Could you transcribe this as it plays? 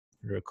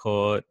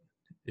record.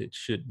 It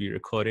should be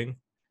recording.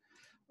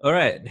 All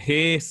right.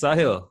 Hey,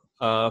 Sahil.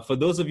 For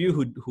those of you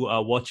who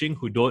are watching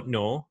who don't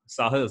know,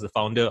 Sahil is the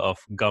founder of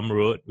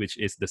Gumroad, which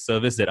is the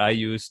service that I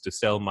use to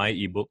sell my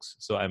ebooks.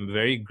 So I'm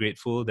very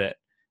grateful that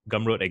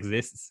Gumroad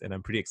exists, and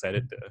I'm pretty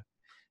excited to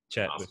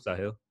chat with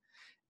Sahil.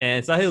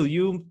 And Sahil,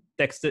 you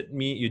texted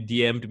me, you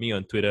DM'd me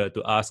on Twitter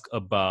to ask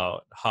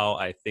about how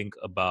I think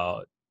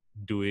about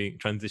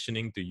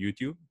transitioning to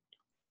YouTube,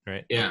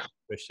 right? Yeah.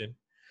 Question.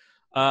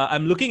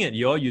 I'm looking at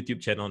your YouTube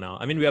channel now.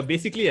 I mean, we are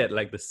basically at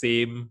like the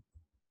same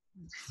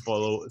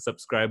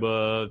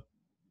subscriber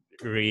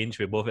range.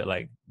 We're both at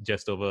like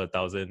just over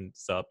 1,000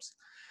 subs.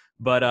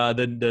 But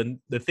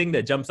the thing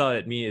that jumps out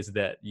at me is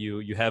that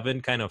you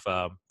haven't kind of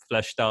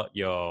fleshed out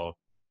your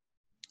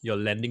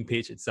landing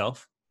page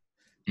itself.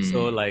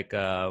 So like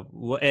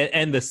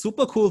and the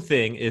super cool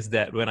thing is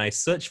that when I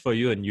search for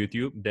you on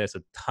YouTube, there's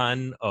a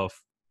ton of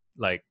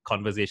like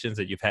conversations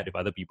that you've had with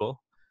other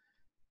people.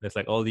 There's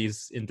like all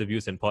these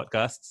interviews and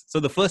podcasts. So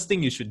the first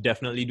thing you should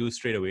definitely do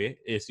straight away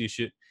is you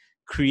should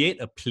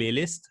create a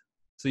playlist.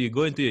 So you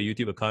go into your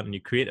YouTube account and you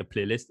create a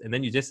playlist, and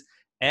then you just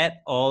add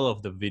all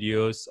of the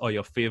videos or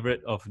your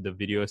favorite of the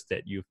videos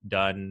that you've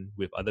done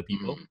with other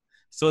people,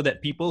 so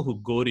that people who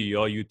go to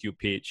your YouTube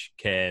page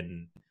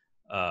can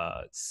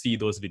see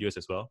those videos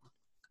as well.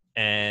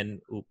 And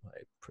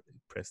I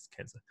pressed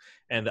cancel.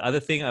 And the other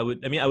thing I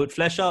would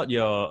flesh out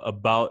your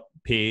about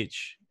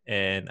page,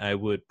 and I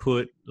would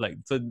put like,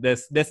 so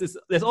there's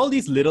all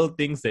these little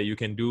things that you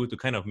can do to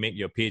kind of make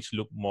your page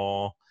look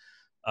more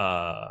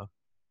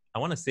I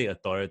want to say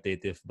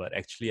authoritative, but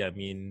actually I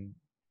mean,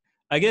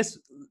 I guess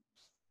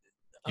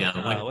like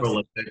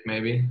prolific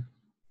maybe.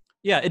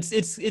 Yeah, it's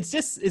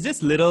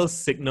just little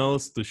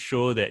signals to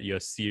show that you're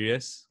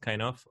serious,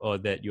 kind of, or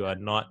that you are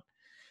not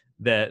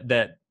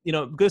that you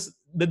know, because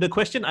the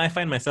question I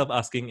find myself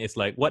asking is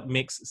like, what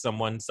makes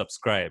someone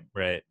subscribe,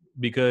 right?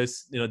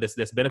 Because you know,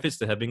 there's benefits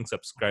to having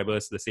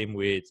subscribers the same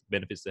way it's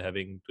benefits to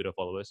having Twitter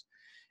followers.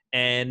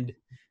 And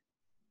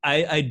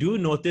I do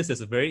notice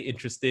there's a very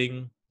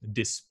interesting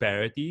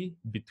disparity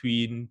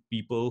between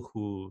people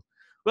who,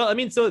 well, I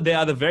mean, so there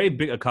are the very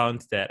big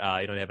accounts that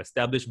are, you know, they have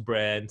established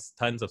brands,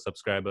 tons of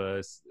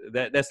subscribers.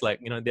 That's like,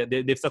 you know,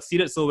 they've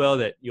succeeded so well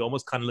that you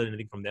almost can't learn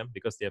anything from them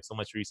because they have so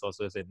much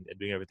resources and they're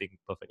doing everything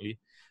perfectly.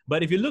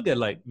 But if you look at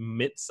like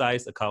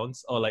mid-sized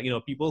accounts, or like, you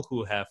know, people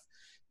who have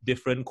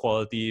different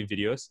quality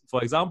videos.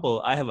 For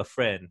example, I have a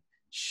friend.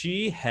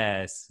 She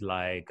has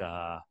like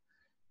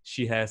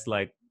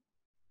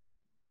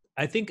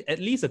I think at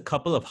least a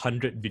couple of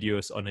hundred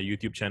videos on her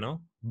YouTube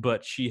channel,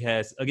 but she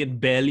has, again,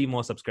 barely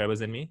more subscribers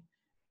than me.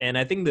 And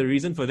I think the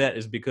reason for that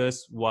is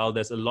because while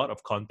there's a lot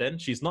of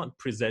content, she's not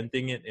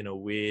presenting it in a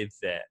way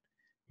that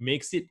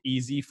makes it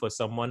easy for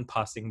someone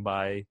passing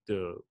by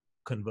to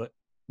convert.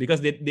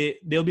 Because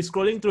they'll be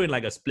scrolling through in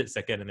like a split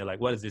second and they're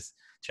like, what is this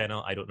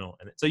channel? I don't know.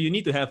 And so you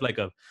need to have like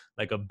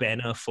a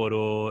banner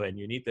photo, and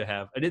you need to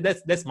have,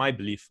 that's my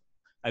belief.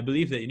 I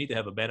believe that you need to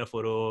have a banner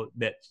photo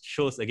that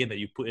shows, again, that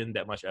you put in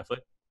that much effort.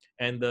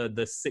 And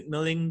the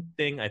signaling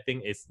thing, I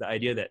think, is the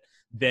idea that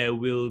there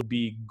will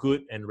be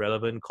good and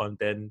relevant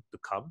content to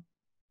come.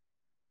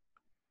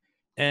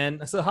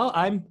 And so how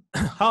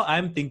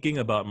I'm thinking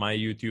about my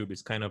YouTube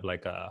is kind of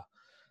like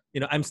you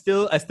know, I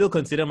still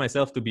consider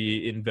myself to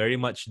be in very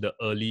much the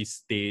early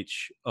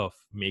stage of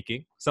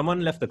making.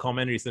 Someone left a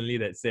comment recently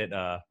that said,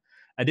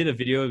 I did a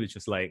video which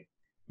was like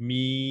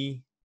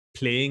me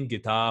playing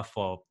guitar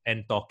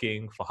and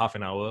talking for half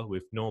an hour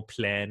with no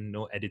plan,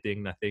 no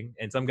editing, nothing.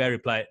 And some guy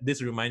replied,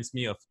 "This reminds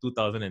me of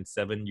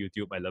 2007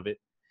 YouTube. I love it,"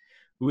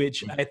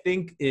 which I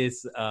think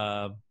is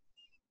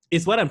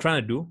what I'm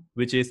trying to do.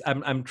 Which is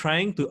I'm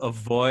trying to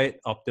avoid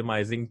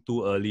optimizing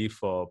too early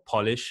for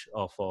polish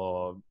or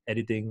for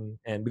editing,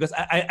 and because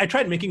I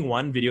tried making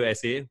one video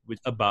essay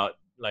about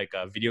like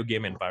video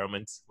game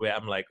environments where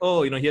I'm like,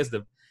 oh, you know, here's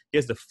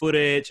the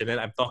footage, and then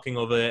I'm talking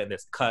over it, and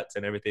there's cuts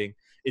and everything.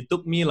 It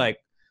took me like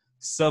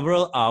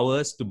several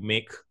hours to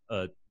make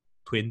a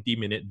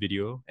 20-minute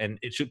video, and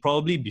it should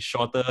probably be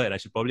shorter, and I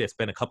should probably have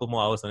spent a couple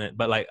more hours on it.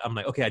 But like, I'm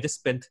like, okay, I just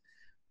spent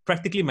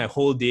practically my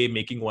whole day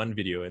making one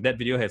video, and that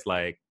video has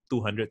like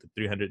 200 to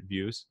 300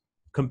 views,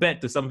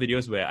 compared to some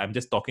videos where I'm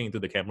just talking into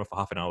the camera for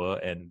half an hour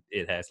and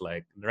it has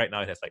like, right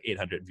now it has like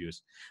 800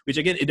 views, which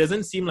again, it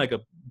doesn't seem like a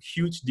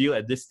huge deal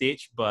at this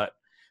stage, but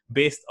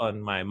based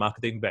on my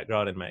marketing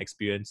background and my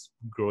experience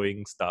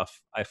growing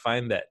stuff, I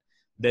find that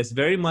there's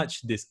very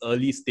much this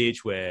early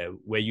stage where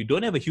you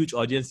don't have a huge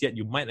audience yet.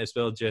 You might as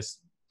well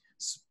just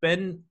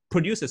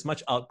produce as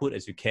much output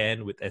as you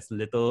can with as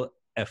little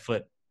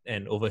effort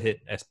and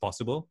overhead as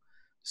possible,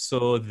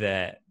 so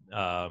that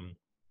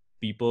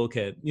people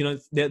can, you know,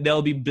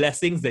 there'll be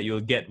blessings that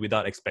you'll get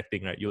without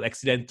expecting, right? You'll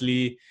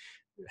accidentally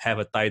have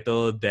a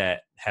title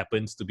that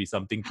happens to be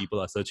something people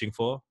are searching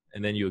for,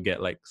 and then you'll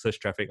get like search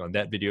traffic on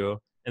that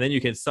video, and then you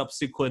can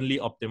subsequently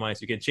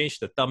optimize. You can change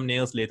the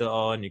thumbnails later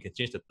on, you can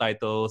change the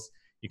titles,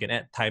 you can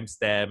add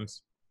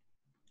timestamps.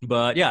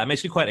 But yeah, I'm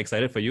actually quite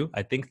excited for you.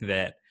 I think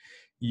that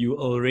you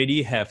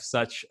already have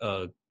such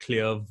a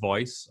clear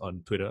voice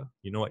on Twitter.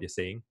 You know what you're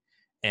saying.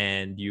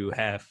 and you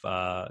have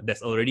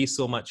there's already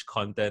so much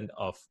content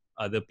of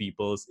other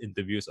people's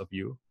interviews of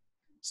you.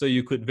 So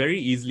you could very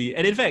easily,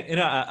 and in fact,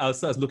 I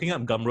was looking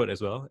up Gumroad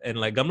as well, and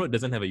like Gumroad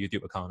doesn't have a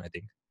YouTube account, I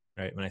think,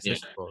 right? When I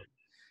searched for,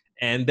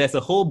 and there's a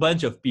whole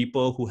bunch of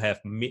people who have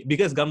made,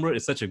 because Gumroad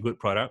is such a good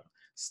product,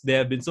 there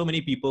have been so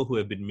many people who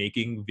have been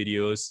making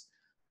videos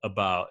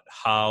about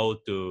how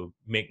to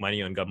make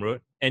money on Gumroad.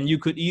 And you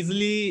could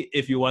easily,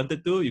 if you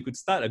wanted to, you could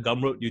start a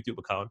Gumroad YouTube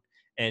account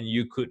and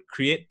you could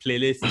create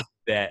playlists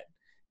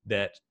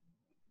that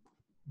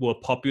were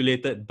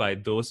populated by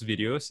those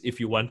videos if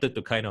you wanted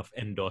to kind of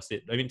endorse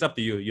it. I mean, it's up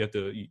to you.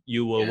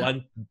 You will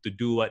want to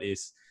do what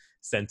is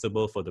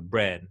sensible for the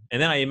brand.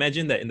 And then I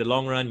imagine that in the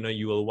long run,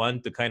 you will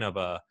want to kind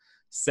of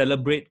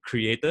celebrate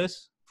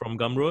creators from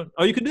Gumroad,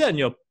 or you could do that in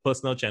your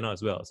personal channel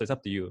as well. So it's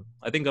up to you.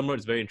 I think Gumroad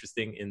is very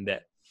interesting in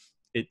that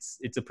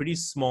it's a pretty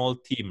small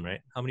team,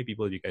 right? How many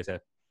people do you guys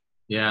have?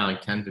 Yeah,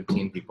 like 10,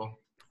 15 people.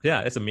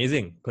 Yeah, that's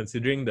amazing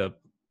considering the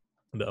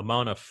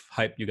amount of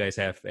hype you guys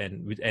have,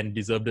 and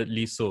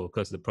deservedly so,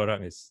 because the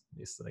product is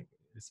like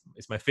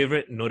it's my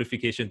favorite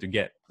notification to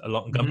get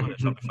along Gumroad and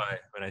Shopify.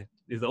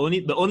 It's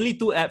the only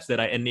two apps that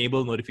I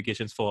enable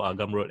notifications for are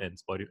Gumroad and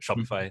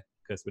Shopify,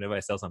 because whenever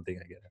I sell something,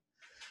 I get it.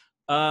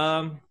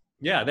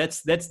 Yeah,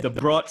 that's the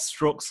broad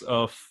strokes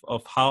of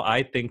how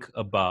I think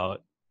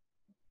about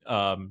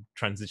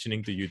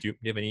transitioning to YouTube. Do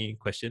you have any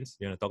questions?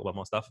 You want to talk about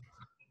more stuff?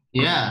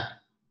 Yeah.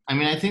 I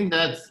mean, I think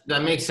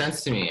that makes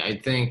sense to me. I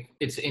think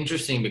it's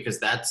interesting because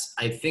that's,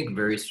 I think,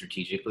 very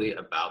strategically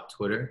about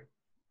Twitter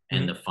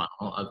and the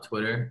funnel of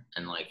Twitter,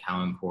 and like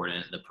how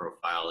important the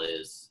profile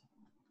is,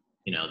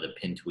 the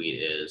pin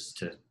tweet is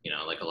to,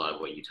 like a lot of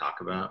what you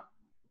talk about.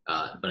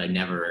 But I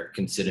never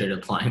considered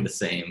applying the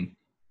same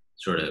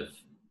sort of,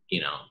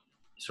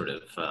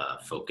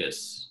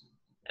 focus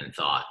and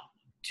thought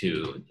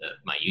to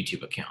my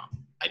YouTube account.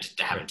 I just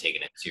haven't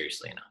taken it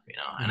seriously enough,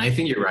 And I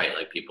think you're right.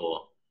 Like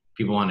people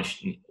want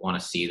to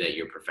see that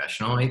you're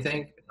professional. I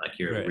think like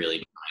you're really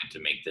trying to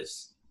make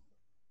this,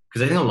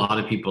 because I think a lot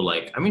of people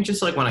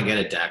just like when I get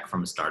a deck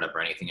from a startup or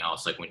anything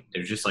else, like when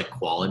there's just like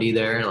quality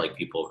there, like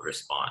people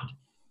respond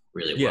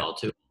really well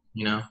to it,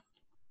 and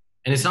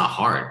it's not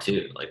hard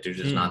too. Like there's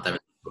just not that many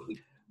people who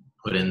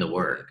put in the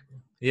work.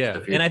 Yeah,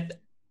 so and I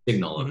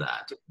signal of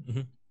that.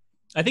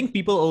 I think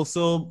people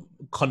also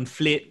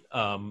conflate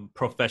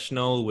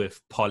professional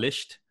with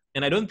polished.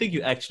 And I don't think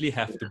you actually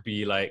have to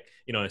be like,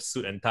 a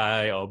suit and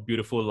tie or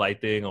beautiful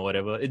lighting or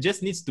whatever. It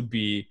just needs to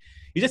be,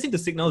 you just need to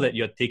signal that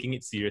you're taking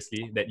it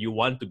seriously, that you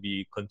want to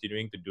be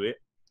continuing to do it.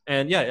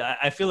 And yeah,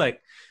 I feel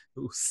like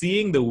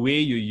seeing the way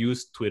you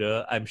use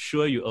Twitter, I'm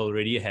sure you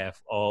already have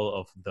all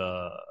of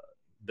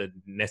the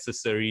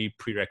necessary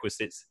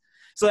prerequisites.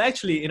 So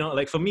actually,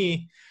 like for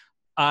me,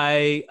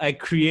 I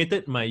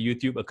created my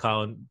YouTube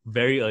account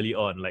very early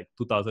on, like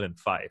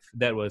 2005.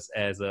 That was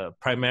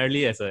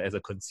primarily as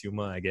a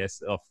consumer, I guess,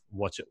 of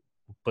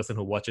person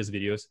who watches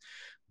videos.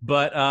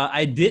 But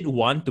I did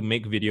want to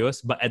make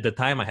videos, but at the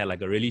time I had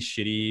like a really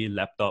shitty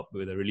laptop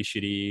with a really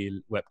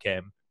shitty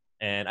webcam.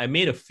 And I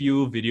made a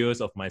few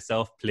videos of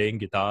myself playing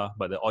guitar,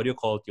 but the audio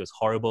quality was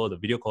horrible. The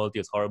video quality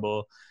was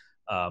horrible.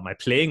 My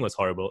playing was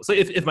horrible. So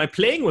if my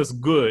playing was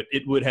good,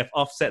 it would have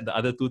offset the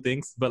other two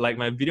things. But like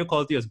my video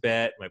quality was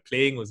bad, my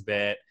playing was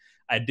bad.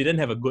 I didn't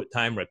have a good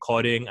time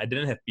recording. I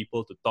didn't have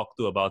people to talk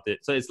to about it.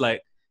 So it's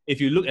like, if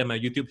you look at my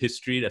YouTube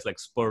history, that's like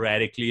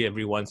sporadically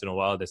every once in a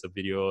while, there's a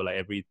video like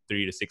every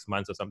 3 to 6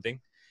 months or something,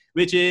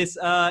 which is,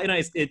 I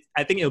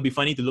think it'll be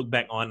funny to look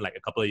back on like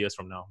a couple of years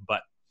from now.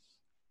 But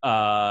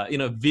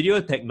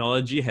video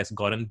technology has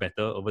gotten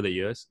better over the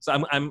years.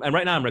 So I'm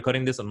right now I'm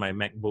recording this on my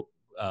MacBook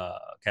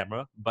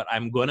camera, but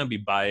I'm gonna be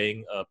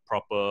buying a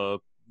proper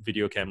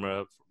video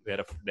camera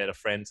that a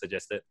friend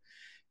suggested.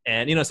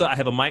 And so I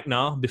have a mic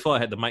now. Before I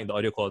had the mic, the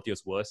audio quality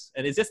was worse.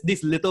 And it's just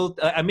these little.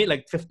 I made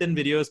like 15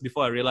 videos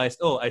before I realized,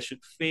 I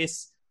should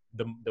face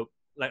the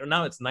like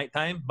now it's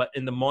nighttime, but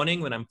in the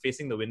morning when I'm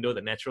facing the window,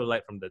 the natural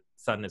light from the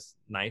sun is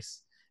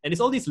nice. And it's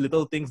all these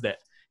little things that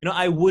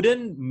I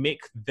wouldn't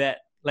make that.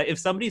 Like if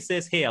somebody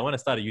says, hey, I want to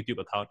start a YouTube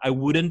account, I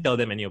wouldn't tell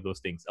them any of those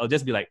things. I'll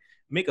just be like,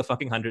 make a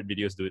fucking 100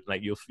 videos, dude.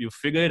 Like you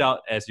figure it out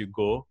as you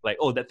go. Like,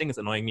 oh, that thing is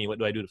annoying me. What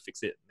do I do to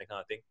fix it? That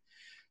kind of thing.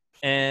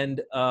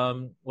 And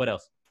what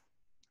else?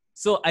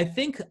 So I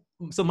think,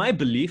 my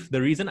belief,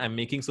 the reason I'm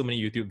making so many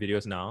YouTube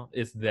videos now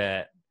is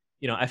that,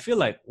 I feel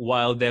like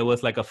while there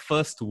was like a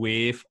first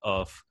wave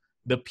of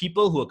the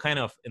people who are kind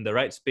of in the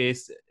right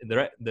space, in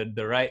the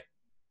right,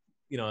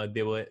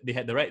 they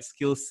had the right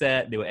skill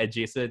set, they were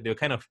adjacent, they were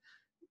kind of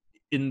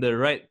in the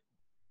right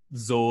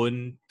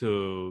zone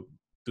to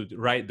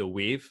ride the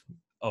wave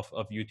of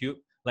YouTube.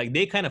 Like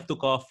they kind of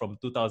took off from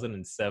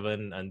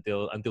 2007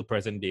 until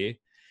present day.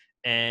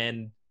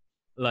 And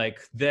like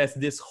there's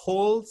this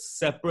whole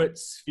separate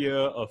sphere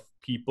of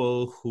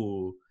people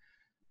who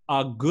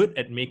are good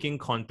at making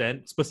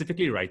content,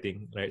 specifically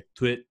writing, right?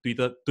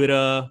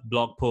 Twitter,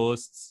 blog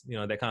posts,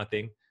 that kind of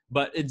thing.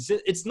 But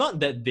it's not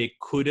that they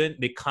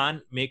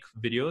can't make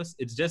videos.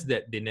 It's just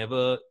that it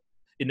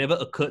never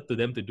occurred to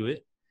them to do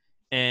it.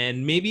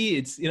 And maybe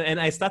it's, and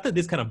I started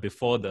this kind of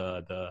before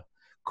the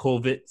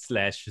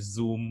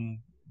COVID/Zoom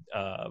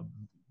uh,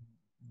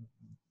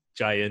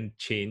 giant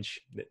change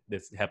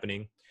that's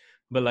happening.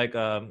 But like,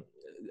 I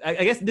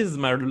guess this is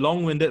my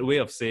long-winded way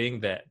of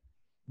saying that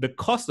the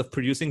cost of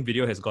producing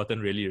video has gotten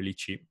really, really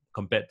cheap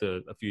compared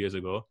to a few years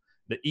ago.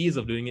 The ease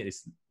of doing it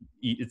is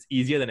it's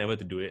easier than ever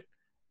to do it,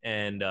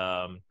 and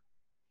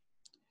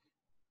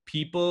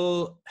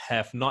people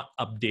have not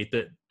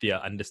updated their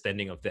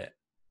understanding of that.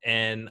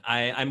 And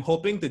I'm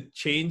hoping to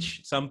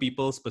change some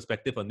people's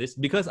perspective on this,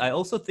 because I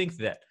also think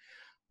that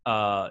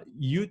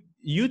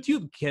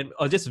YouTube can,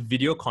 or just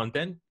video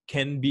content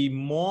can be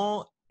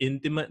more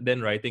intimate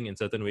than writing in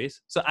certain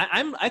ways. So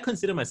I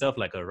consider myself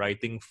like a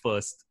writing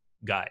first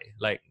guy.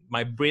 Like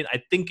my brain,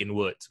 I think in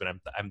words when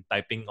I'm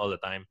typing all the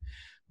time.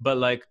 But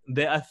like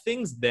there are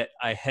things that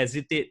I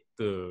hesitate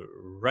to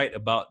write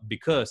about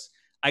because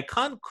I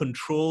can't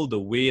control the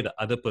way the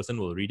other person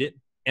will read it.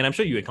 And I'm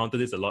sure you encounter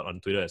this a lot on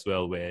Twitter as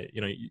well, where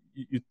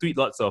you tweet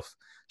lots of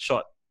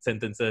short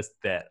sentences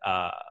that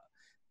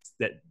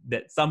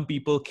that some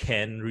people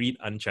can read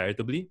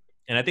uncharitably.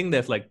 And I think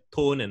there's like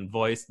tone and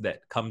voice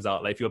that comes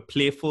out. Like if you're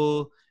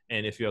playful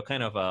and if you're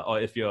kind of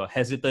or if you're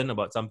hesitant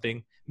about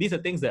something, these are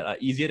things that are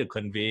easier to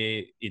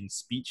convey in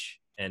speech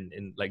and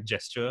in like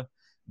gesture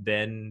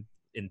than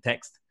in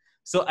text.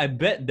 So I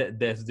bet that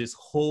there's this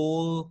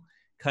whole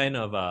kind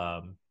of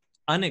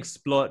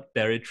unexplored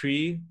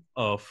territory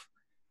of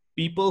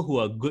people who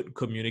are good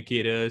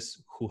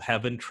communicators who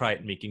haven't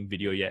tried making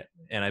video yet.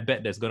 And I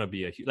bet there's going to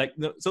be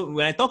so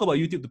when I talk about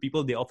YouTube to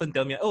people, they often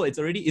tell me, oh,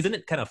 isn't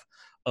it kind of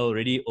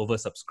already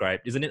oversubscribed?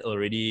 Isn't it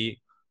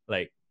already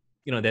like,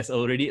 there's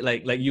already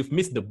like you've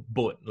missed the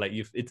boat. Like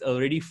it's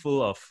already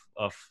full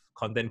of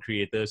content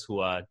creators who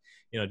are,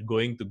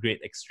 going to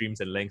great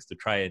extremes and lengths to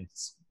try and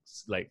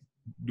like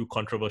do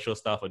controversial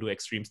stuff or do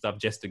extreme stuff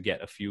just to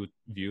get a few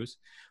views.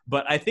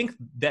 But I think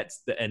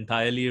that's the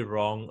entirely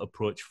wrong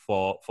approach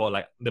for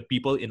like the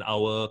people in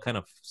our kind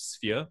of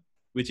sphere,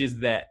 which is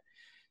that,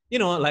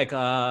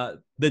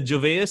 the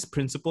Gervais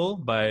principle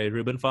by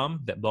Ribbon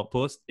Farm, that blog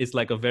post is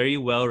like a very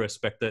well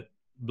respected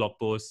blog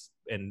post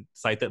and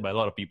cited by a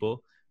lot of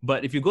people.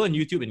 But if you go on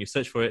YouTube and you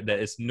search for it, there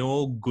is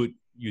no good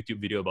YouTube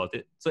video about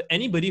it. So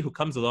anybody who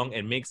comes along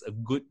and makes a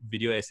good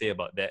video essay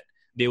about that,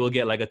 they will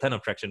get like a ton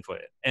of traction for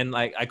it. And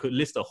like I could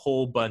list a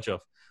whole bunch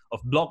of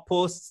blog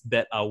posts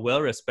that are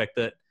well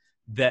respected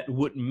that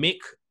would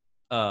make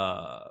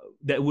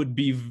that would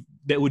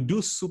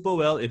do super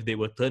well if they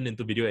were turned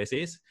into video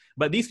essays.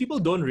 But these people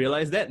don't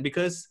realize that,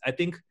 because I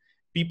think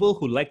people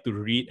who like to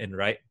read and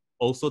write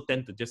also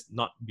tend to just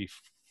not be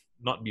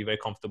very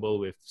comfortable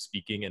with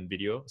speaking and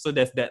video. So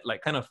there's that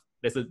like kind of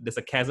there's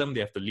a chasm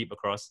they have to leap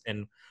across,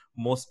 and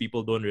most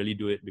people don't really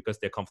do it because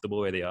they're comfortable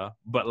where they are.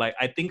 But like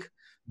I think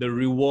the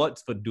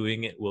rewards for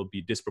doing it will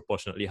be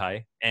disproportionately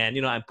high. And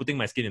I'm putting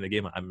my skin in the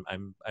game.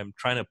 I'm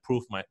trying to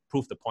prove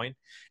the point.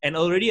 And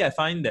already I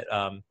find that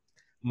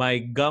my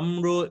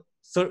Gumroad,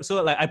 so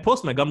like I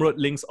post my Gumroad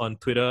links on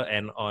Twitter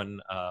and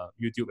on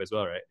YouTube as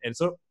well, right? And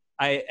so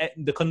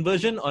the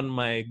conversion on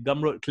my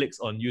Gumroad clicks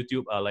on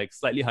YouTube are like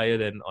slightly higher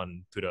than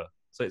on Twitter.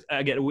 So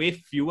I get way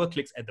fewer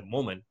clicks at the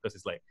moment because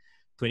it's like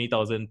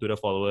 20,000 Twitter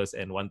followers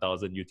and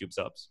 1,000 YouTube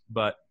subs.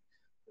 But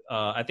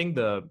I think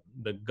the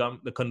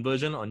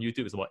conversion on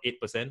YouTube is about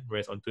 8%,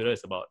 whereas on Twitter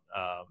it's about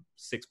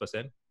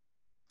 6%.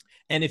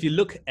 And if you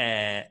look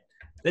at,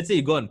 let's say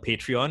you go on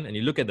Patreon and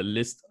you look at the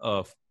list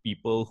of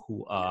people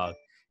who are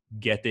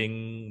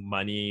getting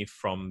money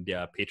from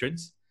their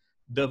patrons,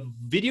 the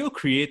video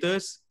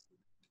creators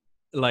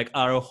are making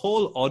a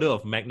whole order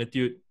of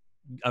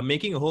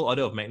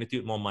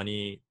magnitude more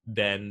money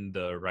than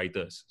the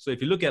writers. So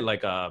if you look at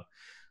like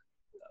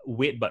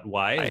Wait But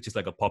Why, which is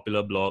like a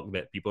popular blog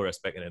that people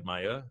respect and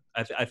admire,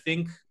 I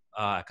think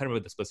I can't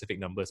remember the specific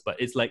numbers, but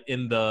it's like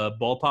in the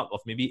ballpark of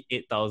maybe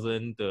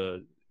 8,000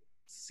 to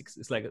 6.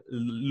 It's like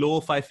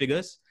low 5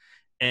 figures.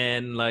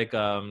 And like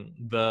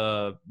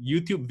the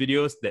YouTube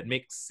videos that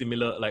make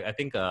similar, like I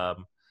think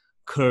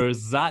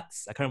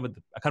Kurzat's, I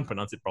can't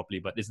pronounce it properly,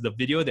 but it's the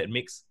video that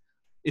makes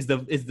is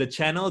the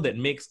channel that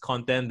makes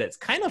content that's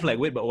kind of like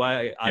Wait But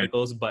Why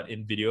articles, but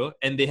in video,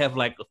 and they have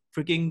like a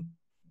freaking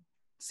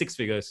 6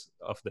 figures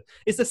of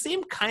it's the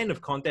same kind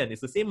of content.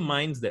 It's the same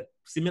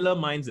similar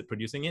minds that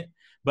producing it.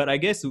 But I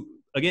guess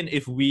again,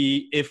 if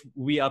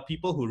we are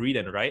people who read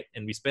and write,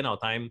 and we spend our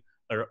time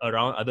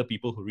around other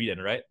people who read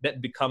and write,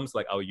 that becomes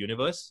like our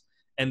universe.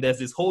 And there's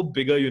this whole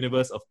bigger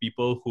universe of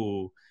people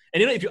who,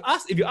 and if you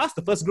ask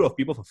the first group of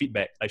people for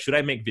feedback, like should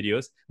I make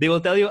videos, they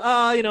will tell you,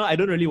 I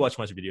don't really watch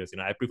much videos.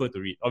 I prefer to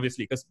read,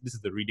 obviously, because this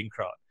is the reading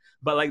crowd.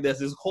 But like there's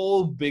this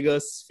whole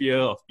bigger sphere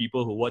of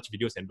people who watch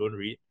videos and don't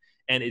read.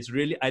 And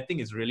I think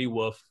it's really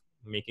worth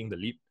making the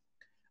leap.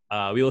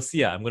 We will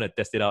see. I'm going to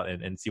test it out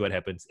and see what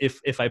happens.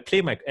 If I play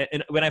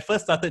and when I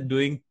first started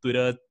doing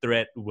Twitter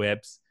thread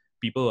webs,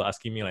 people were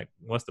asking me like,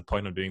 what's the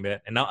point of doing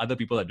that? And now other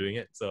people are doing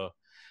it. So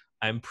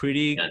I'm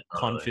pretty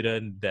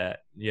confident that,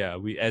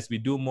 as we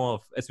do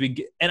more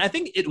and I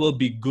think it will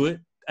be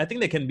good. I think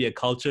there can be a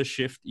culture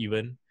shift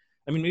even.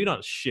 I mean, maybe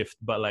not shift,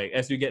 but like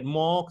as you get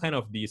more kind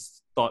of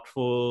these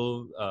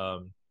thoughtful,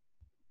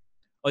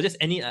 or just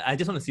any, I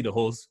just want to see the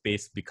whole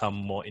space become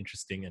more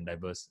interesting and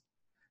diverse.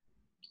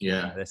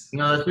 Yeah. That's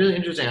No, that's really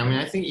interesting. I mean,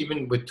 I think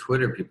even with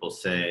Twitter, people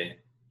say,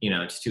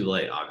 it's too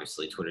late.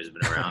 Obviously, Twitter's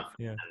been around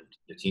for yeah, 10,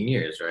 15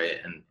 years, right?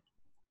 And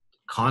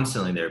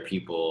constantly there are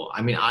people.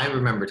 I mean, I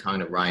remember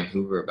talking to Ryan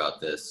Hoover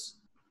about this,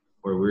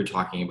 where we were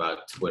talking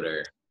about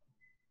Twitter.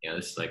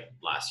 This is like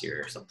last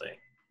year or something.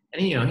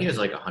 And he has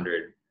like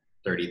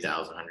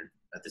 130,000,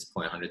 at this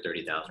point,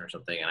 130,000 or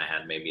something, and I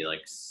had maybe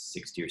like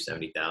 60 or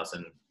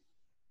 70,000.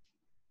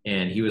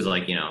 And he was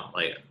like,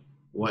 like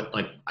what,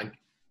 like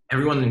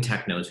everyone in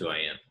tech knows who I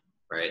am,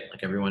 right?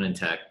 Like everyone in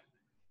tech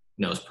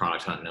knows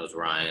Product Hunt, knows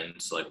Ryan.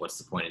 So like, what's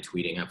the point in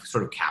tweeting? I've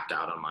sort of capped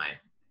out on my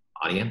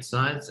audience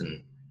size,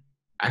 and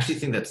I actually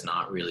think that's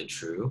not really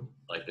true.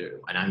 Like,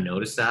 and I've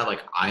noticed that.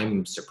 Like,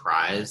 I'm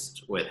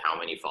surprised with how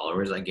many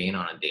followers I gain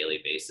on a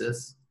daily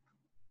basis.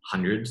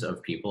 Hundreds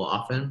of people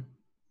often,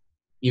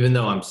 even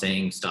though I'm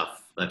saying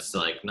stuff that's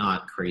like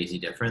not crazy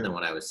different than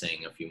what I was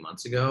saying a few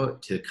months ago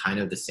to kind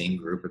of the same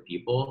group of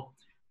people.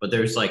 But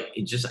there's like,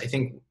 I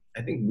think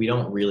we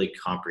don't really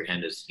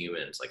comprehend as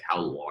humans, like how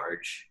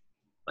large,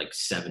 like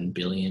 7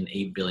 billion,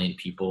 8 billion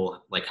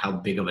people, like how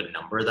big of a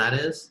number that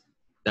is,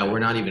 that we're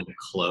not even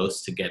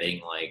close to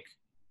getting like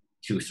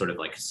to sort of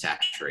like a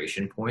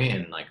saturation point.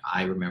 And like,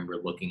 I remember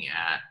looking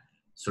at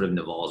sort of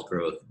Naval's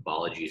growth,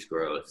 Balaji's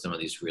growth, some of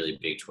these really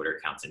big Twitter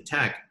accounts in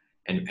tech,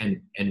 and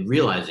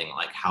realizing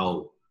like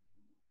how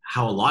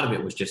a lot of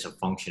it was just a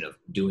function of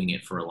doing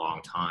it for a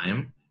long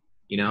time,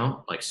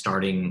 like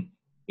starting,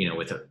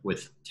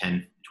 with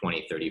 10,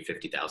 20, 30,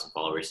 50,000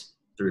 followers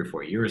 3 or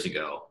 4 years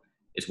ago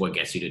is what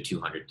gets you to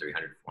 200,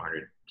 300,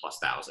 400 plus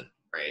thousand,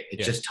 right?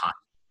 It's just time.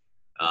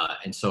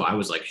 And so I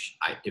was like,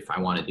 if I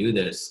want to do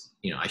this,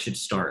 I should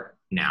start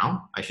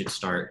now. I should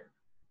start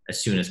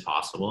as soon as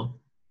possible,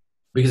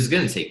 because it's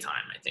going to take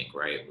time, I think,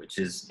 right? Which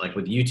is like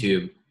with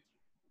YouTube,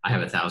 I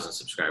have 1,000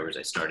 subscribers.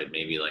 I started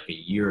maybe like a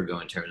year ago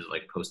in terms of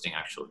like posting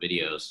actual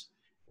videos.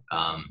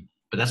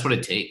 But that's what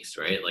it takes,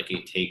 right? Like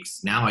it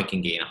takes, now I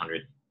can gain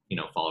 100,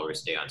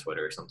 followers a day on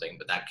Twitter or something,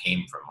 but that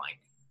came from like,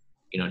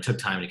 it took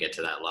time to get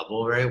to that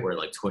level, right? Where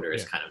like Twitter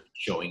is kind of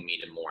showing me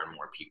to more and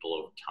more people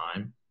over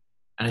time.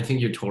 And I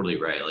think you're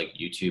totally right. Like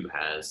YouTube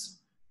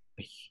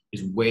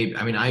is way,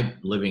 I mean, I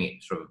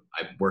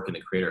work in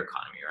the creator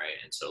economy, right?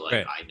 And so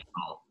like,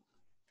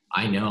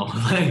 I know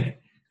like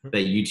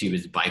that YouTube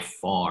is by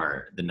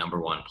far the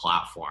number one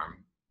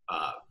platform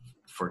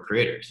for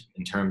creators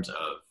in terms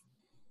of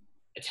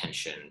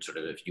attention. Sort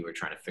of, if you were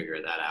trying to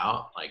figure that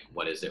out, like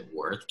what is it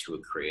worth to a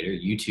creator?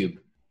 YouTube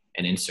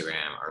and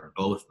Instagram are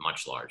both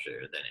much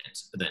larger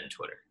than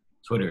Twitter.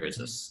 Twitter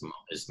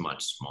is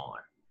much smaller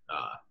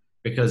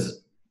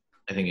because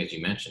I think, as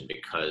you mentioned,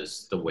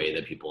 because the way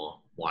that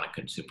people want to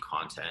consume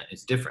content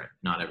is different.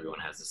 Not everyone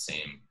has the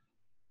same,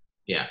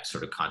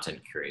 sort of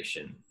content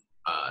curation,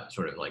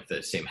 sort of like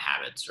the same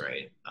habits,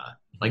 right?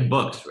 Like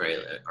books, right?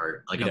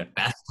 Or like a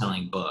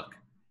best-selling book,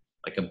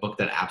 like a book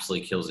that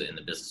absolutely kills it in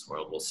the business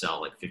world will sell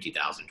like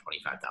 50,000,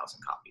 25,000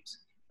 copies.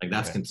 Like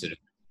that's considered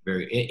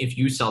if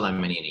you sell that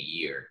many in a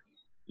year,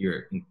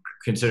 you're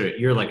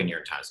like a New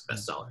York Times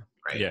bestseller,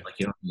 right? Yeah. Like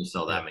you don't need to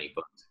sell that many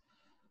books.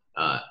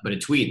 But a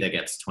tweet that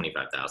gets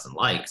 25,000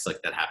 likes,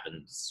 like that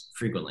happens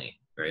frequently,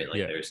 right?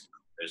 Like there's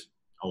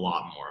a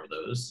lot more of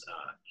those.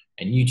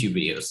 And YouTube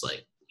videos,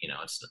 like,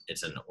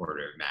 it's an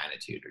order of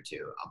magnitude or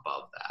two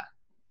above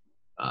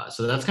that.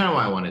 So that's kind of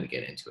why I wanted to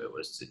get into it,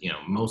 was to,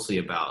 mostly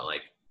about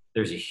like,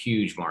 there's a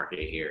huge market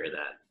here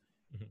that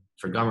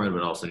for Gumroad,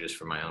 but also just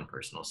for my own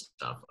personal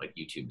stuff, like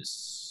YouTube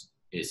is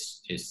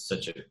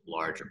such a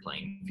larger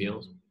playing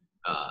field.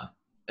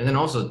 And then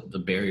also the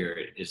barrier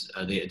is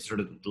it's sort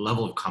of the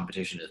level of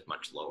competition is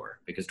much lower,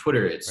 because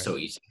Twitter, it's so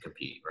easy to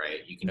compete,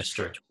 right? You can just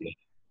start tweeting,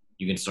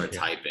 you can start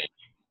typing.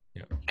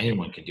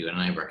 Anyone can do it,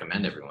 and I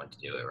recommend everyone to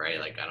do it, right?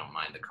 Like I don't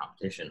mind the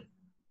competition,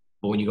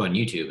 but when you go on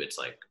YouTube, it's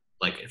like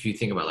if you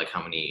think about like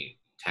how many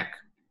tech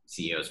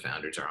CEOs,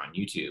 founders are on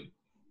YouTube,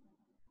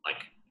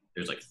 like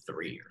there's like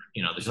 3,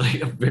 there's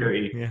like a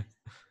very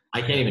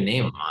I can't even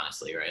name them,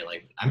 honestly, right?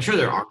 Like I'm sure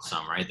there are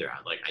some, right? There are,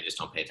 like I just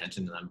don't pay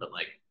attention to them, but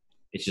like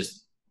it's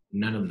just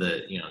none of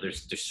the,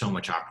 there's so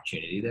much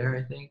opportunity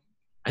there.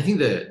 I think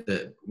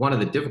the one of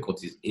the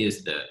difficulties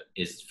is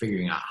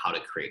figuring out how to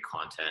create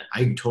content.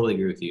 I totally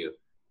agree with you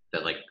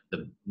that like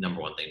the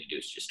number one thing to do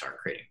is just start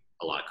creating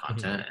a lot of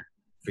content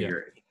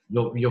and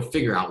you'll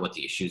figure out what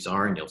the issues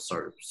are, and you'll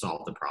sort of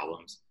solve the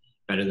problems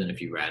better than if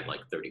you read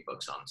like 30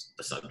 books on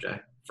the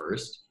subject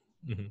first.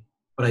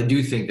 But I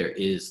do think there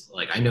is,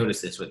 like, I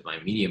noticed this with my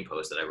Medium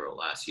post that I wrote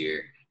last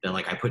year, that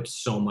like I put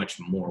so much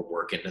more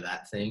work into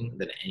that thing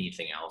than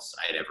anything else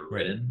I had ever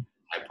written.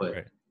 I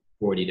put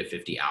 40 to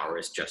 50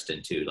 hours just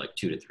into like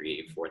 2,000 to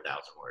 3,000,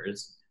 4,000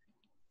 words,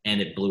 and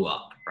it blew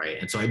up, right?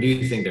 And so I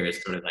do think there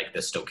is sort of like the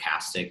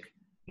stochastic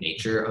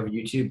nature of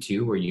YouTube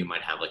too, where you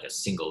might have like a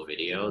single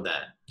video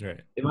that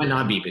it might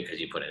not be because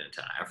you put it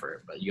into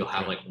effort, but you'll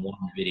have like one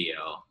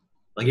video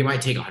like it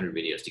might take 100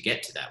 videos to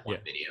get to that one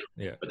Yeah. video,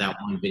 Yeah. but that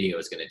one video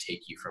is going to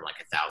take you from like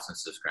 1,000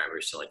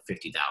 subscribers to like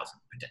 50,000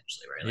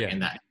 potentially, right? Like, Yeah.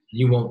 and that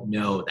you won't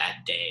know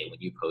that day when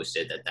you post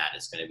it that that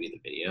is going to be the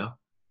video.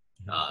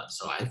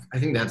 So I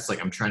think that's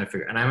like, I'm trying to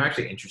figure, and I'm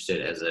actually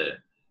interested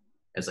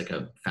as like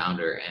a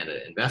founder and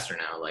an investor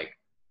now. Like,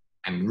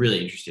 I'm really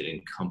interested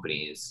in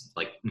companies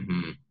like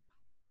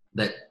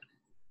that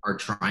are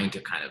trying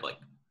to kind of like,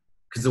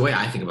 because the way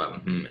I think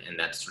about in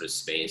that sort of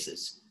space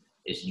is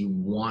you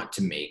want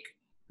to make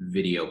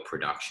video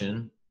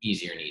production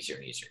easier and easier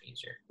and easier and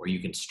easier, where you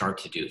can start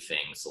to do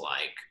things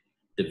like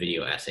the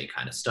video essay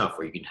kind of stuff,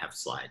 where you can have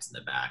slides in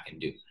the back and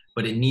do,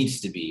 but it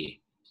needs to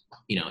be,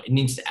 it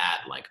needs to add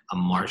like a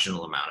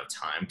marginal amount of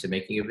time to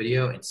making a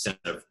video instead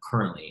of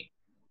currently,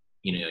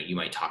 you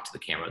might talk to the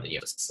camera, then you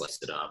have to slice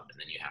it up, and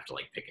then you have to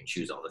like pick and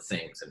choose all the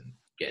things and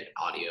get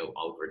audio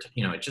over to,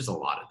 it's just a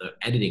lot of the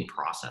editing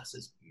process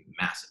is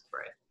massive,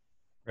 right?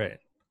 Right.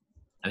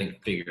 I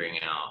think figuring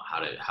out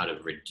how to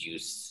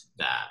reduce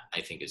that, I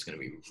think, is going to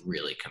be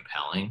really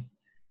compelling,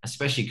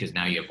 especially because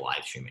now you have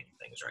live streaming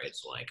things, right?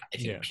 So like, I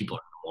think people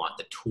are going to want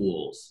the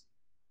tools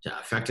to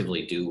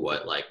effectively do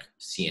what like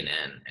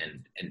CNN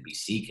and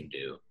NBC can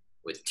do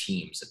with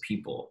teams of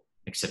people,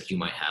 except you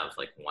might have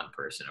like one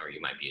person, or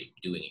you might be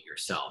doing it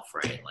yourself,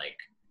 right? Like,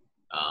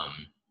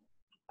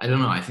 I don't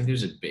know. I think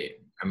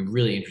I'm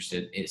really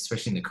interested,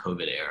 especially in the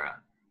COVID era,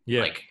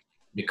 like,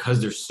 because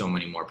there's so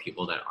many more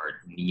people that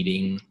are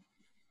needing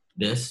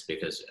this,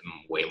 because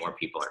way more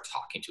people are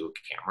talking to a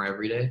camera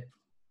every day.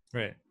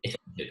 Right.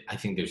 I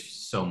think there's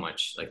so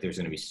much, like there's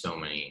going to be so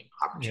many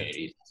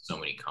opportunities, so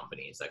many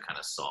companies that kind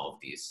of solve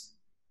these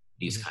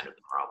kind of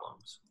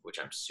problems, which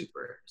I'm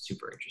super,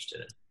 super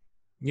interested in.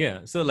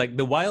 Yeah. So like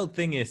the wild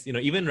thing is,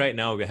 even right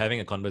now we're having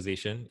a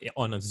conversation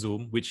on a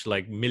Zoom, which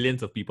like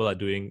millions of people are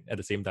doing at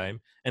the same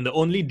time. And the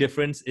only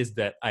difference is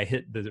that I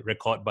hit the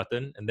record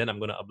button and then I'm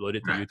going to upload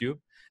it to YouTube.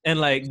 And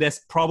like,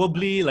 there's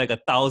probably like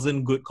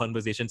 1,000 good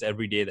conversations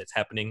every day that's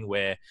happening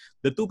where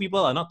the two people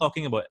are not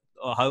talking about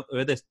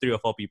whether it's 3 or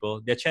 4 people.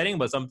 They're chatting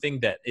about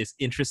something that is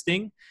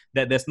interesting,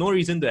 that there's no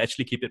reason to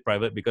actually keep it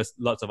private because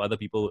lots of other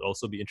people would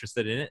also be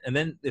interested in it. And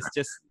then it's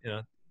just,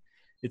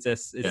 it's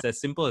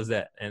as simple as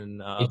that. And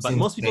but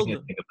most people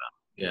to think about.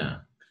 Yeah.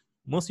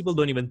 Most people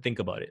don't even think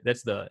about it.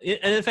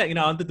 And in fact,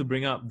 I wanted to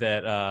bring up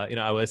that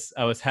I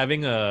was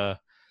having a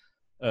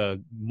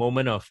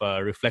moment of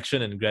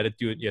reflection and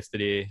gratitude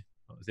yesterday.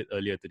 Or was it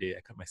earlier today?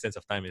 My sense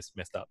of time is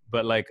messed up.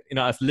 But like,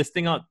 I was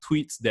listing out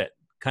tweets that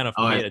kind of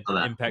made an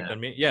impact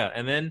on me. Yeah.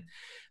 And then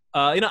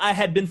I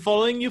had been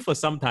following you for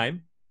some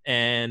time,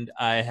 and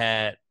I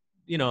had,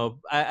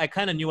 I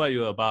kind of knew what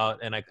you were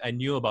about, and I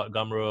knew about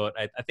Gumroad.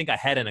 I think I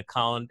had an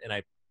account and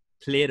I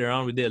played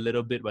around with it a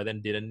little bit, but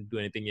then didn't do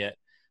anything yet.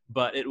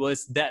 But it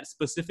was that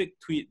specific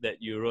tweet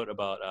that you wrote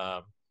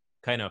about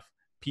kind of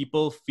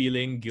people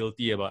feeling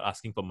guilty about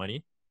asking for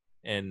money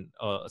and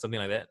something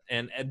like that.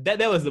 And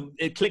that was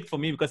it clicked for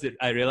me because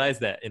I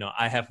realized that,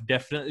 I have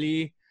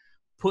definitely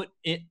put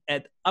it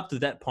at up to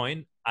that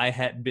point. I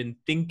had been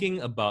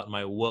thinking about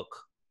my work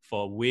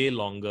for way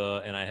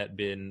longer, and I had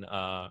been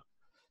I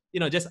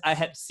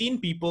had seen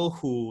people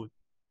who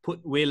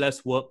put way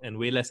less work and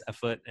way less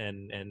effort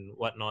and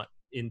whatnot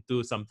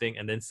into something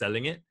and then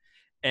selling it.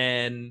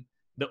 And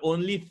the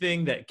only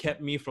thing that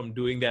kept me from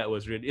doing that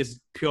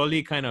is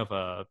purely kind of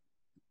a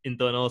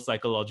internal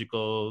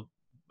psychological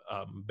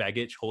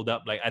baggage hold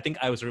up. Like, I think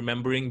I was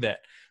remembering that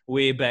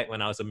way back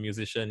when I was a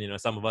musician,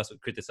 some of us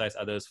would criticize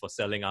others for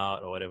selling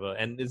out or whatever.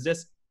 And it's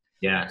just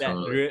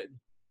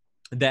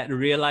that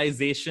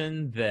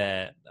realization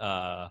that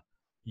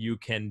you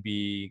can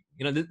be,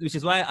 which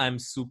is why I'm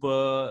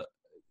super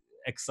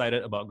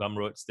excited about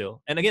Gumroad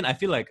still. And again, I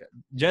feel like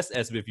just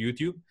as with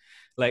YouTube,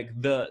 like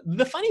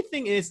the funny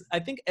thing is, I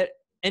think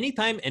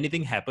anytime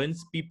anything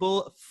happens,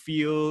 people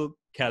feel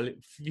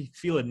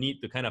a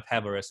need to kind of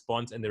have a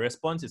response, and the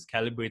response is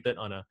calibrated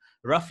on a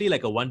roughly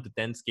like a 1 to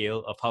 10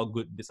 scale of how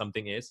good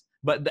something is.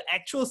 But the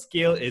actual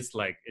scale is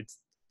like, it's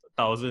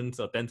thousands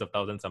or tens of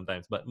thousands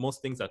sometimes, but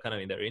most things are kind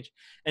of in that range.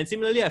 And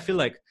similarly, I feel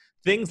like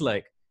things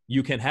like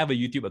you can have a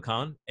YouTube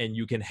account and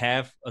you can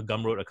have a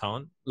Gumroad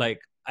account.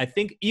 Like, I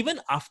think even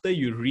after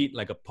you read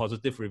like a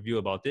positive review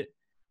about it,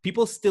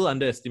 people still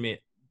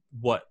underestimate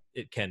what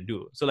it can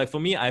do. So like for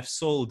me, I've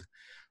sold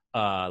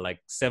like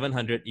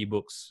 700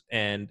 ebooks,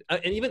 and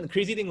even the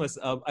crazy thing was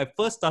I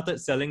first started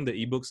selling the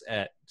ebooks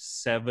at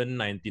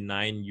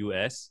 $7.99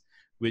 US,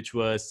 which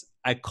was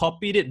I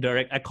copied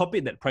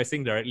that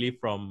pricing directly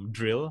from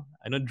Drill.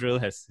 I know Drill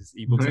has his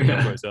ebooks on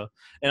Gumroad as well.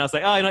 And I was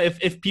like,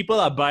 if people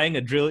are buying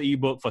a Drill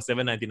ebook for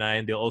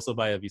 $7.99, they'll also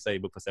buy a Visa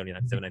ebook for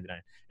 $7.99.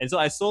 And so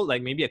I sold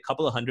like maybe a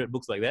couple of hundred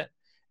books like that.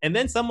 And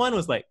then someone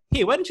was like,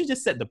 hey, why don't you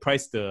just set the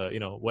price to,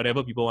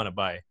 whatever people want to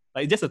buy?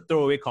 Like, just a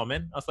throwaway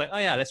comment. I was like, oh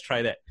yeah, let's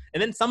try that.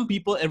 And then some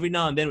people every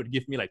now and then would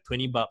give me like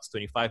 $20,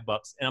 $25.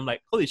 And I'm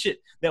like, holy shit,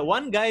 that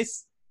one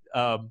guy's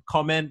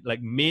comment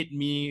like made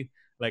me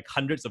like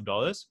hundreds of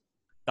dollars,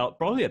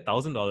 probably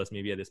 $1,000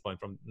 maybe at this point,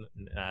 from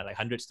like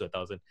hundreds to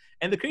 1,000.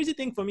 And the crazy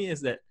thing for me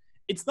is that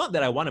it's not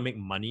that I want to make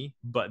money,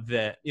 but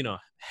that,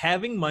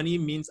 having money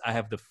means I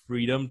have the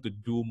freedom to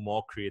do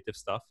more creative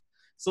stuff.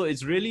 So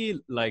it's really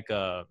like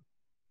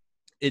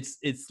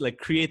it's like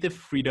creative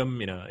freedom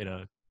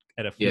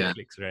at a few Yeah.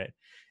 clicks, right?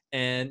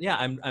 And yeah,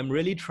 I'm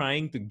really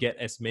trying to get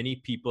as many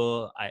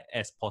people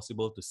as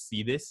possible to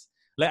see this.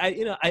 Like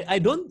I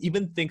don't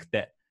even think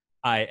that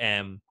I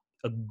am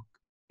a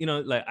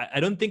like I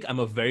don't think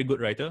I'm a very good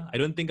writer. I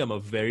don't think I'm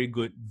a very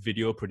good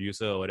video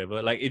producer or whatever.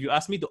 Like if you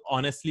ask me to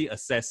honestly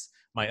assess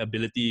my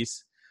abilities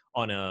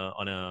on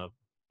a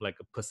like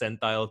a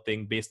percentile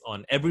thing based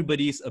on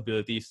everybody's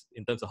abilities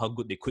in terms of how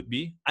good they could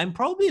be, I'm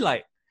probably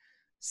like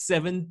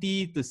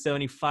 70 to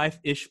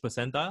 75-ish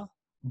percentile.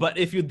 But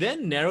if you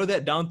then narrow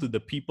that down to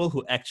the people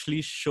who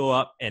actually show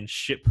up and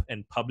ship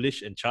and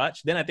publish and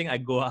charge, then I think I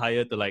go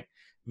higher to like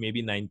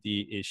maybe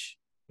 90-ish,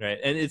 right?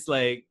 And it's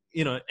like,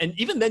 and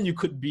even then you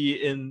could be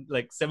in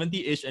like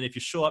 70-ish, and if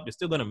you show up, you're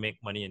still going to make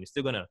money and you're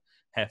still going to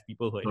have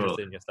people who are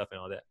interested in your stuff and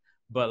all that.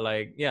 But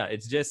like, yeah,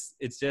 it's just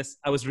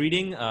I was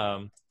reading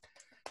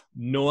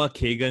Noah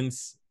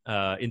Kagan's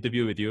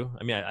interview with you.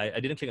 I mean, I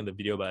didn't click on the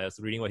video, but I was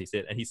reading what he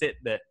said. And he said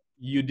that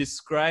you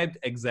described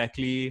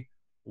exactly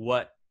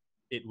what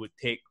it would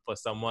take for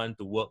someone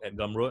to work at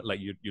Gumroad. Like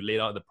you laid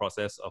out the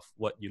process of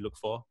what you look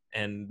for.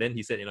 And then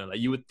he said, like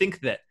you would think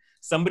that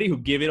somebody who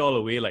gave it all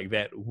away like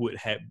that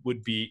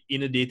would be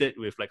inundated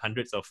with like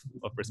hundreds of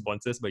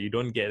responses, but you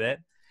don't get that.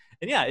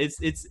 And yeah,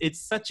 it's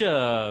such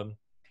a,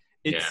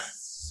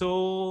 it's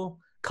so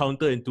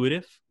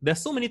counterintuitive.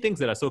 There's so many things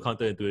that are so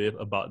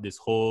counterintuitive about this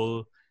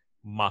whole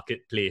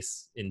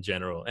marketplace in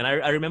general. And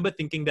I remember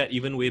thinking that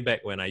even way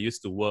back when I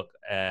used to work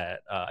at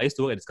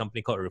this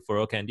company called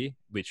Referral Candy,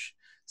 which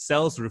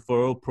sells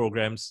referral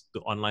programs to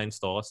online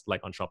stores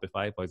like on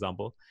Shopify, for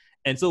example.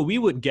 And so we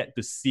would get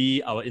to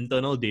see our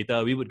internal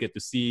data. We would get to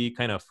see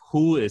kind of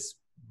who is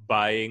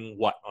buying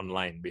what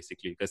online,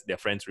 basically, because their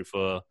friends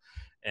refer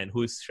and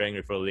who's sharing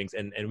referral links.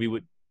 And we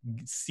would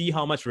see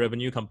how much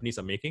revenue companies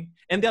are making.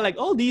 And they're like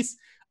all these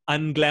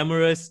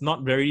unglamorous,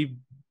 not very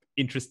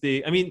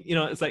interesting. I mean,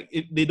 it's like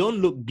they don't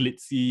look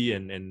glitzy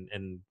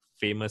and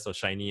famous or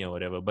shiny or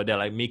whatever, but they're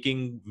like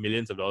making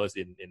millions of dollars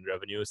in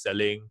revenue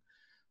selling.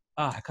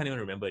 I can't even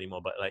remember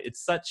anymore, but like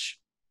it's such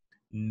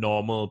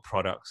normal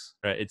products,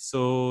 right? It's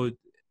so,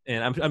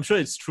 and I'm sure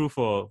it's true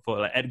for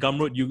like at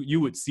Gumroad, you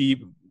would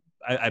see,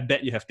 I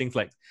bet you have things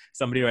like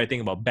somebody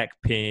writing about back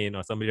pain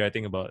or somebody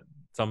writing about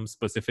some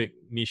specific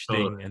niche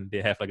thing, and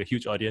they have like a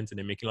huge audience and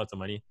they're making lots of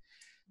money.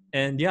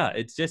 And yeah,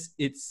 it's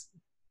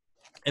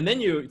and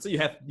then you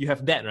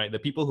have that, right? The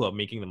people who are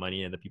making the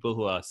money and the people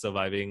who are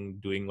surviving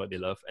doing what they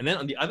love. And then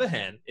on the other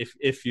hand,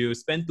 if you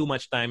spend too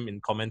much time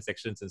in comment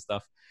sections and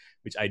stuff,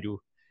 which I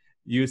do,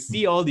 you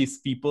see all these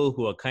people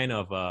who are kind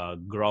of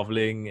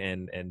groveling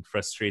and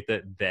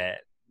frustrated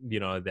that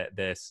that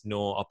there's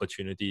no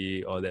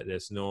opportunity, or that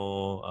there's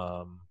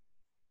no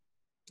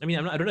I mean,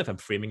 I don't know if I'm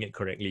framing it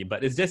correctly,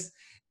 but it's just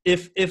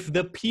if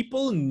the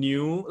people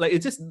knew, like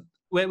it's just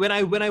when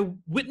I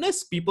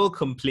witness people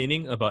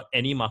complaining about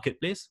any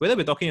marketplace, whether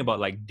we're talking about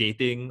like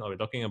dating or we're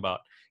talking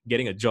about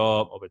getting a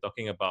job or we're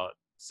talking about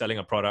selling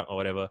a product or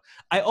whatever,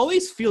 I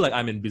always feel like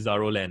I'm in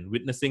bizarro land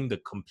witnessing the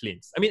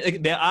complaints. I mean,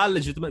 like, there are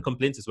legitimate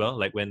complaints as well,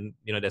 like when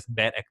there's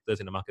bad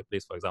actors in the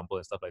marketplace, for example,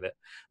 and stuff like that.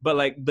 But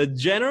like the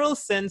general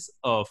sense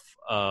of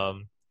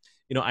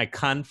I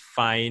can't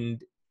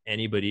find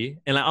anybody,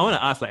 and like, I want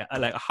to ask,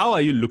 like how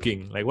are you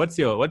looking? Like what's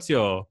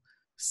your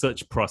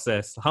search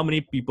process? How many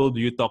people do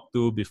you talk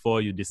to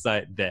before you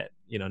decide that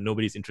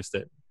nobody's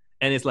interested?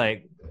 And it's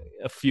like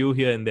a few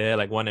here and there,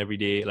 like one every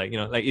day. Like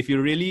like if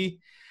you're really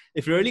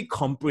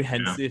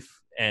comprehensive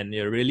and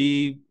you're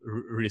really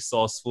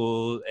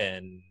resourceful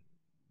and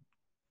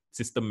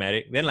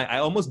systematic, then like I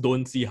almost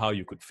don't see how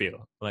you could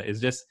fail. Like it's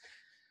just,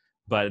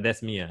 but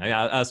that's me.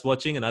 I was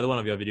watching another one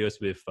of your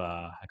videos with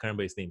I can't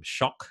remember his name,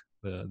 Shock,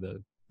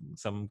 the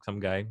some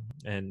guy,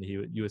 and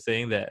you were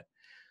saying that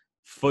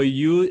for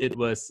you it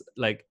was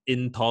like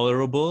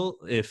intolerable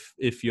if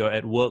you're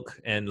at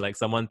work and like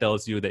someone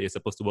tells you that you're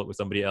supposed to work with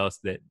somebody else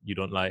that you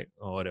don't like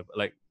or whatever,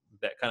 like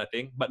that kind of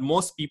thing. But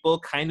most people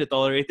kind of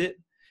tolerate it.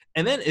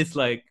 And then it's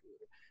like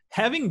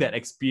having that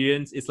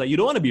experience, it's like you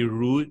don't want to be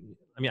rude.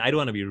 I mean, I don't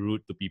want to be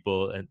rude to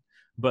people,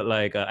 but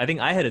like I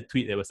think I had a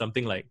tweet that was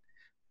something like,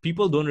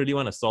 people don't really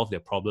want to solve their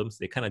problems.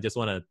 They kind of just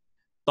want to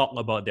talk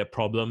about their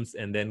problems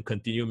and then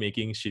continue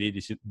making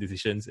shitty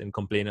decisions and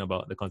complain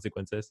about the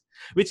consequences.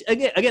 Which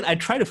again, I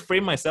try to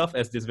frame myself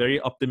as this very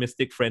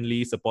optimistic,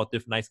 friendly,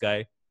 supportive, nice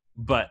guy.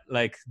 But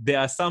like there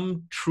are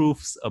some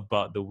truths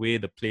about the way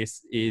the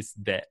place is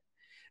that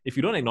if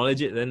you don't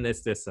acknowledge it, then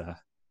it's just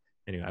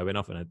anyway. I went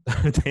off on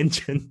a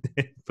tangent.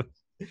 But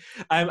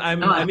I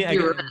mean,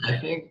 you're right.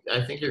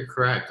 I think you're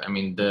correct. I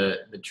mean,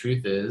 the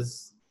truth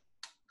is,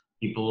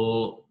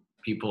 people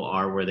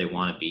are where they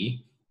want to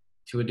be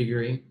to a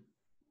degree.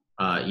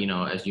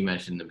 As you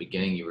mentioned in the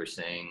beginning, you were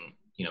saying,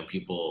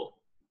 people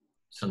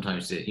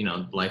sometimes say,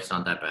 life's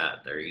not that bad.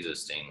 They're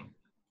existing.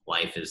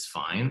 Life is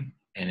fine.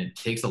 And it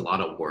takes a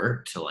lot of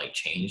work to like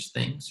change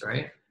things,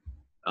 right?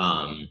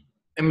 I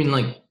mean,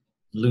 like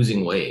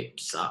losing weight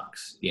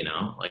sucks, you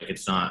know, like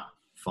it's not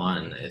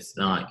fun, it's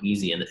not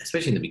easy, and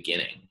especially in the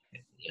beginning,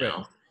 you Right.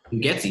 know,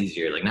 it gets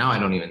easier. Like now I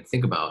don't even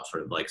think about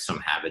sort of like some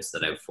habits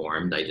that I've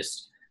formed. I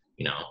just,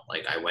 you know,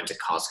 like I went to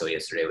Costco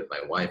yesterday with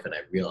my wife and I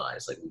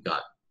realized like we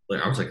got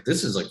like I was like,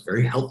 this is like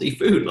very healthy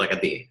food. Like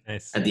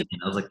Nice. at the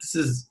end, I was like, this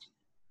is,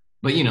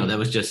 but you know, that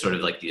was just sort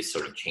of like these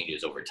sort of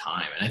changes over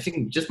time. And I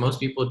think just most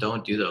people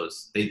don't do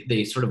those.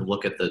 They sort of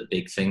look at the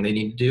big thing they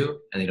need to do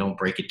and they don't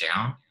break it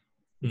down.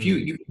 If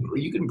Mm.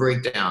 you can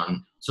break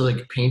down, so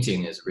like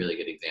painting is a really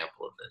good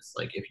example of this.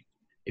 Like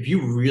if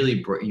you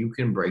really you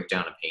can break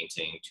down a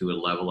painting to a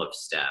level of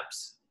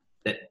steps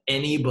that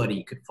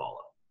anybody could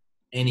follow,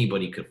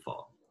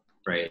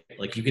 right?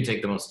 Like you could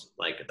take the most,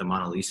 like the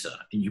Mona Lisa,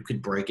 and you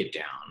could break it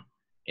down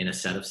in a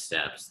set of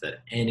steps that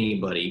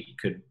anybody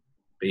could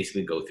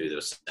basically go through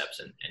those steps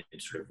and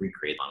sort of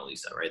recreate Mona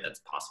Lisa, right? That's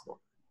possible.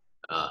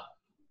 Uh,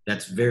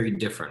 that's very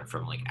different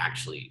from like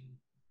actually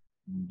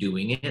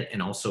doing it.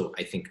 And also,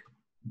 I think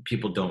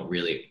people don't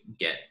really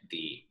get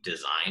the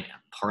design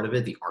part of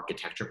it, the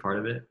architecture part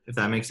of it, if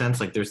that makes sense.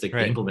 Like there's like the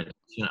Right.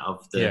 implementation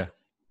of Yeah.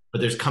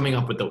 but there's coming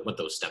up with what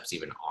those steps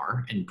even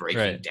are and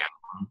breaking Right. down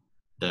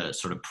the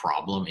sort of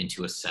problem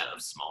into a set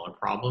of smaller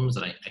problems.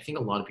 And I think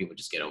a lot of people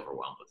just get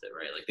overwhelmed with it,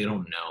 right? Like they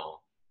don't know,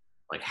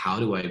 like, how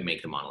do I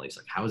make the Mona Lisa?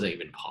 Like, how is that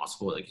even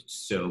possible? Like, it's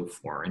so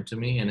foreign to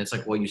me. And it's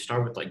like, well, you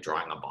start with like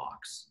drawing a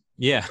box,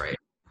 Yeah. right?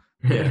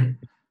 Yeah.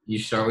 You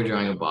start with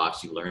drawing a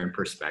box, you learn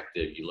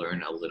perspective, you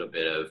learn a little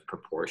bit of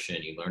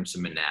proportion, you learn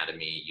some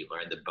anatomy, you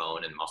learn the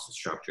bone and muscle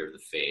structure of the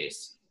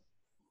face,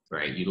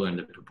 right? You learn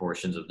the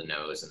proportions of the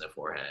nose and the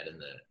forehead and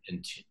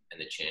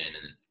the chin,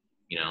 and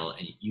you know,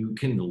 and you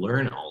can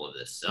learn all of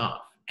this stuff.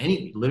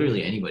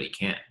 Literally anybody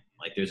can.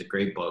 Like, there's a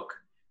great book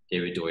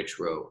David Deutsch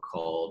wrote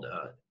called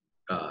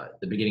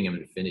 "The Beginning of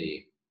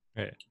Infinity."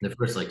 Right. The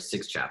first like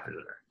 6 chapters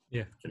are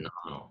Yeah.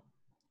 phenomenal,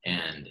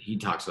 and he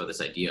talks about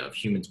this idea of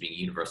humans being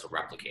universal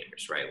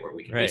replicators, right? Where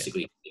we can Right.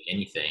 basically take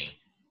anything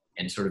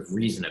and sort of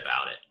reason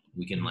about it.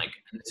 We can Mm. like,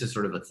 this is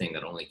sort of a thing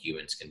that only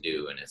humans can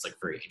do, and it's like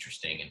very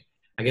interesting. And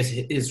I guess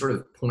his sort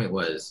of point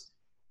was,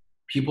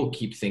 people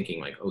keep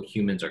thinking like, oh,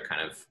 humans are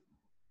kind of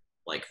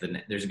like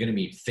there's going to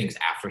be things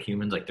after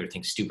humans, like there are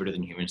things stupider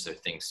than humans, there are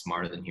things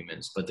smarter than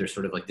humans, but there's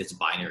sort of like this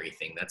binary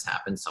thing that's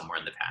happened somewhere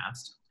in the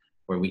past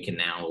where we can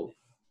now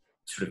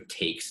sort of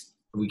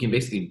we can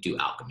basically do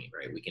alchemy,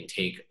 right? We can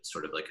take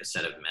sort of like a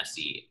set of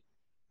messy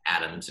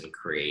atoms and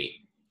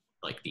create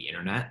like the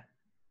internet,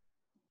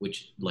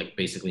 which like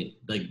basically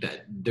like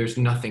that. There's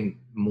nothing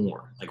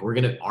more. Like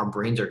our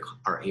brains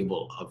are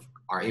able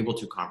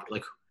to comprehend.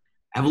 Like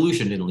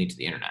evolution didn't lead to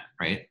the internet,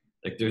 right?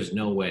 Like there's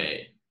no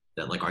way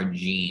that like our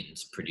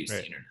genes produce the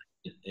Right.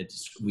 internet.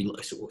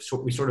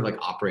 We sort of like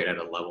operate at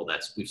a level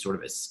we've sort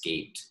of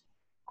escaped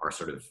our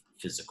sort of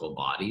physical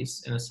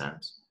bodies in a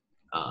sense.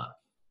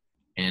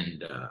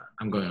 And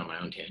I'm going on my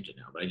own tangent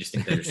now, but I just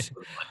think that there's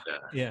sort of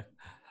like Yeah.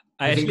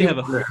 I I think actually have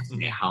people a.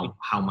 underestimate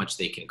how much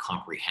they can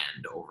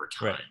comprehend over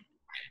Right. time.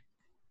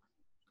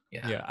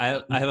 Yeah.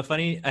 Yeah, I have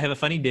a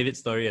funny David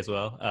story as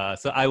well.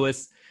 So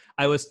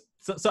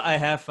I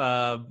have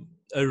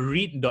a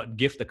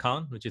read.gift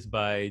account, which is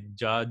by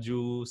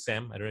Jaju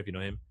Sam. I don't know if you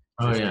know him.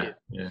 He's Oh this yeah. kid.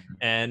 Yeah.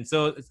 And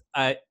so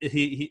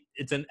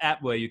it's an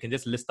app where you can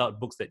just list out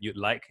books that you'd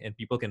like and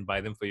people can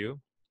buy them for you.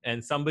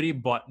 And somebody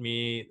bought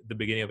me The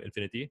Beginning of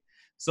Infinity.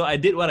 So I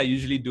did what I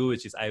usually do,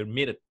 which is I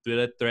made a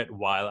Twitter thread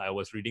while I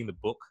was reading the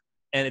book.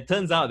 And it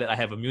turns out that I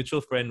have a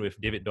mutual friend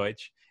with David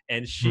Deutsch,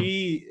 and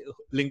she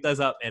linked us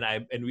up, and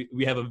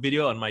we have a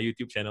video on my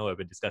YouTube channel where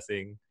we're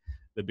discussing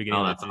The Beginning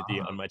Oh, of that's Infinity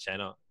awesome. on my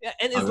channel. Yeah,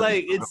 and it's Oh,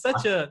 like it's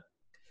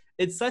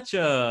such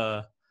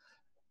a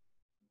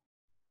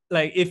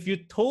like, if you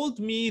told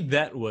me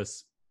that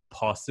was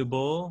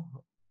possible,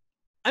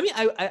 I mean,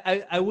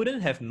 I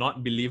wouldn't have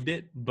not believed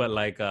it, but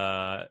like,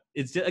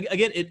 it's just,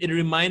 again, it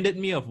reminded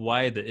me of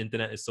why the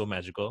internet is so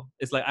magical.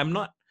 It's like I'm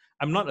not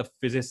a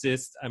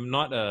physicist, I'm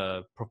not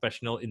a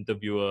professional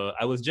interviewer.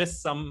 I was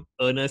just some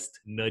earnest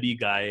nerdy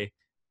guy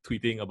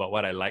tweeting about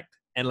what I liked,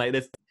 and like,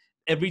 there's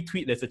every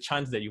tweet there's a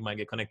chance that you might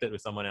get connected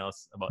with someone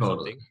else about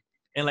totally. something,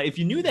 and like if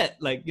you knew that,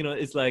 like,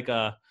 it's like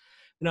I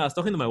was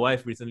talking to my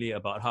wife recently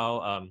about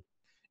how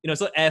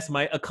so as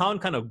my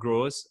account kind of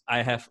grows,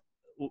 I have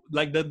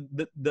like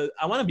the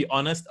I want to be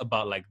honest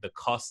about like the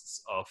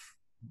costs of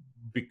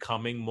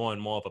becoming more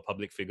and more of a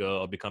public figure,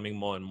 or becoming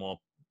more and more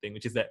thing,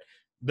 which is that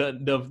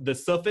the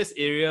surface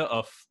area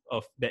of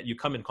that you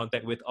come in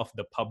contact with of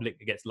the public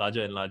gets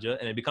larger and larger,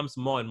 and it becomes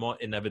more and more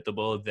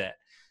inevitable that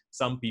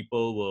some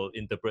people will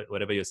interpret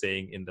whatever you're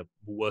saying in the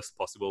worst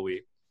possible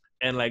way.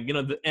 And like,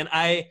 and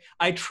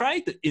I try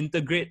to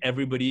integrate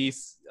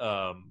everybody's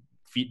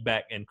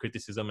feedback and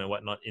criticism and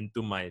whatnot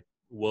into my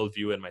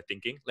worldview and my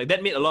thinking. Like,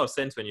 that made a lot of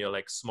sense when you're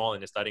like small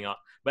and you're starting out,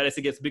 but as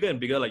it gets bigger and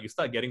bigger, like, you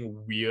start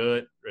getting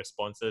weird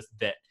responses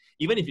that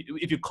even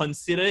if you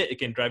consider it, it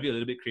can drive you a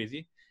little bit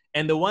crazy.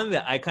 And the one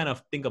that I kind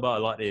of think about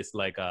a lot is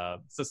like,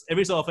 so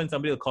every so often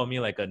somebody will call me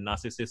like a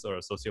narcissist or a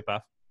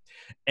sociopath,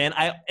 and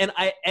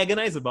I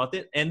agonize about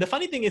it. And the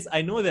funny thing is,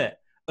 I know that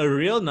a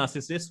real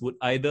narcissist would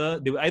either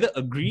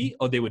agree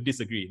or they would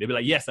disagree. They'd be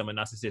like, yes, I'm a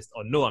narcissist,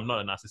 or no, I'm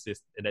not a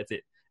narcissist, and that's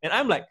it. And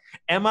I'm like,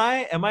 am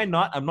I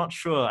not? I'm not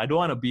sure. I don't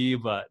want to be,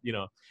 but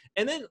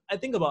And then I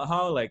think about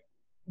how like,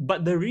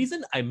 but the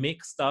reason I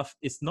make stuff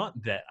is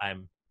not that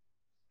I'm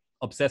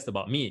obsessed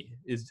about me.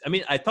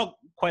 I talk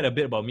quite a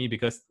bit about me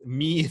because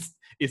me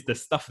is the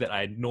stuff that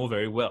I know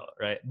very well,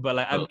 right? But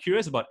like I'm Oh,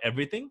 curious about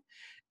everything.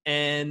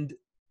 And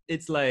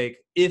it's like,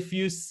 if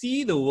you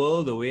see the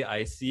world the way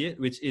I see it,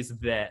 which is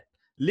that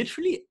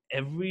literally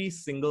every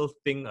single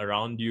thing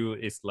around you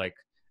is like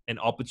an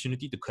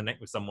opportunity to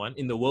connect with someone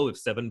in the world with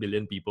 7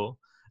 billion people,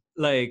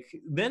 like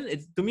then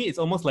it's, to me, it's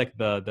almost like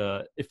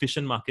the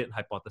efficient market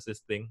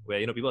hypothesis thing,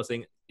 where people are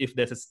saying, if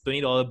there's a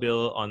 $20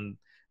 bill on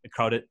a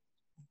crowded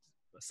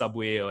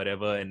subway or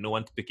whatever and no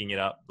one's picking it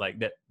up, like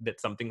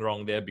that's something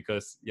wrong there,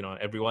 because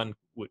everyone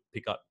would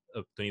pick up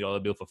a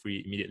 $20 bill for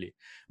free immediately.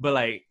 But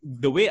like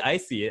the way I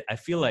see it, I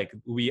feel like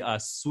we are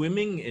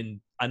swimming in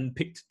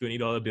unpicked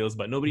 $20 bills,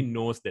 but nobody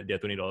knows that they're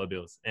 $20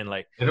 bills. And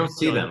like, I don't you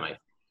see know them.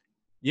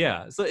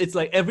 yeah, so it's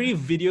like every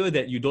video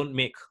that you don't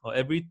make or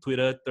every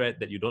Twitter thread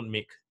that you don't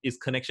make is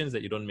connections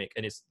that you don't make,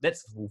 and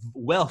that's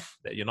wealth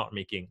that you're not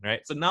making,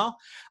 right? So now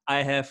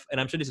I have, and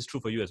I'm sure this is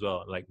true for you as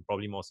well, like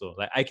probably more so.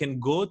 Like I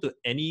can go to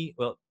any,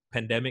 well,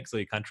 pandemic, so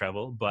you can't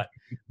travel, but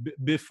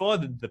before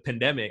the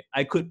pandemic,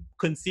 I could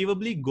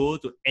conceivably go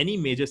to any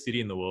major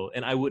city in the world,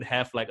 and I would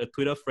have like a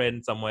Twitter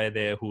friend somewhere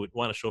there who would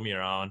want to show me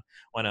around,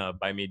 want to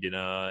buy me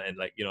dinner, and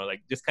like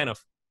like just kind of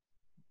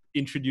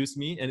introduce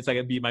me, and it's like,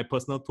 it'd be my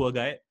personal tour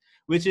guide,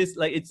 which is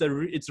like,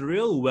 it's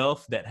real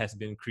wealth that has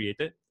been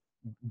created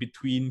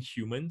between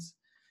humans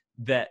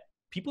that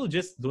people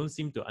just don't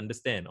seem to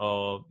understand.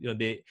 Or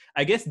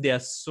I guess they are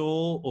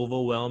so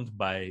overwhelmed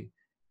by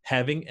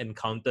having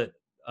encountered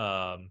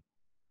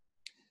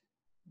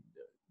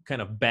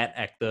kind of bad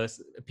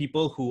actors,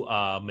 people who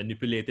are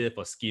manipulative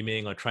or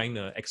scheming or trying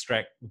to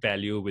extract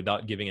value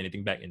without giving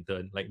anything back in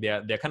turn. Like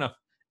they're kind of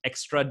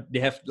extra, they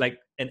have like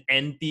they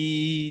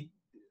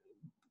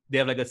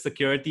have like a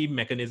security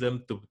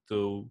mechanism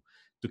to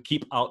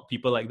keep out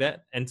people like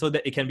that, and so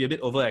that it can be a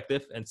bit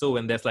overactive. And so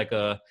when there's like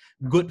a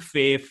good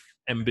faith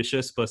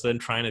ambitious person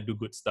trying to do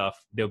good stuff,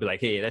 they'll be like,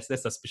 hey, that's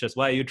suspicious.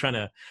 Why are you trying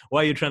to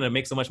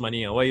make so much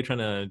money, or why are you trying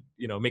to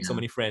make so Yeah.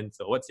 many friends,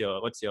 or what's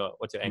your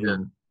Yeah.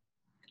 angle?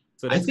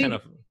 So I that's kind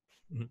think of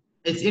Mhm.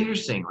 it's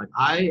interesting. Like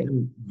I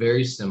am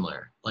very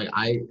similar. Like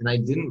I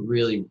didn't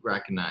really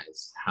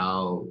recognize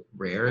how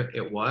rare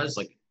it was.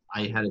 Like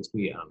I had a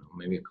tweet, I don't know,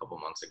 maybe a couple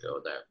months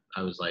ago that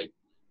I was like,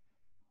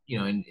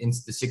 in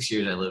the 6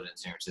 years I lived in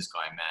San Francisco,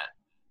 I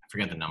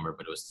forget the number,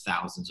 but it was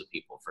thousands of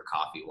people for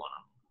coffee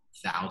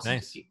one-on-one. Thousands of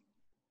Nice. people.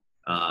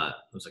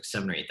 It was like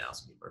 7 or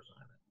 8,000 people or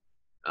something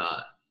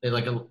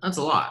like that. That's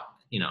a lot.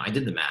 I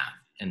did the math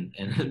and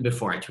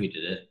before I tweeted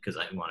it, because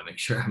I want to make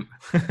sure I'm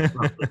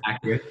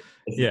accurate.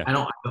 Yeah.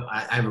 I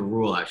have a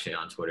rule actually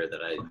on Twitter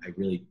that I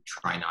really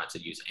try not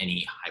to use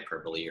any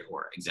hyperbole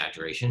or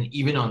exaggeration,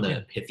 even on Yeah.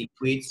 the pithy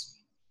tweets.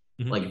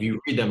 Mhm. Like if you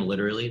read them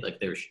literally, like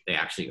they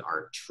actually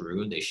are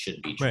true. They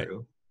should be Right.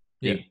 true.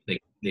 Yeah.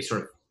 They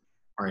sort of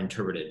are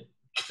interpreted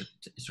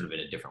sort of in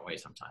a different way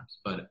sometimes.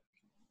 But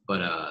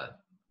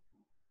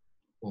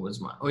what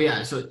was my? Oh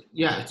yeah, so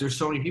yeah, there's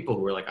so many people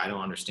who are like, I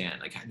don't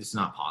understand. Like this is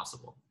not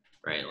possible,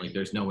 right? Like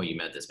there's no way you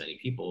met this many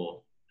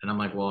people. And I'm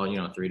like, well,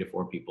 3 to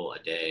 4 people a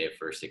day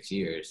for 6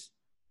 years,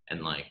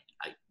 and like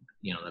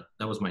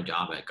that was my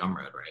job at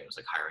Gumroad, right? It was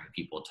like hiring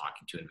people,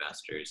 talking to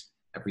investors.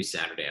 Every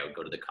Saturday, I would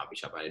go to the coffee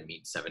shop. I'd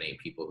meet 7, 8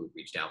 people who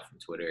reached out from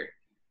Twitter,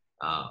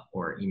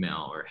 or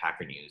email or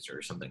Hacker News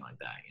or something like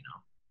that,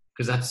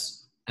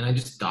 because and I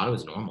just thought it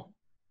was normal,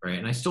 right?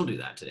 And I still do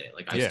that today.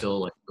 Like I Yeah.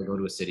 still like go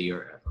to a city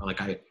or like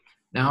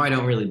now I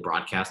don't really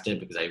broadcast it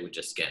because I would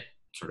just get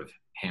sort of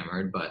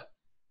hammered, but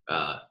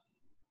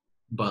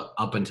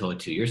up until like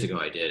 2 years ago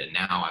I did, and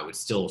now I would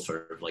still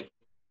sort of like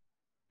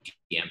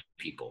DM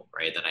people,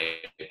 right, that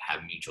I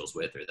have mutuals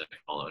with or that I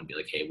follow and be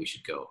like, hey, we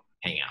should go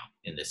hang out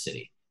in this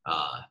city,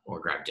 or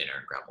grab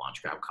dinner, grab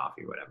lunch, grab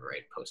coffee, whatever,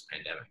 right, post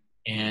pandemic.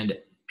 And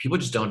people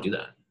just don't do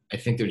that. I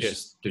think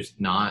there's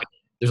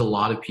a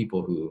lot of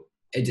people who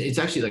it's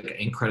actually like an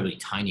incredibly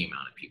tiny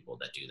amount of people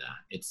that do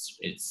that. It's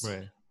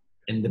Right.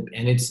 and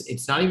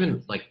it's not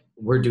even like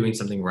we're doing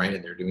something right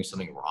and they're doing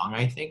something wrong.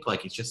 I think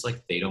like it's just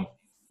like they don't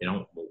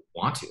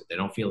want to. They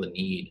don't feel the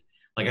need.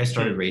 Like I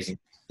started raising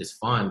this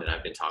fund, and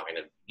I've been talking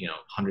to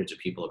hundreds of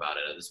people about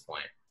it at this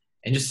point.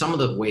 And just some of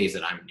the ways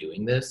that I'm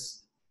doing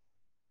this,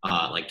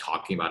 like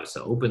talking about it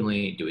so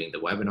openly, doing the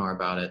webinar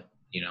about it,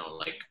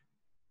 like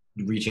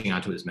reaching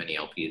out to as many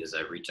LPs as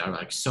I've reached out.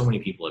 Like so many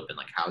people have been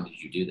like, how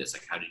did you do this?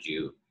 Like how did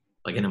you,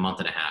 like in a month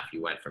and a half,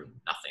 you went from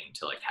nothing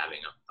to like having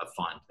a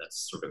fund that's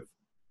sort of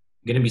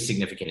going to be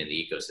significant in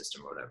the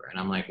ecosystem or whatever. And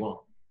I'm like,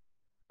 well,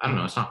 I don't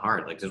know. It's not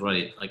hard. Like, there's what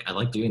I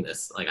like doing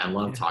this. Like, I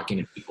love talking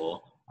to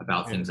people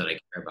about things that I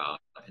care about.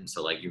 And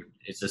so like,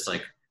 it's just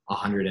like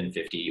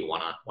 150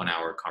 one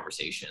hour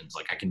conversations.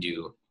 Like I can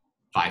do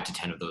 5 to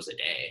 10 of those a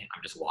day.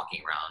 I'm just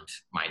walking around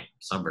my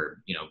suburb,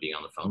 being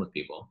on the phone with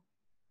people.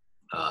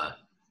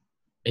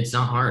 It's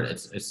not hard.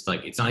 It's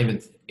like, it's not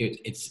even,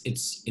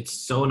 it's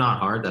so not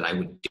hard that I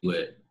would do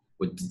it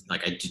with,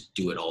 like, I just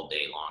do it all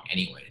day long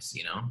anyways,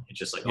 you know? It's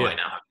just like, oh, I Yeah.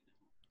 now have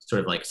to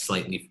sort of like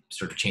slightly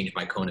sort of change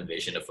my cone of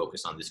vision to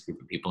focus on this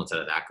group of people instead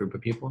of that group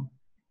of people.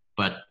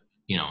 But,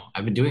 you know,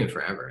 I've been doing it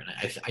forever. And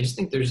I just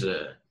think there's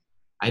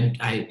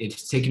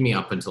it's taken me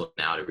up until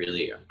now to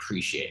really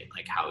appreciate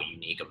like how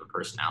unique of a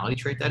personality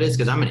trait that is.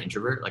 Cause I'm an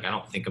introvert. Like, I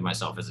don't think of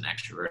myself as an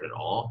extrovert at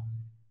all,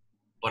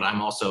 but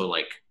I'm also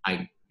like,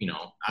 I'm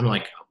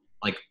like,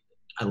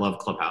 I love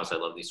Clubhouse. I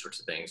love these sorts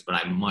of things, but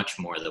I'm much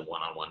more the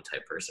one-on-one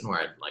type person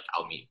where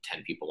I'll meet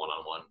 10 people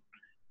one-on-one,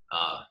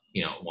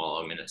 while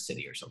I'm in a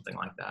city or something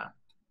like that.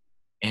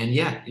 And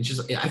yeah, it's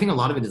just, I think a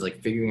lot of it is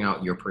like figuring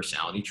out your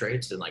personality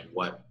traits and like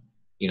what,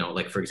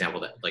 like for example,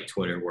 that like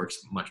Twitter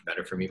works much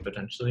better for me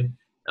potentially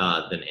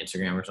than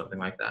Instagram or something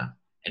like that.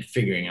 And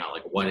figuring out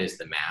like what is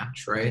the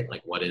match, right?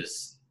 Like what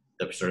is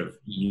the sort of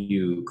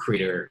you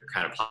creator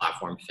kind of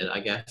platform fit,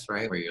 I guess,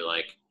 right? Where you're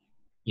like,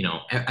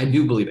 I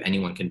do believe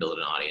anyone can build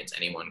an audience.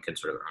 Anyone can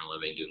sort of earn a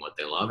living doing what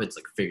they love. It's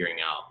like figuring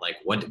out like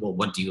what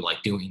do you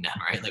like doing then,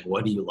 right? Like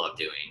what do you love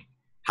doing?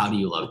 How do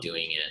you love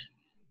doing it?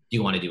 Do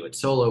you want to do it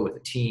solo with a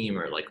team,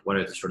 or like what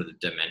are the sort of the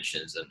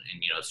dimensions, and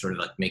sort of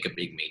like make a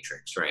big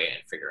matrix, right?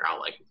 And figure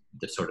out like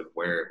the sort of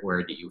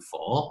where do you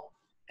fall,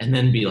 and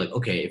then be like,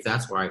 okay, if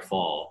that's where I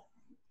fall,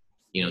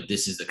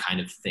 this is the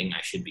kind of thing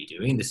I should be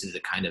doing. This is the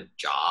kind of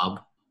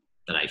job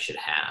that I should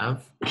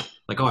have.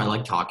 Like, oh, I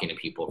like talking to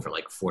people for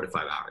like 4 to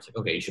 5 hours. Like,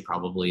 okay, you should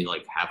probably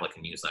like have like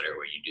a newsletter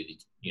where you do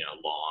these,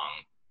 long,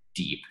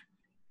 deep,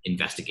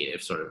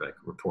 investigative sort of like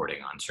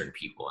reporting on certain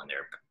people and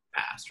their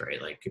past,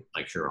 right? Like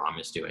Sharam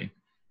is doing.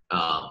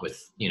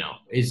 With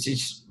it's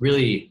just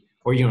really,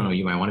 or you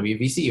might want to be a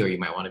VC, or you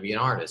might want to be an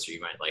artist, or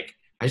you might like.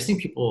 I just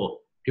think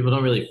people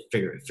don't really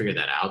figure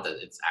that out.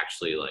 That it's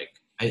actually like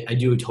I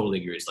do totally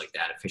agree. It's like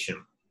that efficient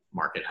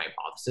market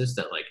hypothesis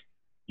that like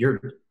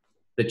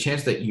the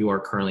chance that you are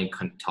currently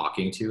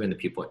talking to, and the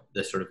people,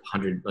 the sort of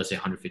 100, let's say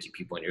 150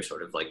 people in your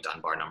sort of like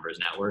Dunbar numbers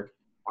network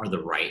are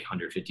the right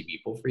 150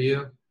 people for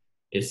you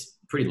is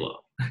pretty low.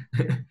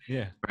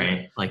 Yeah.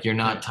 Right? Like you're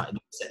not,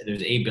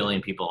 there's 8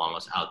 billion people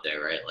almost out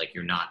there, right? Like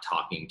you're not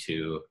talking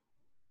to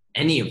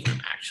any of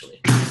them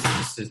actually.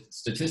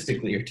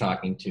 Statistically, you're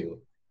talking to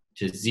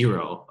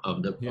zero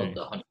of the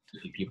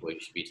 150 people you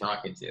should be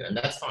talking to, and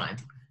that's fine.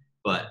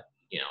 But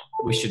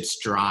we should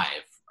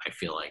strive, I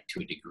feel like,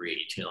 to a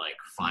degree, to like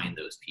find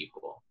those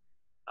people,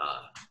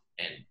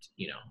 and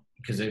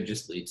because it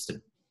just leads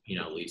to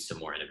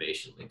more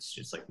innovation. It's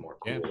just like more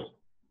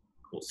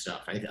cool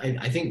stuff.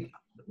 I think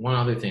one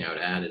other thing I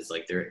would add is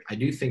like I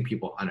do think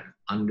people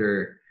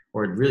under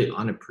or really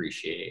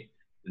unappreciate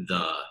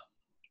the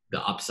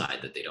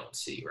upside that they don't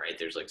see, right?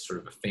 There's like sort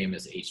of a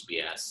famous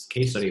HBS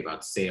case study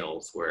about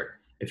sales where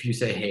if you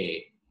say,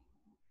 hey,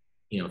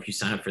 if you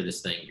sign up for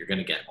this thing, you're going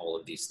to get all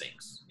of these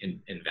things in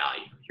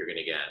value. You're going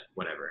to get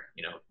whatever,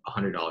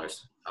 $100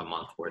 a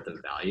month worth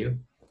of value.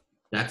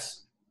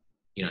 That's,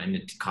 and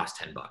it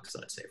costs $10,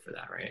 let's say, for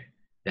that, right?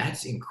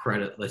 That's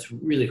incredible. That's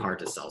really hard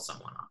to sell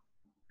someone on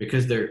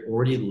because they're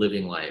already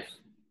living life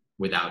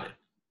without it,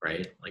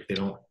 right? Like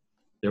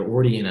they're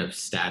already in a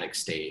static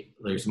state.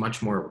 There's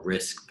much more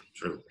risk.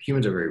 Sort of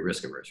humans are very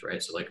risk averse,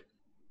 right? So like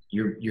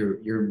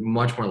you're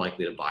much more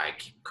likely to buy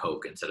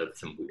Coke instead of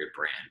some weird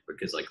brand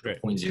because like the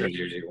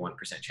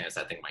 0.0001% chance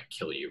that thing might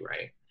kill you,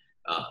 right?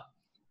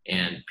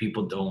 And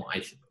people don't.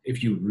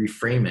 If you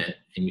reframe it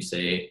and you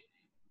say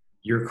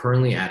you're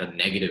currently at a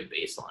negative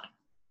baseline,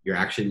 you're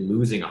actually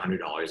losing $100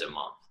 a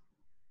month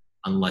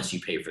unless you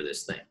pay for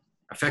this thing.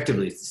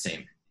 Effectively, it's the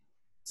same.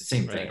 It's the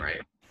same thing,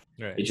 right?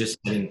 Right. It's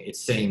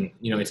saying,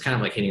 it's kind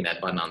of like hitting that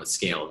button on the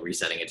scale,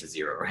 resetting it to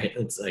 0, right?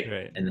 It's like,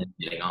 and then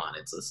getting on.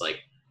 It's just like,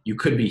 you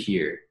could be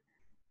here,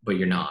 but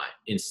you're not.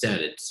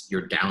 Instead,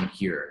 you're down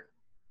here,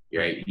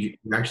 right?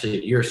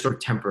 You're sort of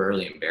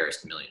temporarily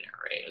embarrassed millionaire,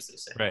 right? As they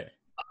say. Right.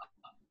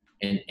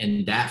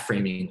 And that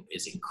framing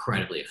is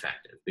incredibly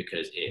effective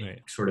because it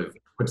sort of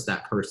puts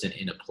that person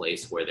in a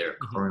place where they're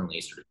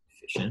currently sort of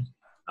efficient.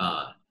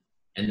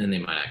 And then they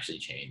might actually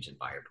change and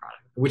buy your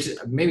product, which is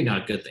maybe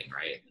not a good thing,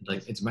 right?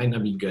 Like it might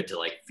not be good to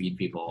like feed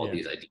people all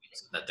these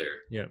ideas that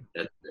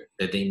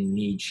that they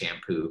need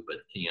shampoo, but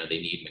they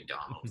need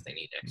McDonald's, they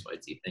need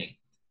XYZ thing.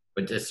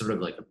 But that's sort of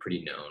like a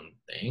pretty known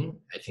thing,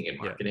 I think, in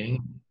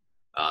marketing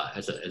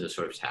as a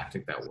sort of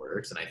tactic that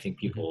works. And I think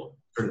people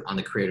on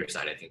the creator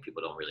side, I think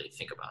people don't really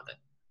think about that,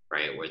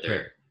 right?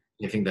 Where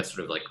I think that's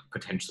sort of like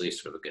potentially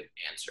sort of a good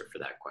answer for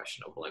that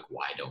question of like,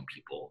 why don't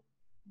people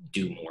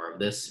do more of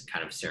this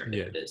kind of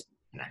serendipitous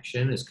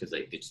connection is because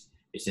like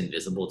it's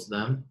invisible to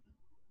them,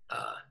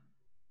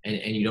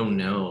 and you don't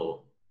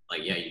know,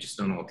 like you just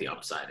don't know what the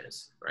upside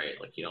is, right?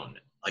 Like you don't,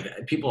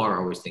 like people are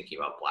always thinking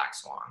about black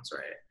swans,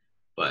 right?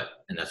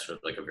 And that's sort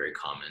of like a very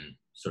common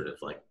sort of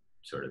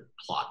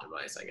plot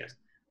device, I guess.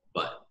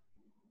 But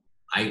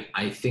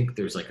I think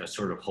there's like a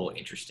sort of whole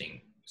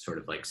interesting sort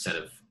of like set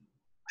of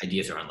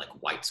ideas around like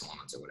white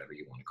swans or whatever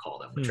you want to call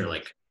them, which are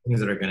like things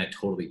that are going to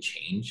totally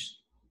change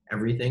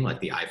everything, like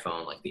the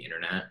iPhone, like the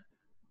internet.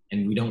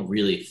 and we don't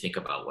really think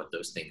about what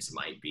those things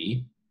might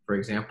be. For Right.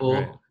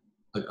 example,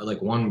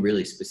 like one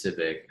really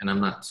specific, and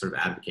I'm not sort of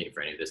advocating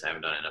for any of this, I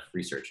haven't done enough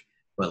research,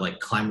 but like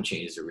climate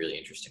change is a really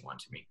interesting one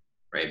to me,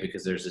 right?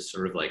 Because there's this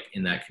sort of like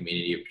in that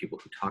community of people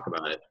who talk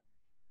about it,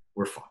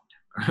 we're fucked,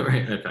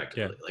 right? Yeah.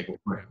 Effectively, like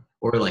Yeah.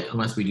 or like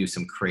unless we do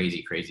some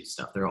crazy, crazy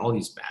stuff, there are all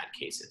these bad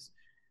cases.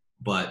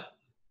 But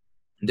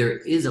there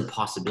is a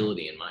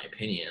possibility, in my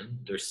opinion,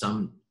 there's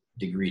some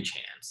degree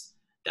chance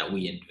that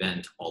we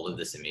invent all of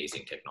this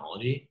amazing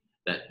technology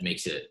that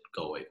makes it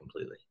go away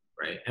completely,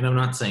 right? And I'm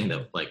not saying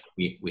that like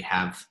we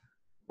have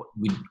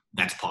we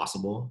that's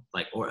possible,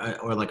 like or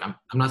like I'm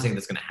not saying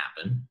that's going to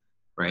happen,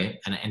 right?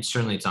 And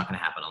certainly it's not going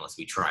to happen unless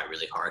we try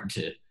really hard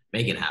to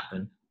make it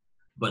happen.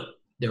 But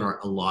there are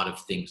a lot of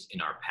things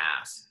in our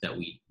past that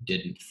we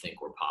didn't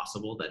think were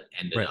possible that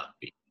ended Right. up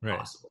being Right.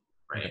 possible,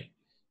 right? Right.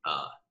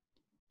 Uh,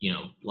 you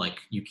know, like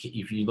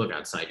if you look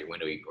outside your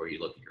window or you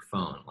look at your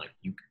phone, like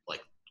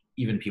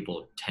even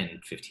people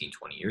 10, 15,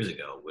 20 years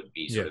ago would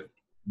be sort Yeah. of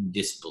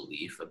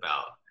disbelief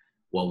about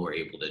what we're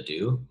able to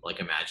do. Like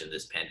imagine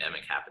this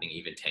pandemic happening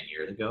even 10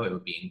 years ago, it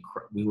would be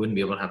we wouldn't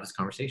be able to have this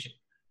conversation,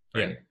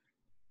 right? Yeah.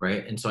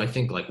 Right. And so I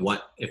think like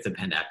what if the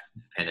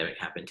pandemic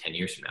happened 10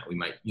 years from now,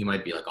 you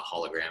might be like a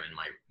hologram in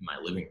my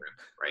living room,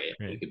 right?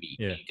 We Right. could be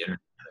Yeah. eating dinner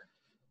together.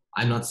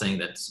 I'm not saying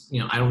that's, you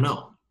know, I don't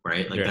know,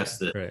 right? Like Right. that's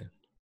the Right.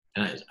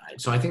 and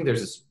so I think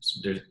there's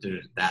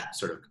that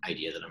sort of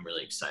idea that I'm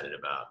really excited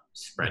about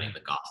spreading Mhm.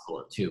 the gospel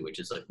of too, which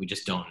is like we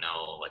just don't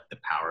know like the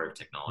power of Right.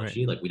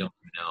 technology. Like we don't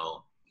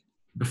know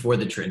before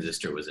the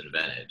transistor was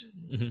invented,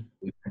 Mhm.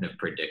 we kind of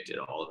predicted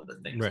all of the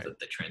things Right. that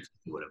the transistor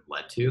would have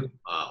led to,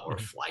 or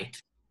Mhm.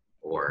 flight,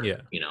 or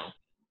Yeah. you know,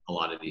 a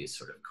lot of these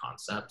sort of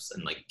concepts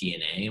and like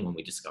DNA when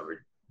we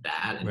discovered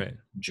that and Right.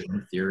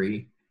 germ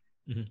theory.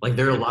 Mhm. Like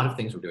there are a lot of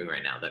things we're doing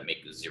right now that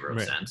make zero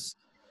Right. sense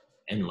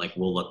and like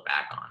we'll look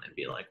back on and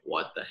be like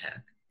what the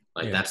heck,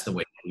 like Yeah. that's the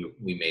way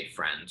we made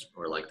friends,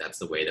 or like that's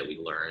the way that we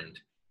learned,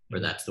 or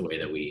Mhm. that's the way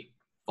that we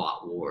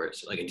fought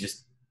wars. Like it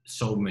just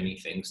so many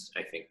things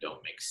I think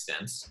don't make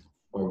sense,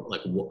 or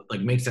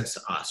like make sense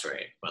to us,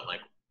 right? But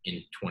like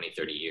in 20,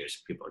 30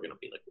 years people are going to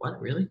be like what,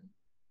 really?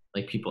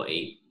 Like people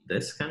ate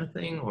this kind of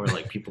thing, or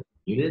like people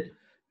commuted?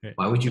 Right.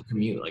 Why would you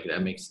commute? Like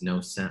that makes no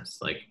sense.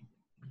 Like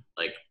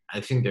I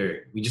think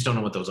we just don't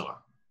know what those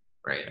are,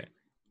 right? Right.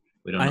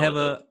 We don't I know have what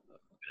those a are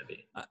going to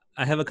be.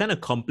 I have a kind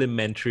of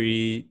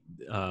complementary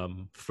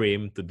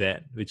frame to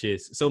that, which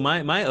is so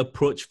my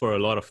approach for a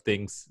lot of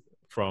things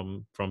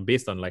from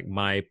based on like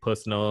my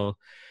personal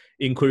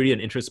inquiry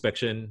and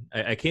introspection.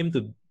 I came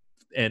to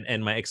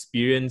and my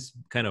experience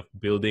kind of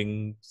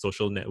building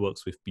social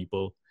networks with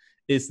people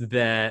is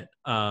that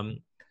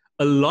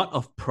a lot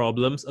of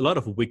problems, a lot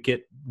of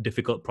wicked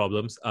difficult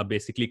problems are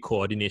basically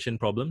coordination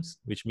problems,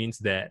 which means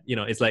that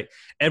it's like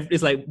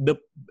it's like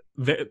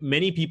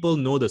many people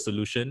know the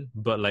solution,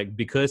 but like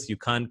because you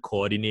can't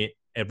coordinate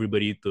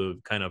everybody to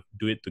kind of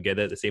do it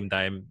together at the same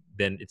time,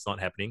 then it's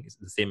not happening. It's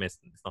the same as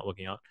it's not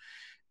working out.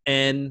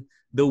 And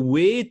the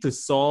way to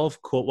solve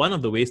one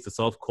of the ways to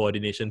solve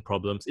coordination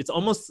problems, it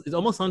almost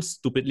sounds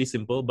stupidly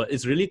simple, but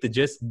it's really to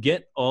just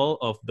get all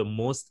of the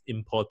most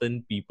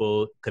important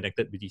people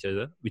connected with each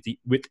other, with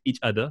each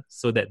other,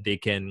 so that they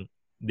can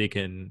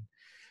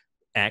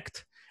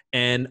act.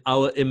 And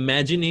our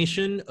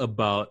imagination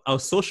about our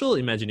social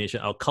imagination,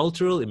 our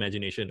cultural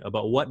imagination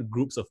about what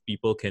groups of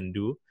people can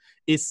do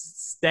is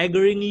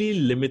staggeringly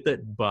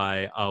limited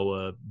by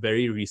our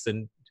very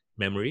recent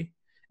memory.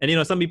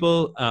 And some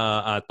people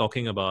are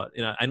talking about,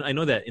 I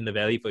know that in the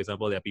Valley, for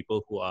example, there are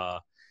people who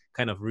are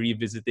kind of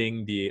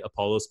revisiting the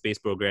Apollo space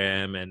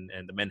program and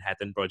the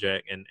Manhattan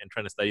Project and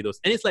trying to study those.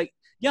 And it's like,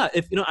 yeah,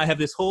 if I have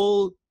this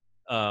whole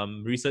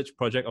research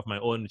project of my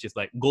own, which is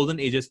like golden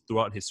ages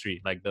throughout history,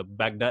 like the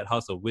Baghdad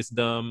House of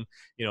Wisdom,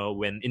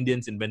 when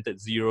Indians invented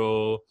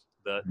zero.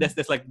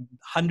 There's like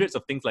hundreds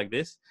of things like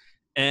this,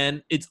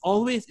 and it's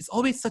always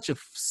such a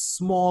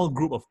small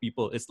group of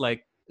people. It's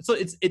like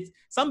it's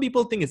some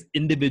people think it's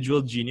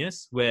individual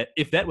genius, where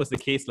if that was the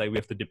case, like we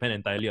have to depend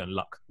entirely on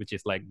luck, which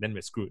is like then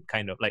we're screwed,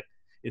 kind of like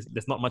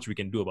there's not much we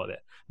can do about that.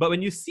 But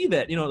when you see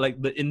that, like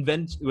the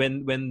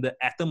when the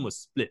atom was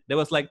split, there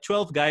was like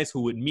 12 guys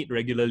who would meet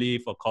regularly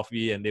for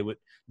coffee, and they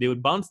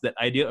would bounce that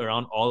idea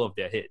around all of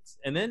their heads.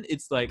 And then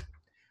it's like,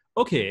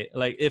 okay,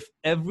 like if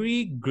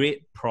every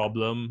great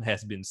problem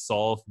has been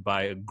solved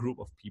by a group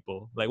of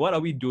people, like what are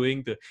we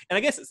doing to? And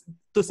I guess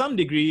to some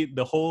degree,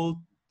 the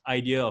whole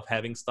idea of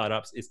having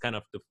startups is kind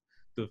of to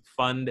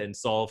fund and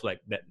solve like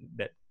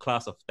that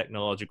class of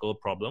technological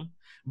problem.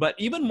 But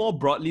even more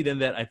broadly than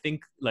that, I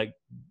think like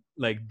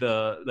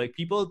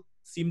people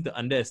seem to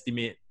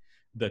underestimate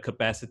the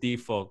capacity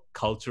for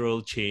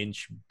cultural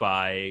change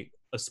by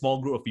a small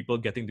group of people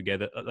getting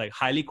together, like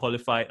highly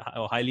qualified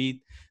or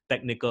highly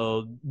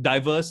technical,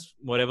 diverse,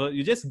 whatever.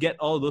 You just get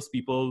all those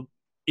people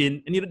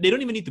in, and they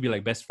don't even need to be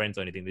like best friends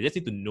or anything. They just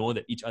need to know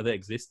that each other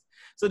exists.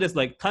 So there's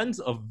like tons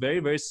of very,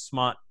 very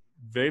smart,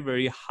 very,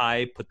 very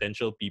high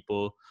potential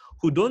people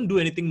who don't do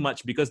anything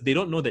much because they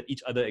don't know that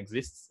each other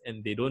exists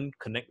and they don't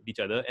connect with each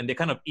other, and they're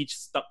kind of each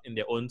stuck in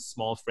their own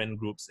small friend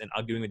groups and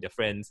arguing with their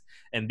friends.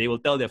 And they will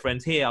tell their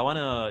friends, hey, I want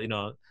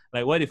to,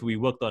 like, what if we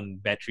worked on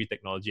battery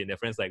technology? And their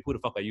friends like, who the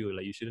fuck are you?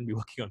 Like, you shouldn't be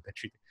working on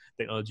battery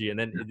technology. And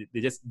then they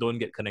just don't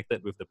get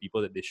connected with the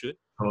people that they should.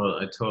 Well,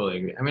 I totally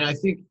agree. I mean, I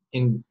think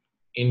in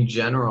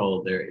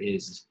general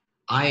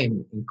I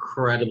am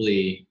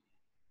incredibly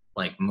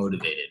like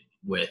motivated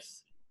with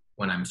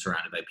when I'm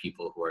surrounded by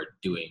people who are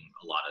doing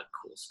a lot of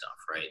cool stuff,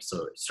 right?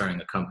 So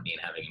starting a company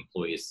and having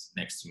employees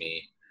next to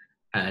me.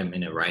 I'm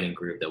in a writing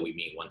group that we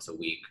meet once a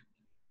week.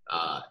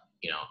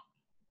 You know,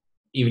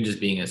 even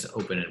just being as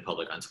open and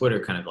public on Twitter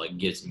kind of like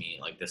gives me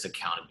like this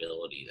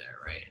accountability there,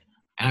 right?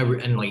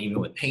 And like even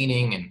with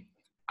painting, and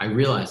I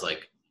realized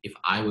like if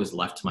I was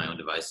left to my own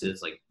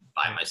devices, like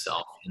by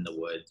myself in the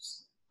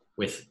woods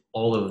with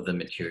all of the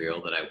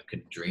material that I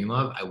could dream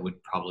of, I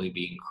would probably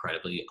be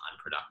incredibly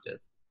unproductive.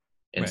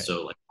 And Right.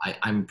 so like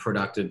I'm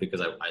productive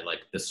because I like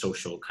the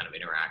social kind of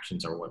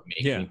interactions are what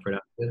make Yeah. me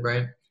productive,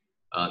 right?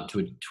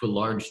 To a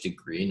large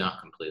degree,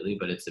 not completely,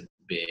 but it's a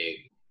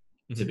big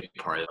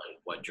part of like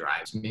what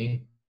drives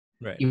me.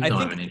 Right. Even I though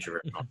I'm think an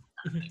introvert,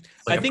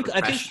 it's I like a think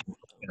professional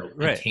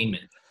right.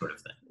 attainment sort of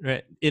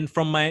thing. Right.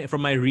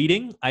 From my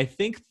reading, I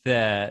think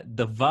that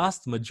the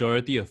vast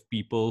majority of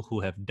people who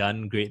have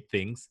done great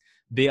things,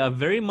 they are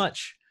very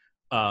much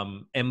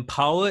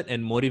empowered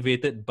and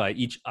motivated by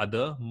each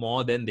other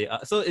more than they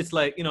are. So it's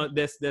like,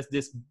 there's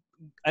this.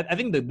 I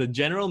think the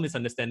general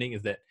misunderstanding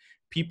is that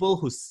people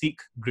who seek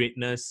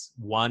greatness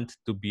want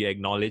to be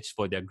acknowledged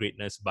for their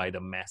greatness by the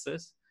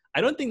masses.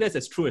 I don't think that's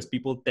as true as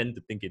people tend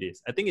to think it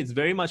is. I think it's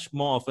very much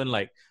more often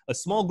like a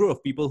small group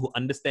of people who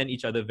understand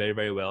each other very,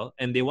 very well,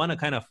 and they want to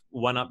kind of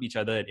one up each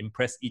other and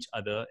impress each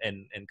other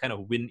and kind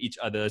of win each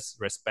other's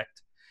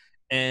respect.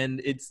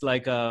 And it's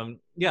like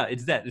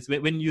it's that it's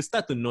when you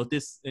start to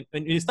notice,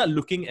 when you start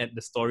looking at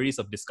the stories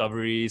of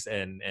discoveries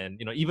and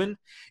even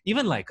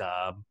like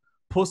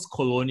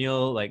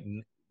post-colonial like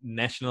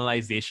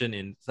nationalization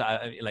in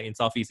like in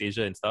Southeast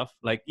Asia and stuff,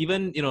 like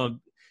even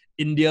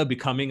India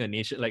becoming a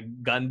nation, like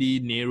Gandhi,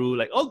 Nehru,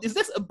 like it's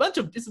just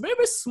it's a very,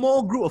 very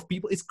small group of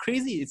people. It's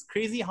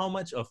crazy how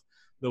much of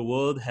the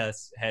world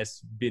has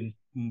been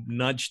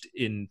nudged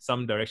in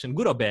some direction,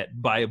 good or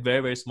bad, by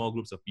very, very small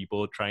groups of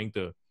people trying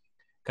to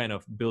kind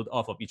of build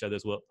off of each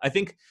other's work. I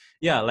think,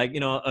 like,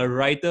 a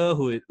writer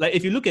who, like,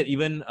 if you look at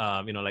even,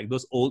 like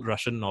those old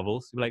Russian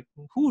novels, you're like,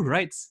 who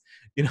writes,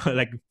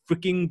 like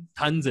freaking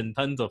tons and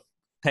tons of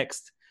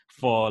text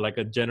for like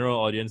a general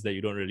audience that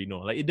you don't really know?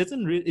 Like, it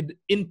doesn't really,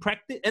 in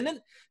practice, and then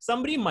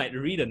somebody might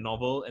read a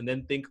novel and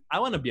then think, I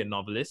want to be a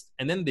novelist.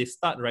 And then they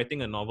start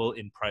writing a novel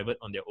in private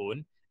on their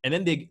own. And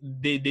then they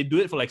do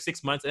it for like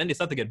 6 months, and then they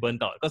start to get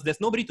burnt out because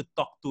there's nobody to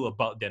talk to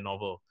about their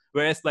novel.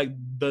 Whereas like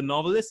the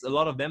novelists, a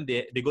lot of them,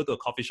 they go to a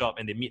coffee shop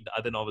and they meet the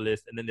other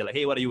novelists, and then they're like,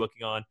 hey, what are you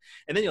working on?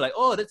 And then you're like,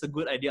 oh, that's a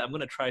good idea. I'm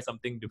going to try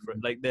something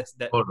different. Like there's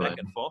that back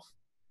and forth.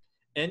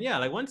 And yeah,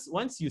 like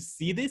once you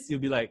see this, you'll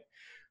be like,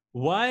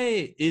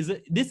 why is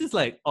it, this is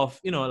like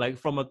like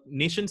from a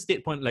nation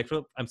state point, like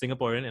I'm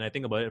Singaporean and I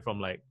think about it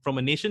from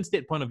a nation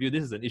state point of view,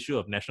 this is an issue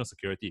of national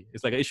security.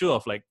 It's like an issue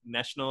of like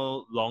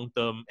national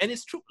long-term, and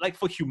it's true like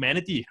for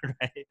humanity,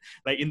 right?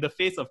 Like in the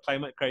face of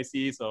climate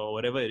crisis or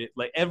whatever it is,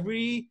 like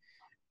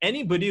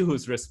anybody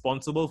who's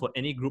responsible for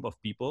any group of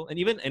people, and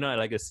even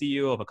like a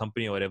CEO of a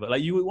company or whatever,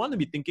 like you would want to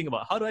be thinking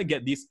about, how do I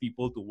get these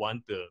people to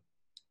want to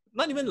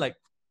not even like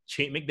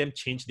make them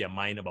change their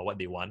mind about what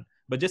they want,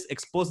 but just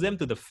expose them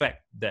to the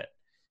fact that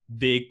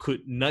they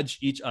could nudge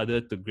each other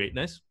to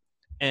greatness.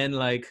 And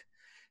like,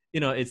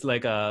 it's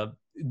like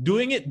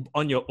doing it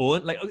on your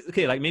own, like,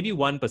 okay, like maybe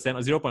 1%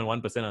 or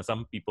 0.1% of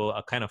some people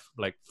are kind of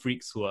like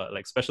freaks who are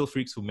like special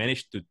freaks who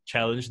manage to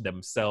challenge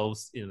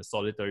themselves in a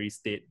solitary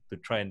state to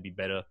try and be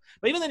better.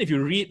 But even then, if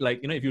you read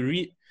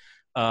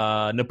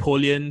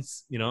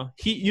Napoleon's,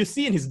 you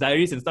see in his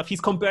diaries and stuff,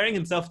 he's comparing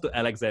himself to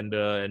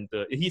Alexander, and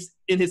he's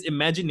in his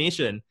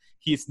imagination,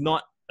 he's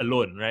not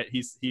alone, right?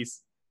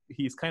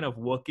 He's kind of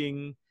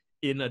working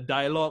in a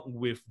dialogue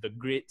with the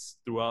greats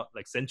throughout,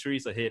 like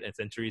centuries ahead and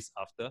centuries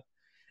after.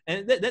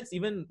 And that's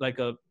even like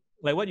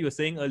what you were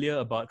saying earlier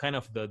about kind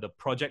of the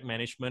project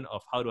management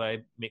of how do I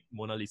make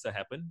Mona Lisa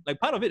happen.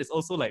 Like part of it is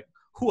also like,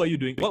 who are you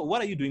doing?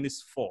 What are you doing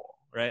this for,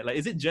 right? Like,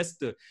 is it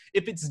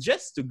if it's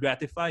just to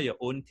gratify your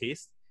own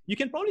taste, you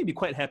can probably be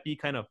quite happy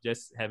kind of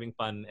just having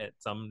fun at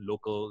some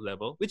local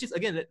level, which is,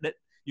 again, that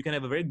you can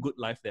have a very good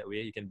life that way.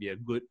 You can be a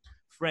good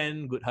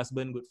friend, good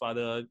husband, good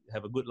father,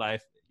 have a good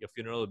life. Your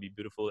funeral will be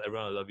beautiful.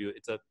 Everyone will love you.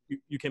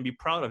 You can be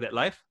proud of that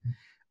life.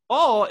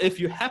 Or if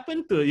you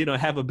happen to,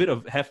 have a bit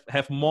of,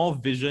 have more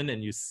vision,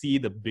 and you see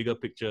the bigger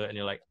picture and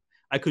you're like,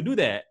 I could do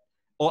that,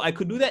 or I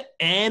could do that,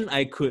 and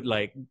I could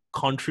like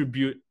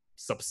contribute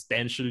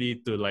substantially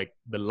to like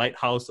the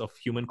lighthouse of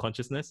human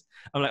consciousness.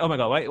 I'm like, oh my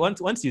God, why?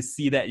 Once you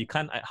see that, you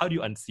can't, how do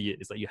you unsee it?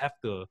 It's like,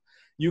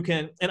 you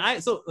can,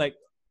 and so like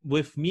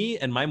with me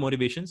and my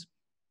motivations,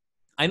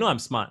 I know I'm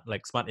smart,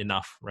 like smart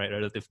enough, right,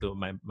 relative to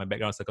my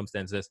background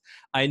circumstances.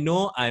 I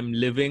know I'm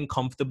living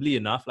comfortably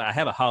enough. Like I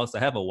have a house, I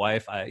have a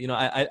wife.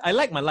 I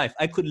like my life.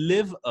 I could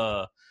live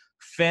a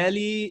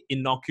fairly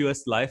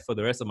innocuous life for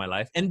the rest of my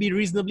life and be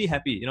reasonably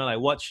happy. Like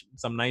watch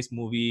some nice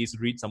movies,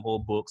 read some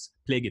old books,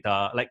 play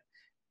guitar. Like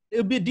it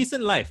would be a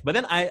decent life. But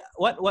then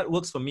what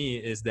works for me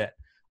is that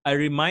I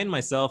remind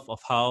myself of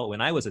how when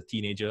I was a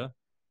teenager,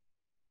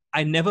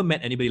 I never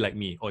met anybody like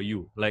me or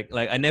you. Like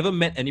I never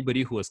met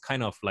anybody who was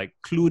kind of like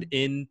clued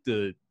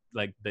into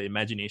like the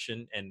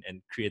imagination and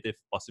creative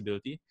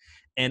possibility.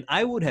 And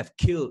I would have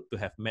killed to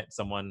have met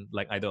someone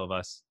like either of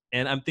us.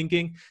 And I'm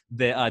thinking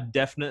there are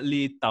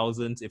definitely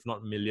thousands, if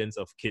not millions,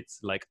 of kids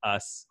like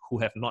us who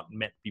have not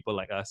met people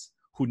like us,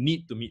 who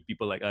need to meet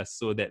people like us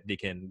so that they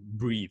can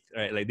breathe,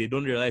 right? Like they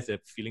don't realize they're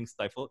feeling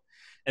stifled.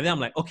 And then I'm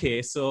like,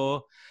 okay,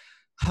 so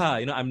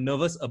I'm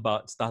nervous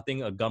about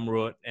starting a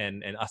Gumroad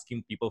and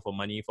asking people for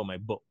money for my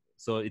book.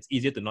 So it's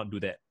easier to not do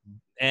that.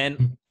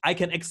 And I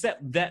can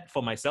accept that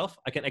for myself.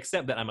 I can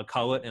accept that I'm a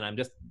coward and I'm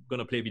just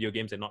gonna play video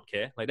games and not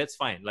care. Like that's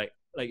fine. Like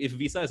if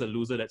Visa is a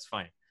loser, that's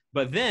fine.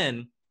 But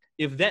then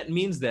if that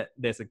means that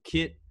there's a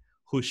kid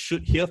who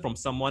should hear from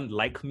someone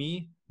like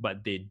me,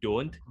 but they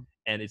don't,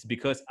 and it's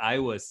because I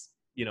was,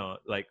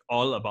 like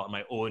all about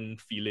my own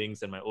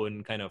feelings and my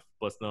own kind of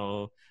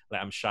personal,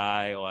 like I'm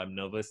shy or I'm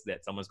nervous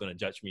that someone's going to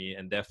judge me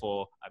and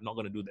therefore I'm not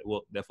going to do that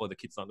work, therefore the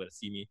kid's not going to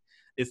see me.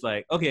 It's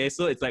like, okay,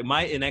 so it's like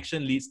my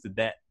inaction leads to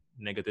that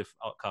negative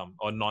outcome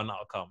or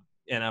non-outcome,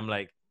 and I'm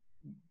like,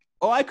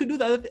 or I could do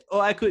that,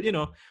 or I could,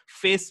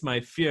 face my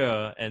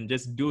fear and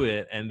just do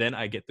it, and then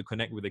I get to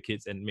connect with the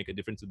kids and make a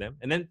difference to them.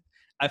 And then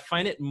I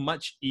find it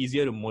much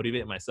easier to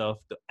motivate myself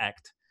to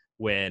act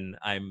when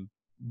I'm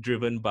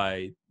driven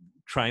by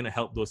trying to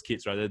help those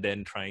kids rather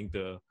than trying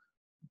to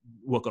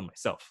work on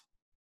myself,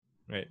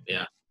 right?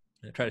 Yeah.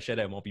 I try to share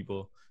that with more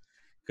people,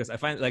 because I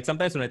find like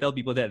sometimes when I tell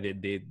people that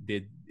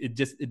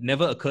it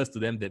never occurs to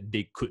them that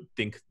they could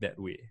think that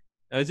way.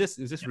 It's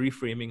just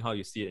reframing how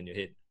you see it in your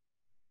head.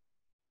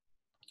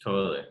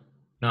 Totally.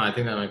 No, I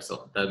think that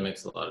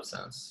makes a lot of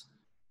sense.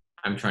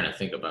 I'm trying to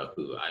think about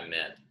who I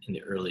met in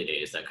the early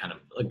days that kind of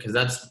like, because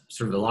that's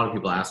sort of a lot of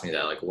people ask me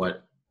that, like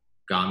what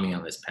got me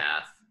on this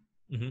path.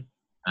 Mm-hmm.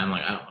 I'm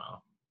like, I don't know.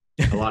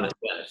 A lot of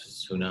it's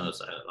just, who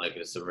knows? Like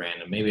it's a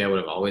random. Maybe I would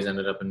have always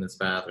ended up in this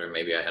path, or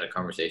maybe I had a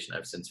conversation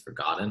I've since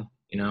forgotten.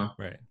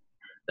 Right.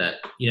 That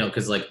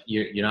because like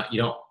you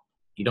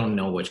don't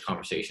know which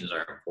conversations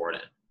are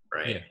important,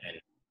 right? Yeah.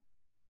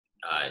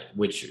 And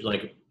which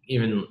like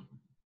even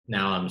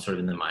now I'm sort of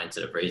in the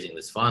mindset of raising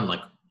this fund.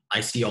 Like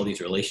I see all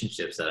these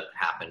relationships that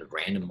happened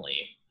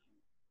randomly,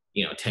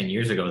 10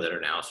 years ago that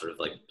are now sort of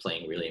like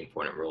playing really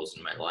important roles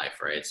in my life,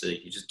 right? So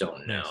you just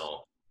don't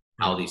know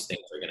how these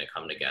things are going to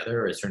come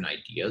together, or certain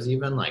ideas.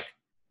 Even like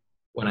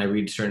when I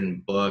read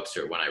certain books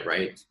or when I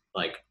write,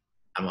 like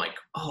I'm like,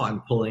 oh,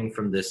 I'm pulling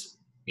from this,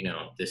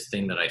 this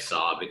thing that I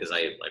saw because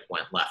I like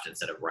went left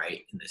instead of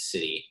right in this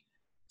city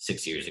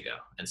 6 years ago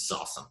and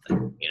saw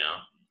something,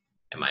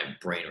 and my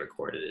brain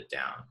recorded it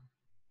down.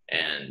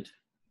 And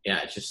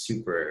yeah, it's just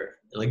super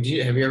like,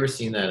 have you ever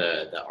seen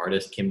that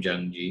artist Kim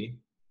Jung-gi?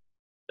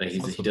 Like he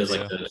does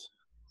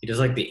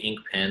like the ink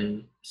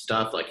pen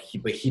stuff. Like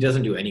but he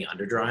doesn't do any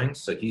underdrawings,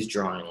 so he's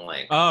drawing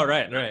like. Oh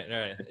right.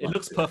 It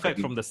looks perfect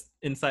from the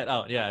inside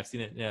out. Yeah, I've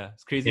seen it. Yeah,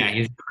 it's crazy. Yeah,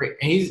 he's great.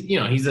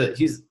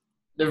 He's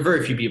there are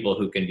very few people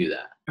who can do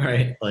that,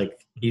 right?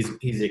 Like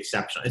he's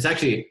exceptional. It's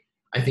actually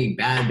I think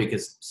bad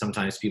because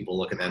sometimes people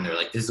look at them and they're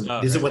like, this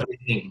is what they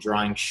think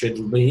drawing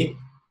should be.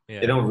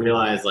 Yeah. They don't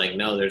realize like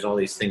no, there's all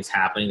these things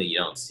happening that you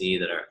don't see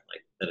that are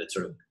like that it's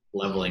sort of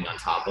leveling on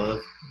top of.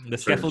 The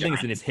scaffolding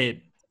is in his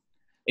head.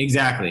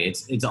 Exactly.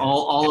 It's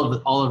all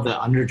of the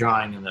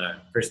underdrawing and the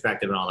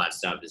perspective and all that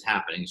stuff is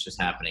happening. It's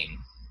just happening.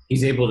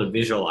 He's able to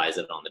visualize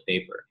it on the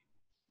paper,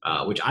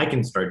 which I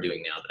can start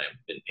doing now that I've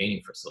been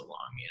painting for so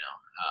long.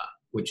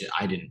 Which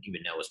I didn't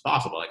even know was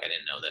possible. Like I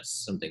didn't know that's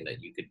something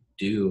that you could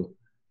do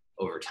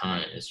over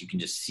time. Is you can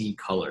just see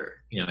color.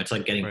 It's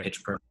like getting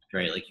pitch perfect,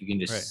 right? Like you can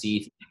just see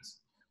things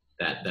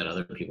that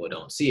other people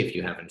don't see if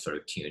you haven't sort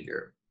of tuned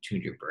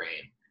your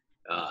brain.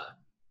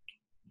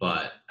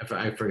 But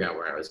I forgot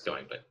where I was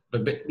going,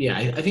 but yeah,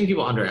 I think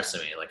people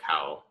underestimate like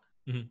how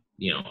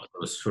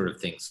those sort of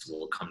things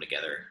will come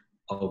together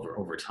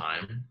over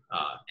time,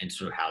 and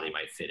sort of how they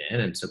might fit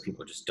in, and so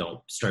people just don't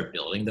start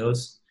building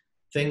those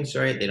things,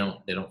 right? They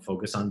don't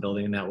focus on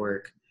building a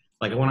network.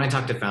 Like when I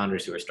talk to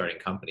founders who are starting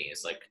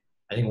companies, like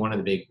I think one of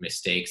the big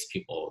mistakes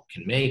people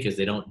can make is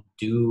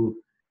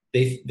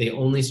they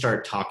only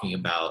start talking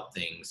about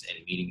things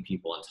and meeting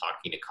people and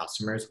talking to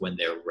customers when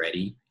they're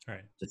ready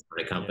to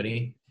start a company.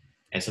 Yeah.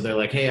 And so they're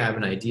like, hey, I have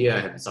an idea.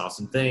 I have this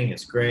awesome thing.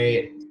 It's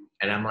great.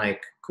 And I'm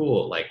like,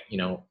 cool. Like,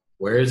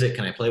 where is it?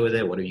 Can I play with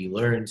it? What have you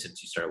learned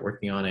since you started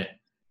working on it?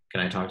 Can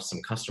I talk to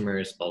some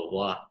customers? Blah, blah,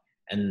 blah.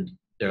 And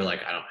they're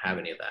like, I don't have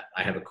any of that.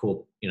 I have a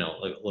cool,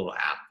 like a little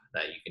app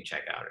that you can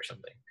check out or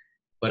something.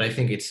 But I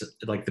think it's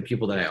like the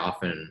people that I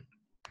often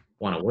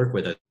want to work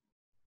with are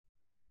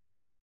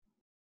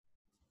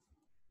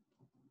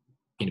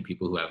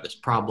people who have this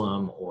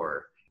problem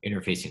or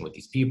interfacing with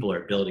these people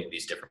or building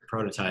these different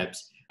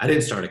prototypes. I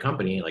didn't start a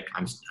company. Like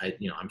I'm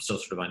still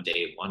sort of on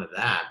day one of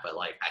that, but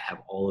like I have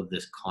all of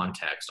this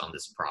context on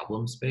this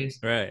problem space.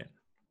 Right.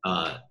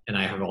 And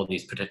I have all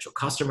these potential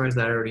customers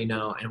that I already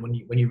know. And when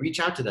you reach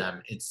out to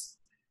them, it's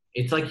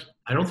like,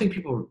 I don't think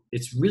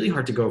it's really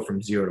hard to go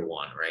from 0 to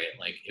 1, right?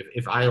 Like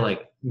if I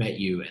like met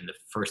you and the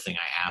first thing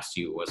I asked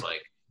you was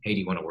like, hey, do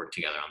you want to work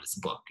together on this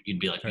book? You'd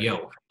be like, Right.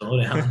 yo,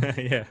 slow down.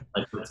 Yeah.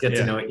 Like, let's get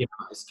to know it.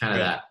 It's kind of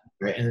Right. that,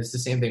 right? And it's the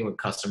same thing with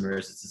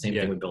customers. It's the same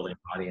Yeah. thing with building an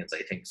audience,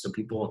 I think. So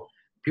people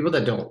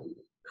that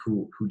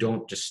who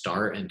don't just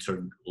start and sort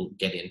of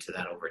get into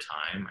that over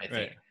time, I think.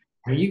 Right.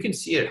 I mean, you can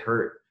see it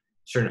hurt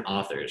certain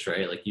authors,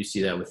 right? Like you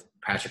see that with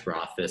Patrick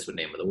Rothfuss with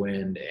Name of the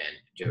Wind and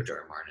George R.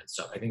 R. Martin and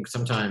stuff. I think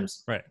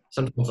sometimes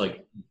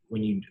like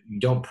when you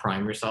don't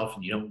prime yourself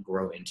and you don't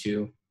grow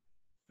into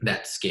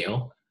that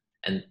scale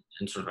and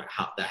sort of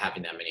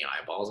having that many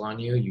eyeballs on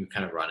you, you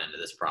kind of run into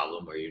this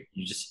problem where you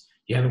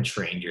haven't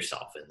trained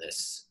yourself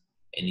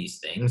in these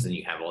things, and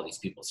you have all these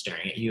people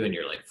staring at you and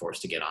you're like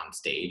forced to get on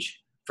stage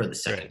for the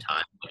second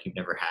time. Like you've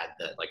never had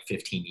that like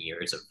 15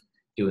 years of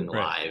doing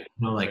live,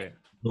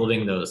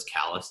 building those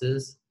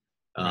calluses.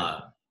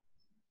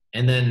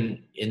 And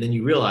then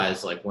you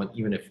realize like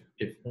even if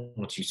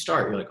once you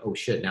start, you're like, oh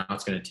shit, now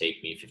it's going to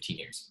take me 15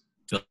 years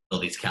to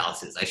build these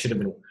calluses. I should have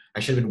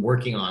been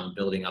working on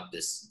building up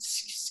this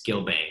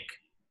skill bank,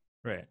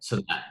 right? So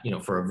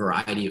that, for a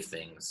variety of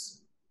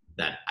things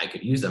that I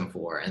could use them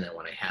for. And then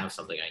when I have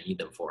something I need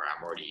them for,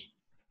 I'm already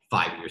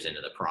 5 years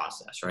into the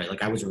process, right?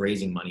 Like I was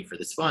raising money for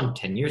this fund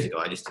 10 years ago.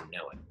 I just didn't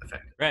know it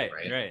effectively.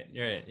 Right.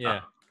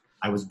 Yeah.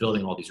 I was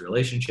building all these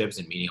relationships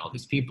and meeting all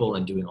these people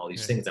and doing all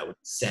these things that would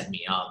set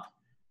me up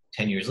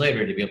 10 years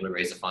later to be able to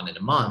raise a fund in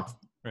a month.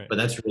 Right. But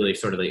that's really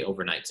sort of the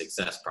overnight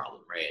success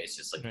problem, right? It's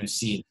just like you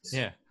see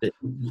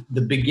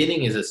the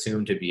beginning is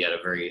assumed to be at a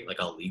very like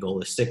a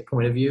legalistic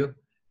point of view.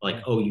 Like,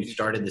 oh, you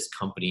started this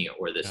company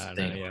or this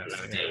thing on this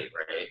date,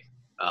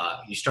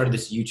 right? You started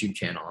this YouTube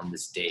channel on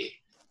this date.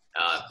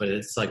 But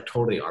it's like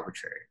totally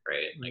arbitrary,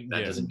 right? Like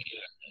that doesn't mean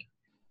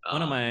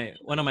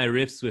anything. One of my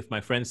riffs with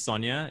my friend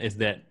Sonia is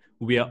that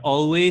we are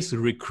always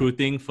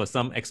recruiting for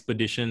some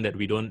expedition that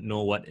we don't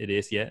know what it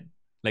is yet.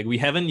 Like we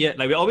haven't yet,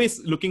 like we're always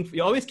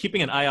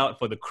keeping an eye out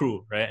for the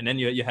crew, right? And then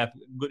you have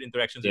good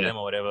interactions with them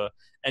or whatever.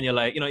 And you're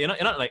like, you're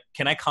not like,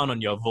 can I count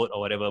on your vote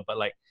or whatever? But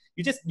like,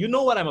 you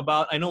know what I'm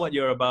about. I know what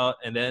you're about.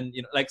 And then,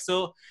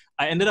 so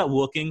I ended up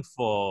working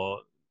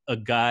for a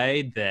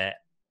guy that,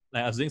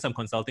 like I was doing some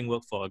consulting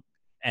work for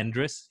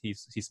Andres.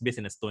 He's based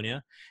in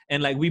Estonia,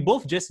 and like we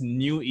both just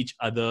knew each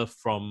other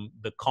from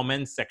the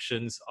comment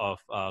sections of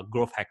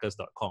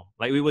growthhackers.com.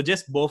 Like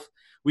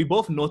we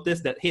both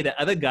noticed that, hey, that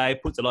other guy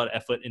puts a lot of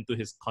effort into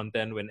his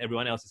content when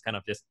everyone else is kind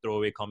of just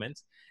throwaway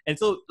comments. And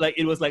so like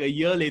it was like a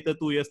year later,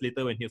 2 years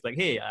later, when he was like,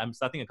 hey, I'm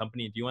starting a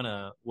company, do you want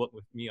to work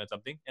with me or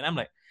something? And I'm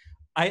like,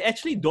 I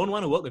actually don't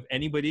want to work with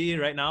anybody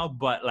right now,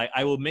 but like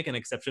I will make an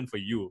exception for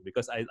you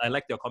because I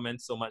liked your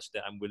comments so much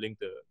that I'm willing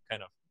to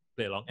kind of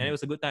play along. And it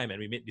was a good time and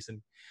we made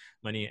decent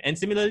money. And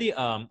similarly,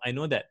 I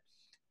know that,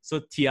 so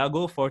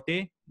Tiago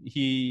Forte,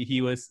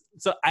 he was,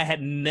 so I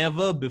had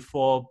never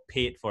before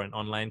paid for an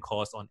online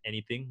course on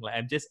anything. Like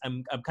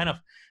I'm kind of,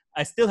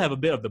 I still have a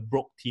bit of the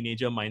broke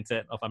teenager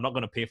mindset of I'm not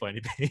going to pay for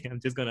anything. I'm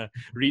just going to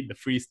read the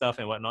free stuff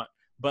and whatnot.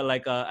 But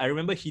like, I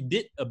remember he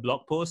did a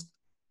blog post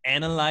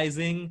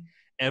analyzing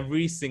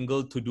every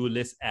single to-do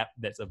list app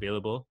that's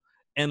available.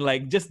 And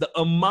like just the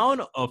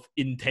amount of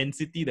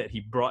intensity that he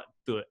brought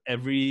to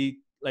every,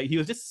 like he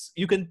was just,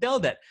 you can tell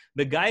that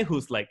the guy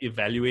who's like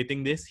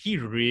evaluating this, he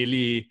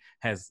really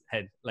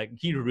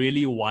he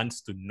really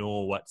wants to know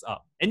what's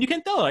up. And you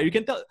can tell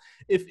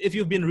if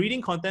you've been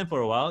reading content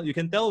for a while, you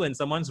can tell when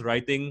someone's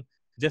writing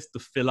just to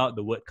fill out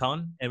the word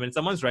count, and when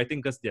someone's writing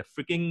because they're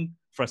freaking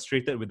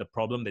frustrated with the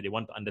problem that they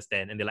want to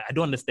understand, and they're like, I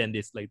don't understand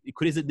this, like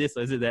is it this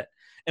or is it that?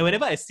 And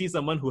whenever I see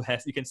someone who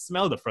you can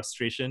smell the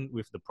frustration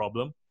with the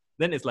problem,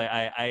 then it's like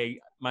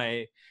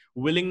my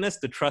willingness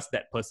to trust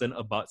that person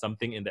about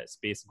something in that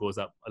space goes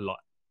up a lot.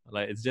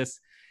 Like it's just,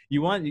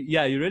 you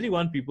really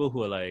want people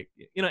who are like,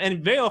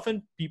 and very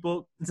often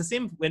it's the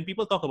same when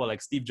people talk about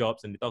like Steve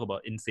Jobs and they talk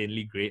about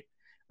insanely great,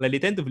 like they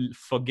tend to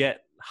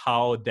forget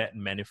how that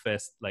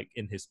manifests like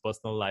in his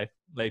personal life.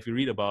 Like if you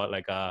read about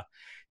like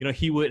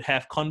he would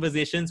have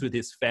conversations with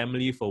his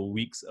family for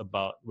weeks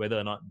about whether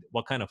or not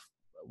what kind of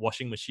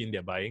washing machine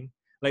they're buying.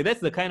 Like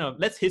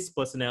that's his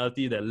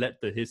personality that led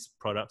to his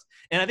products.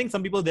 And I think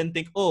some people then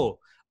think, oh,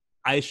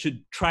 I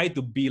should try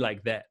to be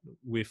like that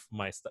with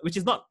my stuff, which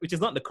is not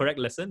the correct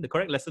lesson. The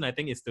correct lesson, I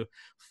think, is to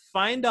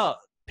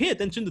pay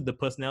attention to the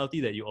personality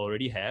that you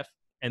already have,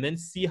 and then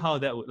see how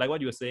that would, like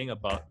what you were saying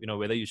about,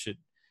 whether you should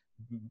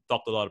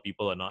talk to a lot of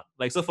people or not.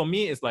 Like, so for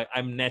me, it's like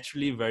I'm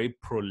naturally very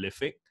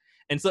prolific.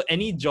 And so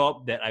any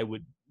job that I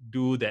would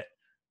do that,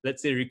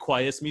 let's say,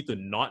 requires me to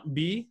not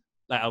be,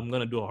 like I'm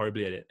gonna do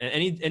horribly at it.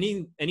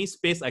 And any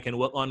space I can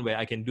work on where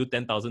I can do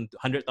 10,000,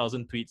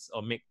 100,000 tweets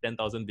or make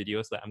 10,000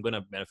 videos, like I'm gonna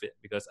benefit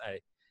because I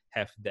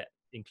have that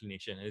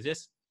inclination. It's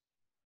just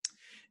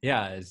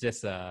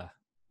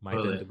my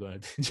turn Totally. to go on a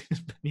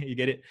tangent. But yeah, you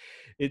get it.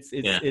 It's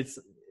it's Yeah. it's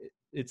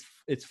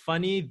it's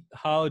funny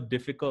how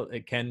difficult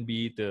it can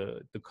be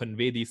to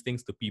convey these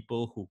things to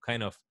people who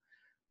kind of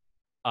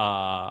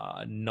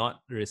are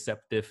not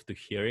receptive to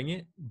hearing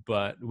it.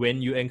 But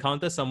when you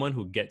encounter someone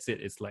who gets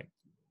it, it's like,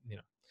 you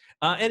know.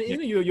 And Yeah.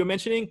 you know, you're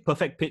mentioning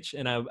perfect pitch,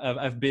 and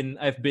I've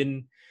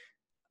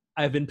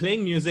been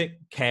playing music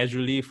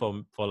casually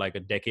for like a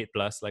decade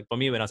plus. Like for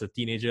me, when I was a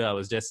teenager, I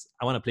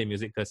want to play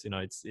music because, you know,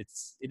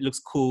 it looks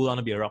cool. I want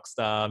to be a rock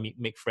star,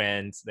 make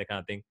friends, that kind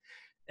of thing.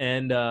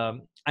 And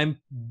I'm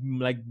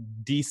like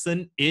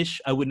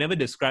decent-ish. I would never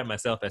describe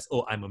myself as,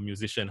 oh, I'm a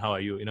musician. How are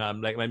you? You know,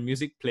 I'm like, my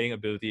music playing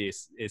ability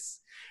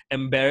is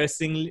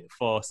embarrassing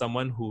for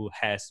someone who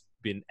has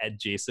been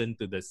adjacent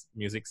to this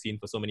music scene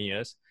for so many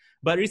years.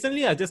 But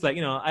recently, I just, like,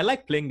 you know, I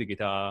like playing the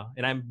guitar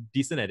and I'm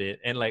decent at it.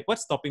 And like,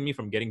 what's stopping me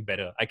from getting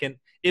better? I can,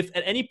 if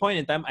at any point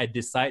in time I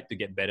decide to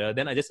get better,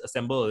 then I just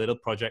assemble a little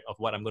project of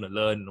what I'm going to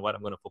learn and what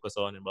I'm going to focus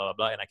on and blah blah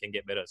blah, and I can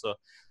get better. So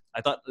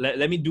I thought,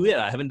 let me do it.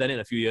 I haven't done it in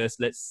a few years.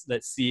 Let's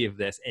see if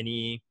there's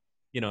any,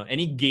 you know,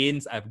 any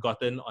gains I've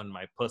gotten on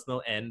my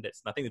personal end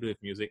that's nothing to do with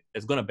music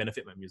that's going to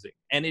benefit my music.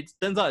 And it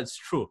turns out it's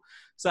true.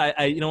 So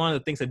I, you know, one of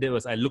the things I did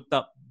was I looked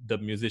up the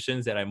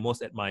musicians that I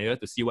most admire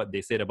to see what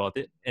they said about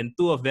it. And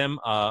two of them,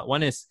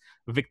 one is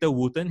Victor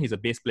Wooten, he's a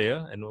bass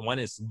player, and one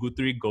is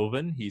Guthrie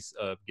Govan, he's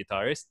a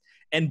guitarist.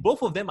 And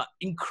both of them are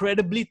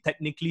incredibly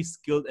technically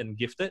skilled and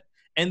gifted.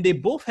 And they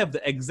both have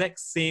the exact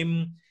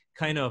same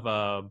kind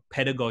of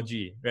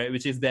pedagogy, right?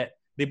 Which is that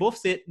they both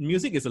said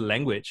music is a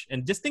language,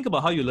 and just think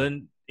about how you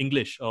learn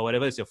English or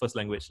whatever is your first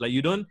language. Like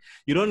you don't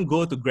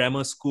go to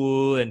grammar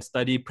school and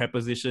study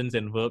prepositions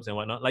and verbs and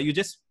whatnot. Like you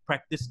just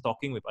practice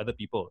talking with other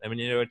people. And when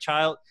you're a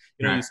child,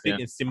 you know, Yeah. you speak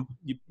in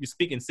you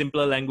speak in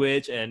simpler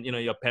language, and you know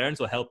your parents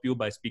will help you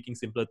by speaking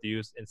simpler to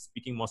you and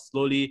speaking more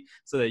slowly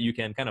so that you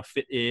can kind of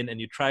fit in,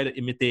 and you try to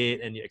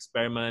imitate and you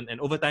experiment,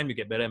 and over time you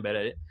get better and better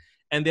at it.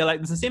 And they're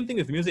like, it's the same thing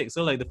with music.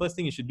 So like the first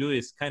thing you should do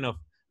is kind of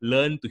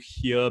learn to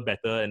hear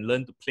better and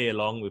learn to play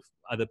along with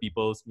other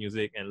people's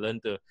music and learn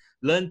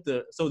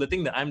to. So the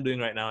thing that I'm doing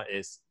right now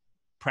is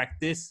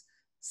practice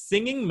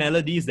singing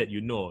melodies that you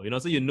know,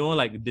 so you know,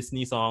 like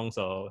Disney songs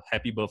or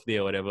Happy Birthday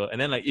or whatever.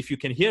 And then like if you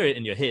can hear it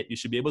in your head, you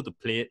should be able to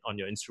play it on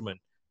your instrument.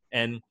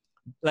 And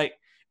like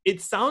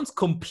it sounds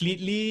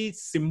completely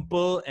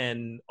simple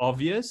and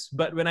obvious,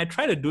 but when I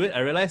try to do it, I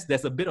realize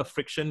there's a bit of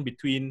friction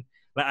between,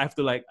 like I have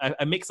to, like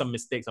I make some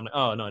mistakes. I'm like,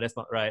 oh no, that's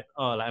not right.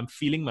 Oh, like I'm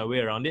feeling my way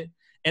around it.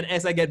 And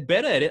as I get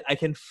better at it, I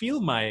can feel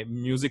my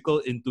musical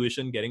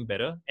intuition getting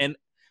better. And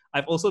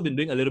I've also been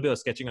doing a little bit of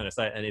sketching on the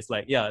side. And it's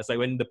like, yeah, it's like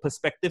when the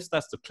perspective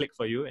starts to click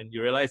for you and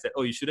you realize that,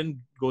 oh, you shouldn't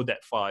go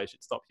that far. You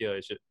should stop here.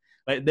 You should,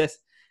 like this.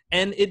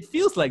 And it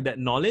feels like that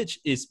knowledge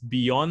is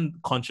beyond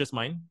conscious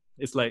mind.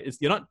 It's like,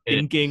 you're not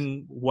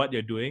thinking what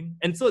you're doing.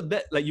 And so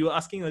that, like you were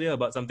asking earlier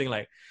about something,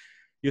 like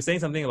you're saying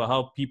something about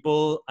how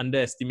people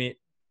underestimate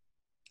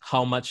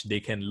how much they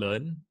can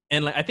learn.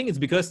 And like I think it's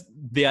because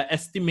they are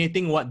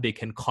estimating what they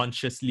can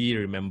consciously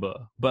remember.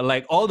 But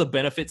like all the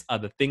benefits are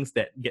the things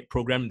that get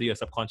programmed into your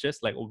subconscious,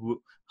 like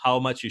how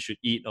much you should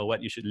eat or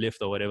what you should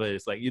lift or whatever.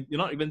 It's like you're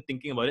not even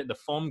thinking about it. The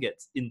form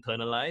gets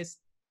internalized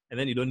and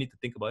then you don't need to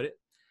think about it.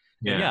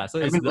 And Yeah. yeah, so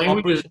I it's mean, the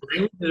operation.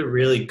 language is a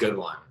really good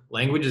one.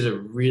 Language is a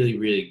really,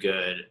 really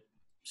good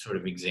sort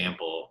of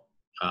example,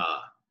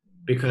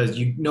 because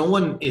no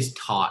one is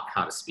taught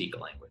how to speak a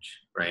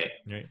language, right?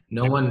 Right.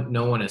 No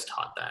one is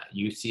taught that.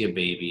 You see a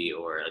baby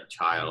or a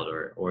child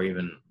or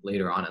even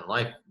later on in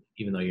life,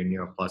 even though your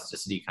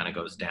neuroplasticity kind of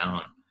goes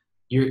down,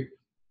 you're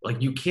like,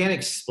 you can't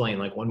explain,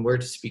 like when we're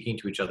speaking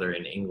to each other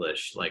in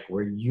English, like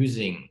we're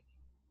using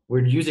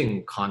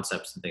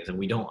concepts and things and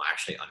we don't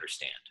actually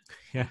understand,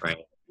 Yeah.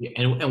 right?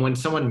 And when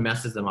someone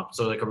messes them up,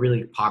 so like a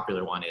really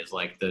popular one is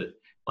like the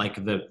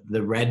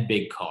red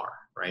big car,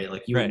 right?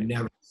 Like you would Right.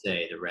 never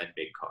say the red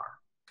big car.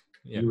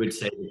 Yeah. You would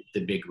say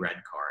the big red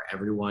car.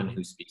 Everyone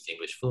who speaks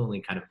English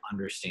fluently kind of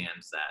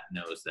understands that,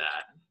 knows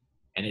that.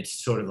 And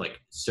it's sort of like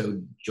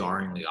so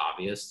jarringly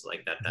obvious,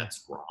 like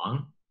that's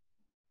wrong.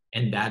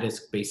 And that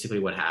is basically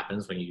what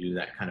happens when you do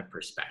that kind of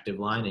perspective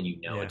line and you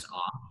know Yeah. it's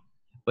off.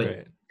 But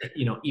Right.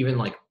 you know, even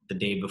like the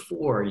day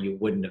before, you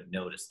wouldn't have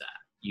noticed that.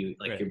 You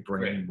like Right. your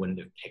brain wouldn't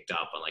have picked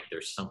up on like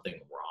there's something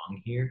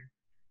wrong here.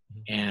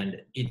 Mhm.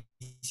 And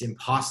it's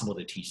impossible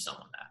to teach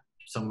someone that.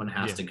 Someone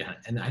has Yeah. to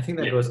get, and I think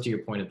that goes to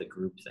your point of the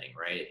group thing,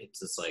 right? It's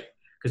just like,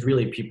 because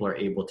really people are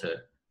able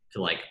to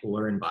like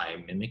learn by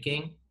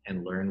mimicking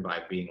and learn by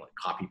being like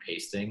copy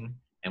pasting.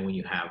 And when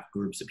you have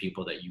groups of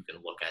people that you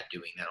can look at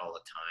doing that all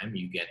the time,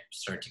 you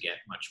start to get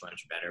much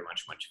better,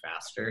 much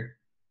faster.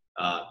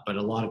 But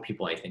a lot of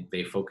people, I think,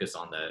 they focus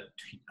on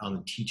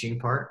the teaching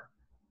part.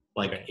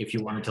 Like if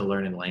you wanted to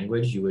learn a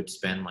language, you would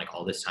spend like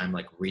all this time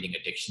like reading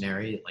a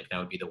dictionary. Like that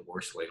would be the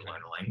worst way to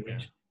learn a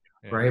language.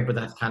 Yeah. Right? But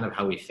that's kind of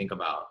how we think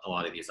about a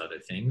lot of these other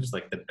things.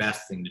 Like the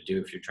best thing to do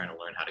if you're trying to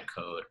learn how to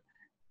code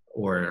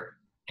or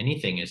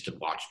anything is to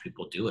watch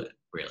people do it,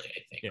 really,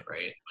 I think,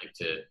 right?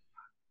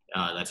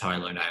 Like that's how I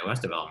learned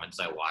iOS development.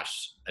 I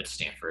watched a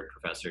Stanford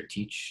professor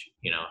teach,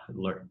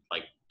 learn,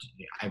 like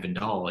Ivan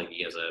Dahl, like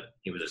he was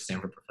a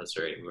Stanford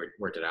professor. He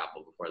worked at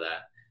Apple before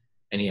that,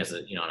 and he has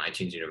on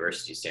iTunes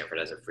University, Stanford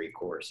has a free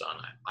course on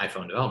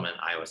iPhone development,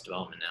 iOS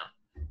development now.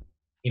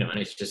 And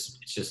it's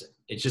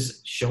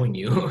just showing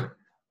you,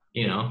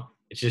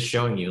 it's just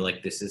showing you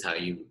like this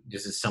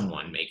is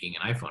someone making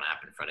an iPhone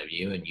app in front of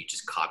you, and you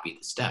just copy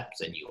the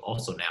steps, and you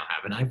also now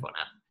have an iPhone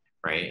app,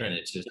 right? And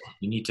it's just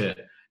you need to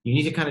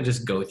kind of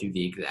just go through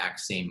the exact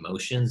same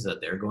motions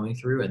that they're going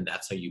through, and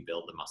that's how you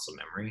build the muscle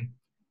memory.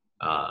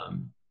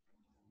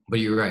 But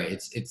you're right.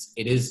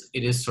 It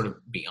is sort of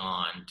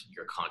beyond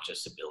your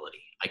conscious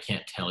ability. I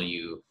can't tell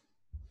you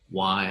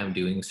why I'm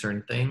doing a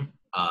certain thing.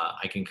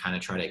 I can kind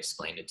of try to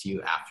explain it to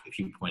you after if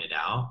you point it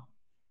out.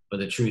 But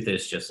the truth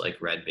is just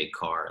like red big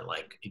car.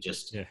 Like it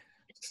just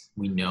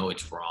we know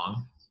it's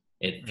wrong.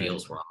 It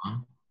feels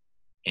wrong,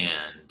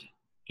 and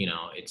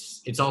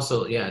it's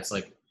also it's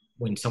like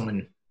when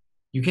someone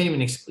you can't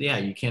even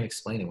you can't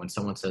explain it when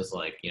someone says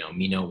like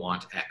me no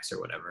want X or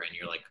whatever, and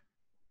you're like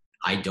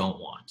I don't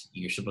want.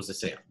 You're supposed to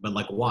say, but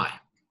like, why?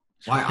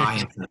 Why I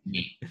instead of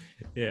me?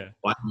 Yeah.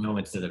 Why no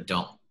instead of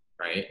don't?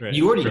 Right?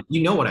 You already,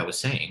 know what I was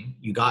saying.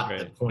 You got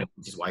the point,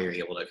 which is why you're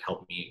able to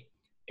help me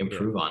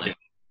improve on it.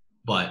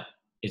 But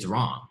it's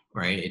wrong,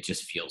 right? It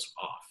just feels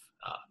off.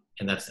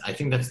 And I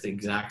think that's the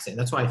exact same.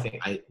 That's why I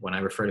think when I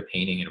refer to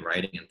painting and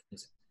writing and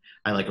things,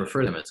 I like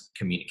refer to them as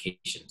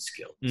communication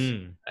skills.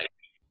 Right?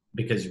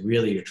 Because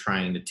really you're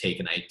trying to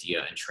take an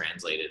idea and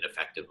translate it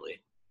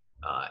effectively,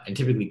 and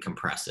typically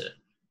compress it.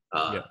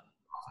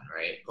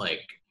 Right,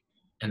 like,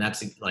 and that's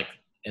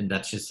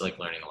just like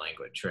learning a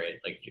language, right?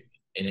 Like,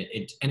 and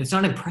it's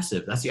not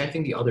impressive. I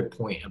think the other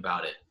point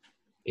about it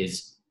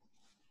is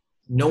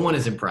no one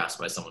is impressed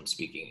by someone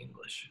speaking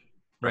English,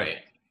 right?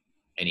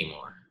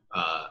 Anymore.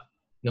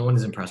 No one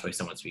is impressed by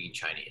someone speaking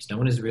Chinese. No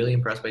one is really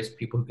impressed by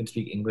people who can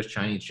speak English,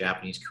 Chinese,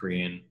 Japanese,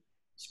 Korean,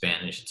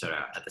 Spanish,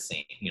 etc. at the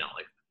same,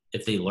 like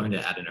if they learned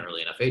it at an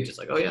early enough age, it's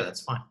like, oh yeah,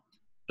 that's fine.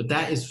 But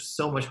that is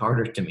so much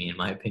harder to me, in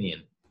my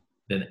opinion,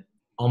 than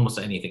almost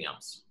anything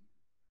else.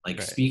 Like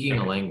speaking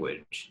a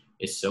language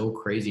is so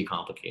crazy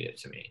complicated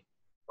to me,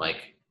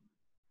 like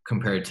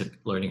compared to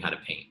learning how to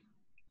paint,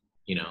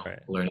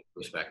 learning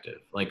perspective.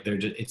 Like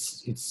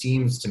it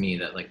seems to me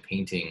that like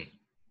painting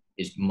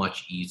is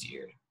much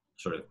easier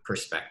sort of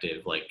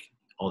perspective. Like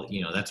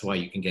that's why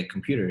you can get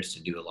computers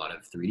to do a lot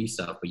of 3D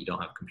stuff, but you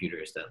don't have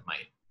computers that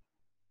might,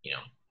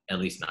 at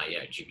least not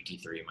yet.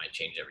 GPT-3 might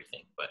change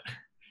everything, but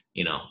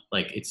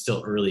like it's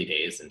still early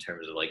days in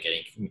terms of like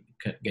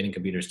getting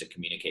computers to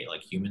communicate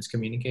like humans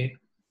communicate.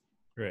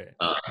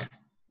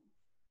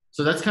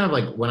 So that's kind of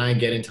like when I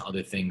get into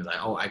other things,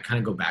 I kind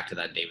of go back to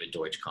that David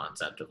Deutsch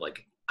concept of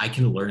like, I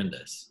can learn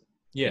this.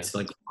 It's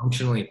like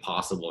functionally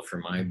possible for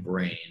my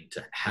brain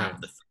to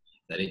have the thing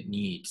that it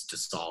needs to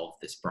solve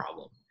this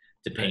problem,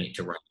 to paint,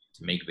 to write,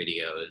 to make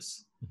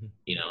videos,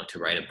 to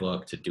write a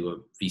book, to do a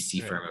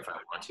VC firm if I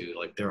want to.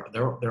 Like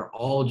they're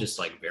all just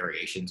like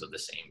variations of the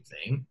same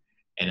thing.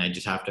 And I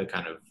just have to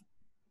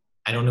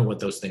I don't know what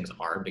those things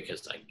are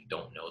because I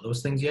don't know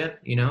those things yet,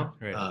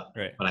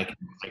 but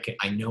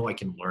I know I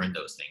can learn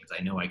those things.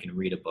 I know I can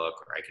read a book,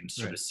 or I can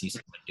sort of see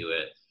someone do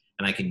it,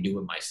 and I can do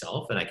it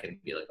myself, and I can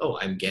be like, oh,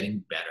 I'm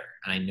getting better.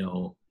 And I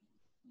know,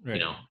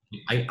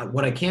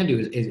 what I can do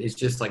is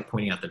just like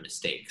pointing out the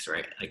mistakes,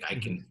 right? Like I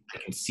can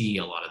see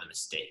a lot of the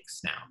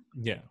mistakes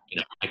now.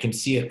 I can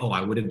see it. Oh,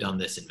 I would have done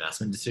this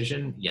investment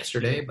decision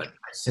yesterday, but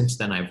since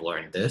then I've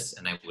learned this,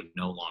 and I would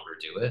no longer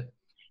do it.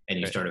 And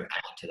you start to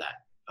add to that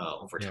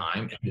over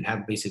time. And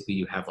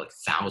you have like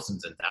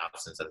thousands and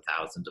thousands and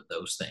thousands of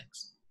those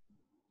things.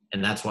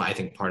 And that's why I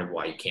think part of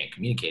why you can't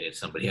communicate it to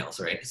somebody else,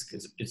 right?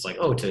 Because it's like,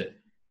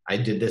 I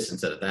did this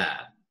instead of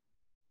that.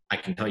 I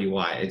can tell you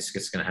why. I'm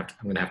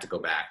gonna have to go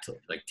back to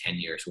like 10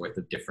 years worth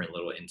of different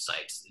little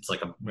insights. It's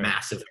like a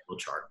massive flow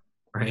chart,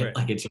 right?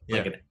 Like it's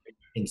like an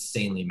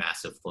insanely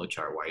massive flow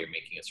chart while you're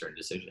making a certain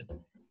decision.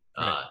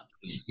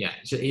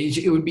 So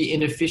it would be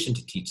inefficient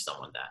to teach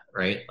someone that,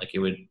 right? Like it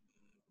would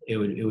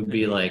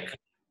be like,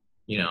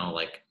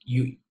 like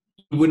you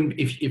wouldn't,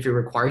 if it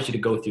requires you to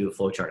go through the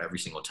flowchart every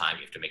single time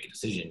you have to make a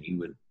decision,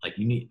 you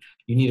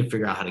need to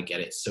figure out how to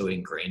get it so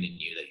ingrained in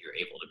you that you're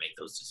able to make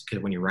those decisions.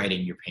 Because when you're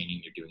writing, you're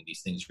painting, you're doing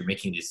these things, you're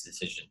making these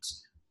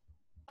decisions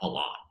a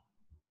lot,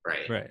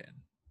 right?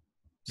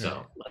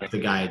 So like the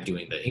guy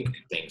doing the ink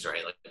things,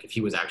 right? Like if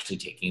he was actually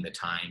taking the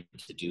time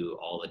to do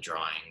all the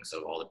drawings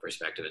of all the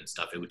perspective and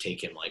stuff, it would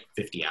take him like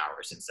 50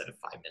 hours instead of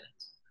 5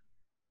 minutes.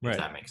 If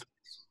that makes sense.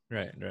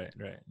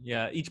 Right.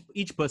 Yeah,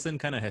 each person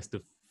kind of has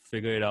to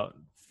figure it out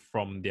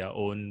from their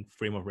own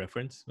frame of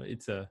reference.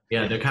 It's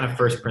they're kind of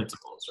first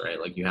principles, right?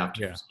 Like you have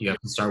to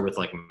start with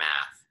like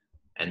math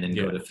and then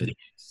go to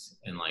physics,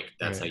 and like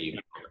that's how you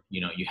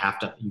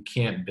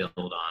can't build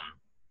on.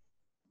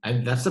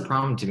 And that's the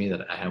problem to me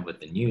that I have with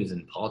the news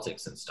and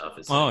politics and stuff.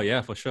 Is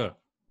for sure.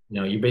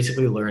 You're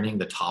basically learning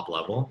the top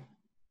level.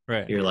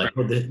 Right. You're like,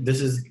 oh,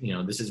 this is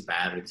this is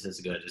bad, or this is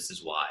good, this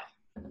is why.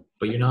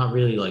 But you're not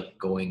really like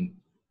going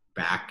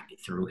back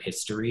through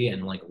history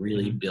and like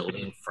really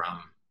building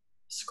from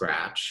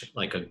scratch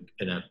like a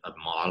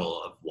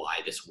model of why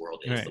this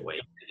world is the Right. way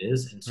it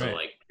is. And so Right.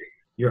 like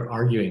you're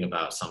arguing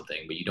about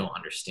something, but you don't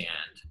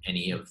understand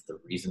any of the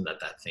reason that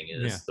that thing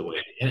Yeah. is the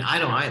way. And I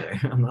don't either.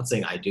 I'm not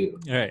saying I do.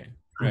 Right.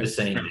 I'm Right. just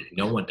saying that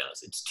no one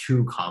does. It's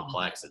too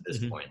complex at this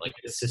Mm-hmm. point. Like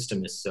the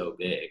system is so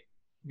big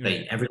that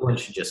Right. everyone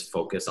should just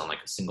focus on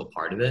like a single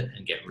part of it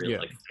and get rid of Yeah.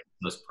 like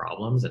those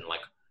problems and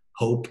like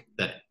hope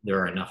that there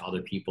are enough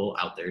other people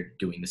out there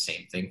doing the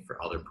same thing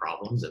for other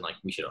problems, and like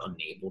we should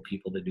enable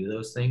people to do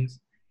those things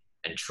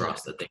and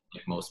trust that they,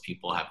 like, most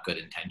people have good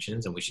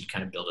intentions, and we should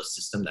kind of build a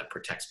system that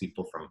protects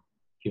people from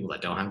people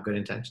that don't have good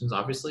intentions,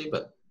 obviously,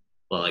 but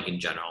like in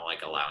general,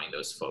 like allowing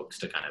those folks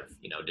to kind of,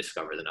 you know,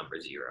 discover the number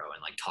zero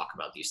and like talk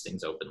about these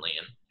things openly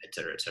and et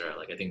cetera, et cetera.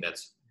 Like I think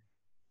that's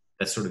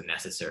sort of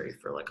necessary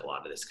for like a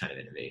lot of this kind of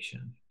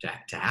innovation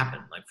to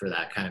happen, like for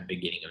that kind of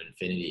beginning of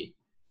infinity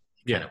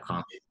kind Yeah. of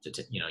concept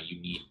to, you know,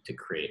 you need to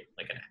create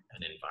like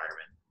an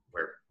environment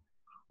where,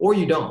 or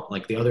you don't.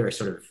 Like the other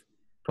sort of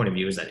point of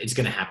view is that it's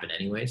going to happen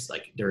anyways.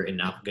 Like there are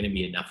going to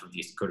be enough of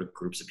these sort of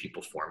groups of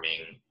people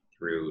forming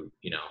through,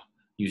 you know,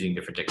 using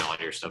different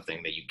technology or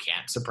something that you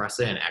can't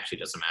suppress it, and it actually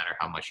doesn't matter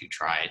how much you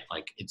try it.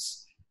 Like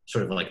it's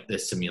sort of like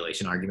this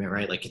simulation argument,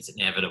 right? Like it's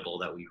inevitable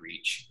that we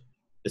reach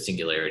the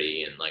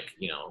singularity, and like,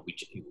 you know,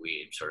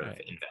 we sort of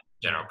Right. invent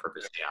general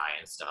purpose AI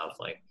and stuff.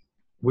 Like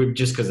we're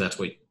just because that's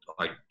what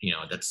our, you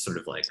know, that's sort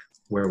of like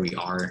where we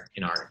are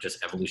in our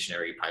just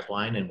evolutionary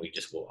pipeline, and we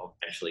just will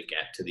eventually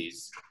get to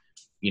these,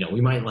 you know,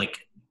 we might like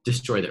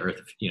destroy the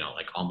earth, you know,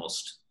 like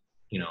almost,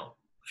 you know,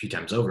 a few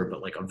times over,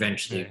 but like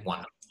eventually Right.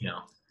 one, you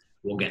know,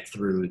 we'll get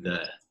through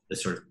the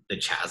sort of the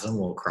chasm,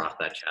 we'll cross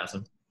that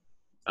chasm.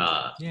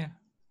 Yeah.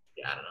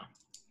 Yeah, I don't know.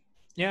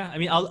 Yeah. I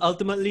mean,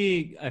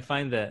 ultimately, I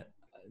find that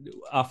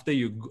after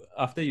you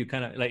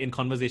kind of like in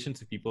conversations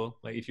with people,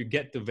 like if you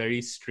get to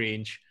very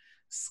strange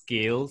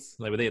scales,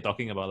 like whether you're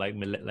talking about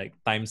like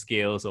time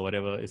scales or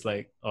whatever, it's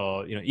like,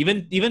 or you know,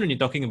 even when you're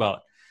talking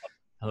about,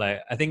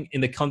 like, I think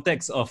in the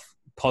context of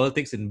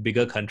politics in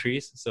bigger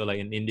countries, so like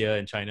in India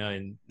and China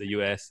and the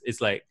US,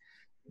 it's like,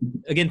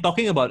 again,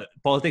 talking about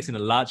politics in a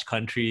large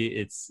country,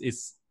 it's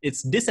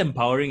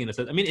disempowering in a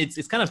sense. I mean,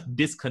 it's kind of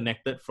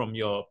disconnected from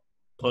your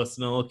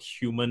personal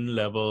human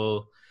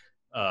level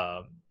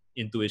um,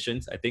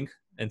 intuitions, I think.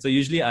 And so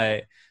usually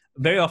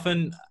very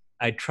often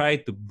I try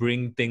to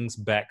bring things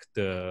back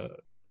to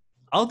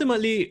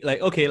ultimately,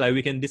 like, okay, like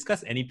we can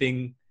discuss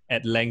anything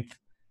at length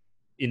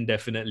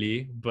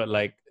indefinitely, but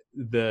like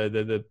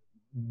the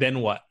then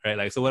what, right?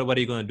 Like, so what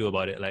are you going to do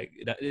about it? Like,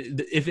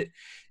 if it,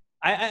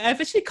 I've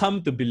actually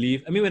come to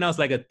believe, I mean, when I was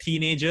like a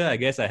teenager, I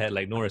guess I had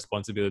like no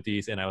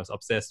responsibilities and I was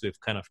obsessed with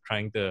kind of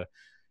trying to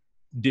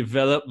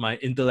develop my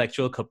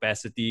intellectual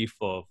capacity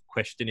for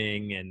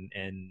questioning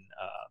and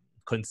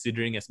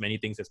considering as many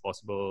things as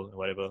possible and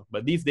whatever.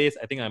 But these days,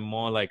 I think I'm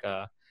more like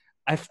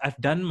I've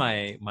done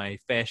my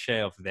fair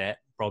share of that,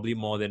 probably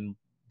more than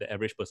the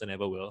average person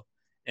ever will.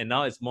 And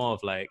now it's more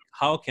of like,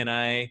 how can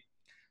I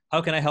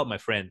help my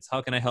friends?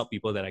 How can I help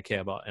people that I care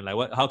about? And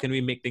like, how can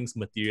we make things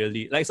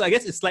materially like? So I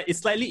guess it's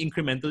slightly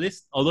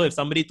incrementalist. Although if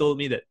somebody told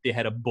me that they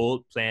had a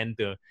bold plan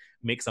to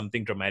make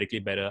something dramatically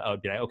better, I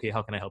would be like, okay,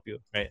 how can I help you?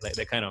 Right? Like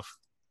that kind of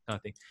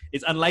thing.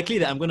 It's unlikely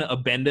that I'm going to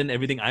abandon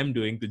everything I'm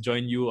doing to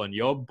join you on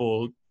your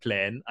bold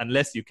plan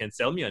unless you can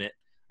sell me on it.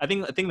 I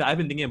think the thing that I've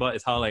been thinking about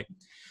is how, like,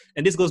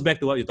 and this goes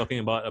back to what you're talking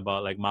about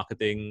like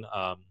marketing,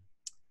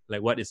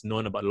 like what is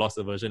known about loss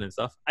aversion and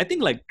stuff. I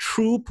think like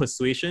true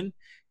persuasion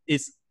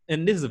is,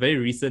 and this is a very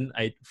recent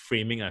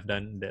framing I've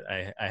done that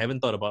I haven't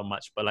thought about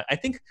much, but like I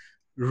think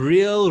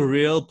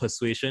real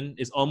persuasion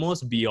is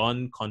almost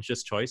beyond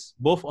conscious choice,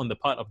 both on the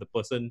part of the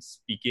person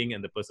speaking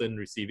and the person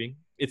receiving.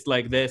 It's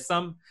like there's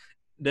some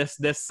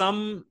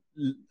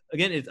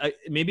again,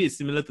 maybe it's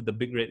similar to the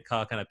big red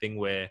car kind of thing,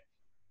 where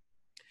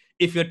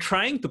if you're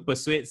trying to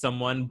persuade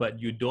someone but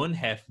you don't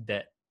have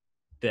that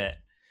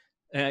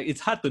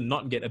it's hard to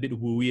not get a bit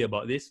wooey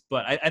about this,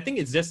 but I think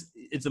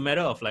it's a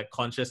matter of like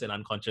conscious and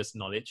unconscious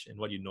knowledge and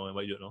what you know and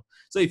what you don't know.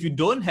 So if you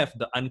don't have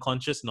the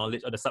unconscious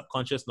knowledge or the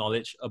subconscious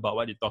knowledge about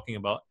what you're talking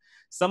about,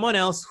 someone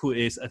else who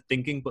is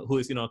who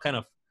is, you know, kind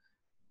of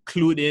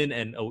clued in,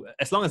 and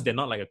as long as they're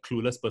not like a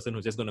clueless person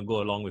who's just going to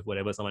go along with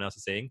whatever someone else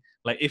is saying,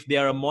 like if they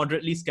are a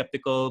moderately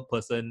skeptical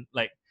person,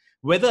 like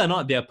whether or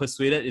not they are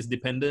persuaded is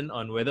dependent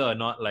on whether or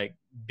not like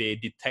they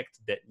detect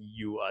that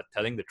you are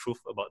telling the truth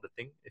about the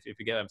thing, if you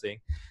get what I'm saying.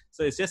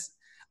 So it's just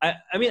I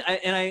mean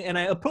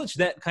I approach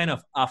that kind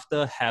of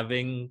after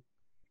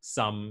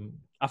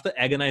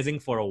agonizing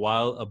for a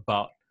while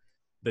about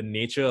the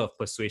nature of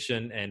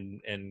persuasion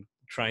and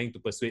trying to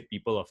persuade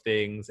people of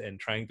things and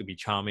trying to be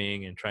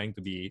charming and trying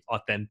to be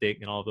authentic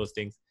and all of those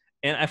things.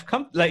 And I've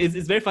come, like,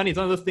 it's very funny. It's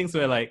one of those things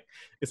where like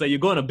it's like you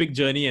go on a big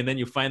journey and then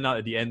you find out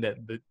at the end that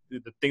the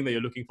thing that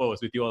you're looking for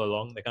was with you all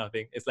along, that kind of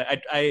thing. It's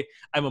like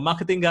I'm a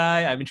marketing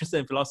guy, I'm interested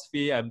in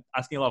philosophy, I'm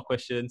asking a lot of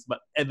questions, but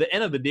at the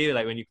end of the day,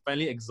 like when you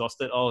finally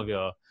exhausted all of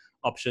your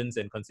options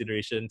and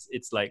considerations.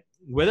 It's like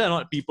whether or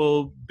not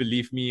people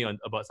believe me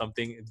about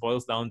something, it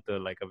boils down to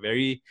like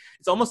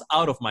it's almost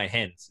out of my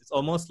hands. It's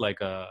almost like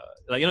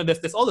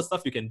there's all the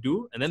stuff you can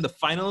do, and then the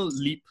final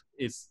leap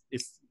is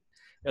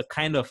a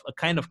kind of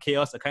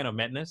chaos, a kind of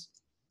madness.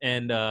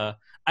 And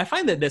I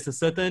find that there's a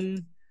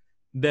certain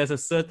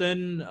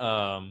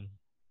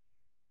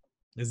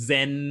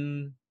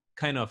zen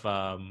kind of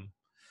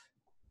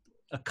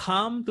a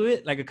calm to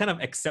it, like a kind of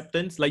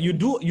acceptance. Like you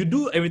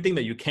do everything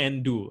that you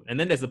can do, and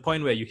then there's a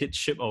point where you hit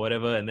ship or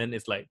whatever, and then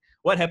it's like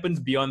what happens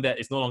beyond that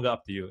is no longer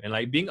up to you. And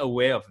like being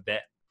aware of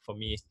that for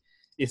me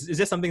is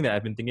just something that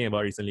I've been thinking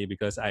about recently,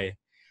 because I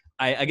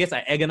guess I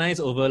agonize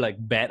over like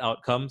bad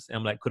outcomes. And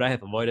I'm like, could I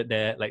have avoided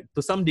that? Like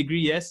to some degree,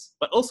 yes,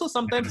 but also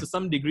sometimes to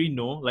some degree,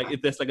 no. Like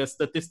if there's like a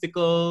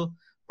statistical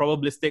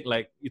probabilistic,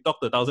 like you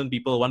talk to 1,000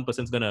 people, one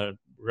person's gonna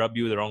rub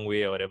you the wrong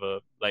way or whatever.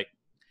 Like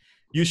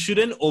you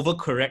shouldn't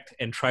overcorrect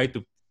and try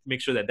to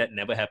make sure that that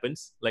never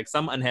happens. Like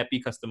some unhappy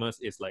customers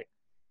is like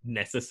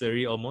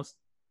necessary almost.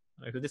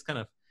 Like so just kind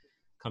of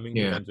coming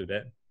to terms with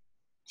that.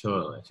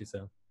 Totally.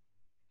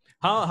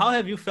 How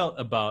have you felt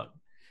about,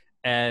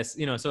 as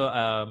you know,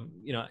 so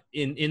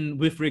in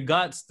with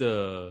regards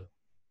to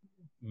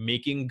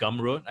making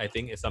Gumroad, I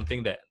think is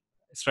something that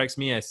strikes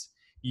me as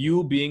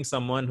you being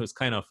someone who's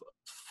kind of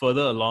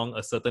further along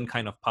a certain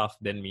kind of path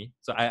than me.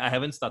 So I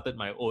haven't started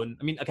my own.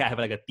 I mean, okay, I have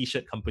like a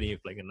t-shirt company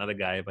with like another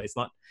guy, but it's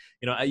not,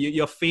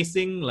 you're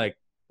facing like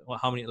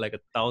how many, like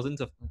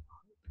thousands of,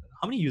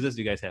 how many users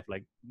do you guys have?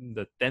 Like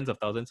the tens of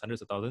thousands,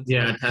 hundreds of thousands?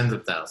 Yeah, tens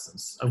of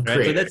thousands of right.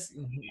 creators.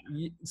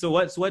 So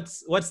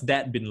what's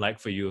that been like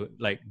for you?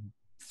 Like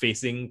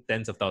facing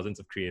tens of thousands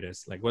of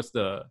creators? Like what's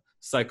the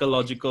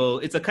psychological,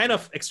 it's a kind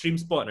of extreme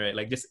sport, right?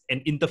 Like just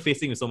and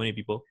interfacing with so many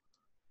people.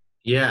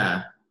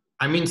 Yeah.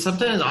 I mean,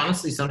 sometimes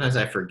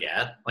I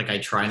forget. Like I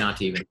try not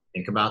to even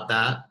think about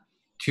that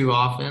too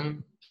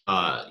often.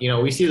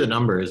 We see the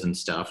numbers and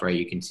stuff, right?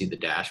 You can see the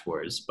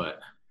dashboards, but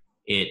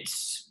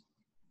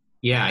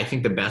I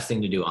think the best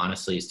thing to do,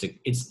 honestly, is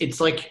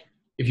it's like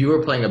if you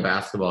were playing a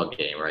basketball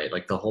game, right?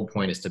 Like the whole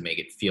point is to make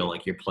it feel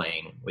like you're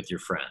playing with your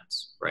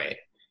friends, right?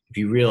 If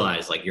you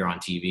realize like you're on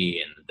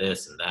TV and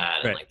this and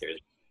that, right. and like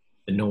there's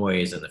the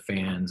noise and the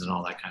fans and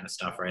all that kind of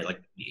stuff, right? Like,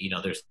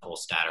 there's the whole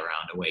stat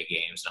around away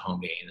games to home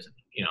games,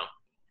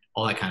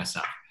 all that kind of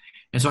stuff.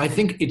 And so I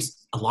think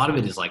it's a lot of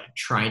it is like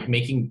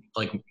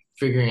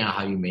figuring out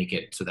how you make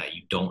it so that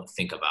you don't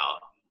think about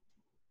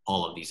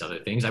all of these other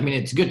things. I mean,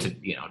 it's good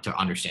to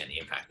understand the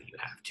impact that you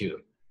have too,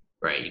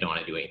 right? You don't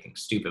want to do anything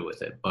stupid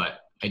with it, but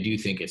I do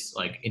think it's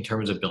like in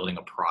terms of building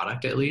a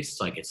product, at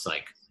least, like it's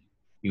like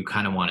you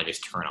kind of want to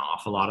just turn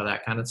off a lot of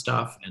that kind of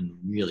stuff and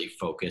really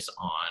focus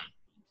on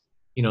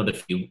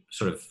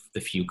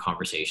the few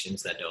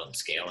conversations that don't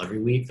scale every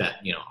week that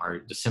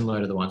are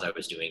similar to the ones I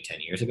was doing 10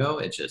 years ago.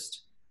 It's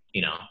just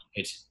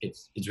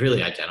it's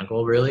really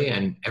identical, really,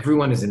 and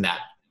everyone is in that.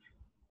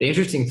 The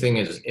interesting thing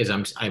is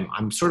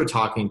I'm sort of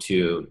talking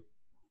to,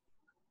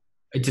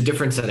 it's a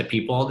different set of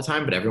people all the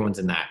time, but everyone's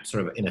in that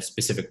sort of in a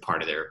specific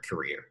part of their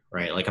career,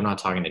 right? Like I'm not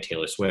talking to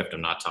Taylor Swift,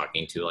 I'm not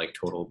talking to like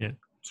total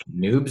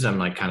noobs. I'm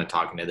like kind of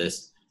talking to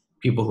this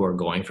people who are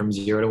going from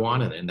 0 to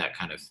 1 and in that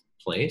kind of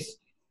place.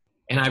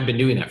 And I've been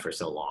doing that for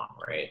so long,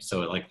 right?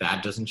 So like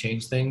that doesn't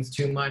change things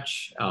too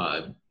much.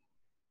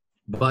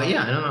 But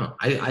yeah, I don't know.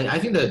 I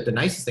think that the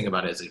nicest thing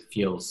about it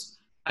is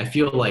I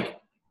feel like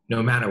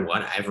no matter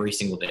what, every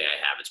single day I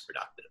have is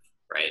productive,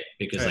 right?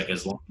 Because like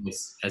as long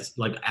as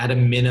like at a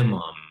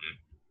minimum,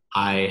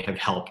 I have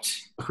helped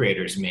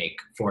creators make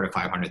 $400,000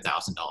 to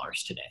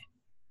 $500,000 today,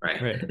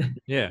 right?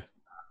 Yeah.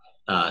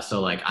 So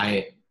like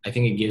I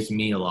think it gives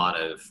me a lot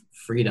of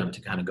freedom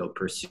to kind of go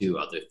pursue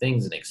other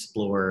things and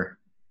explore.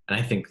 And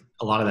I think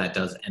a lot of that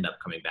does end up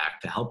coming back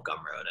to help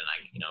Gumroad,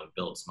 and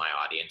builds my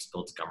audience,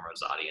 builds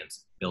Gumroad's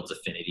audience, builds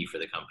affinity for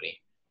the company.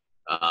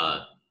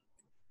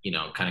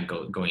 Kind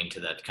of going into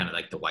that kind of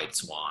like the white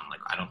swan. Like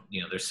I don't,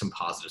 there's some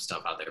positive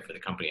stuff out there for the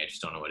company. I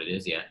just don't know what it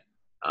is yet.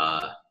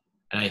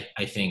 And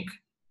I think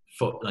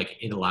like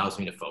it allows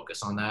me to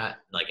focus on that,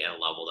 like at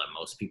a level that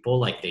most people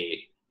like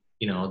they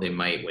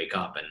might wake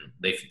up and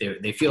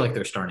they feel like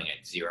they're starting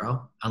at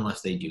 0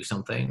 unless they do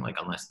something, like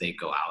unless they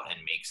go out and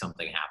make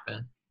something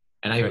happen.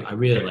 And I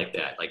really like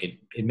that. Like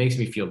it makes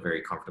me feel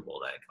very comfortable.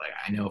 Like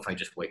I know if I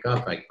just wake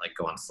up, I like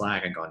go on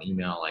Slack, I go on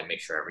email, I make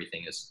sure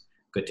everything is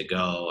good to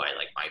go. I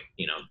like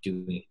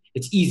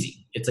it's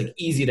easy. It's like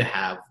easy to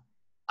have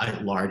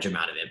a large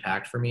amount of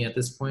impact for me at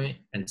this point.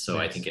 And so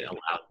I think it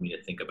allowed me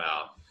to think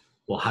about,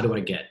 well, how do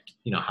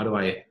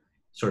I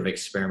sort of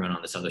experiment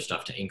on this other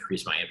stuff to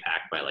increase my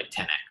impact by like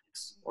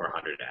 10x or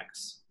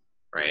 100x,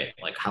 right?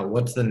 Like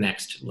what's the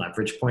next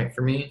leverage point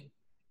for me?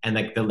 And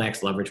like the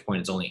next leverage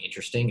point is only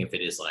interesting if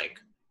it is like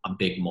a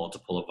big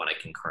multiple of what I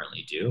can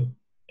currently do,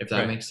 if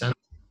that makes sense.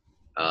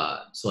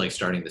 So like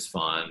starting this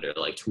fund or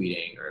like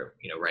tweeting or,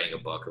 writing a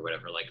book or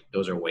whatever, like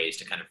those are ways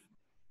to kind of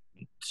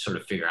sort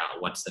of figure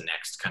out what's the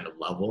next kind of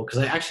level. Cause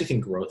I actually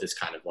think growth is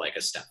kind of like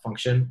a step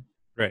function.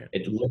 Right.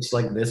 It looks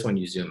like this when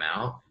you zoom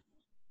out,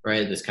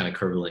 right? This kind of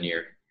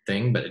curvilinear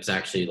thing, but it's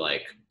actually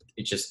like,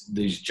 it's just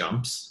these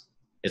jumps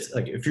it's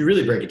like, if you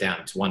really break it down,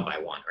 it's one by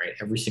one, right?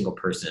 Every single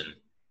person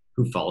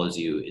who follows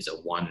you is a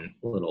one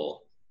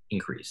little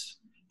increase.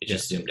 It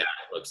just zoomed out.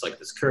 It looks like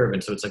this curve.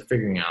 And so it's like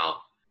figuring out,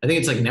 I think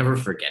it's like never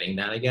forgetting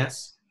that, I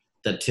guess,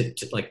 that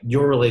like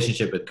your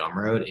relationship with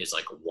Gumroad is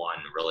like one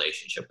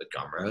relationship with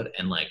Gumroad.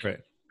 And like,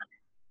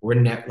 we're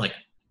never like,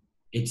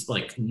 it's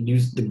like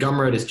the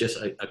Gumroad is just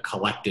a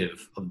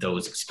collective of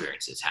those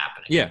experiences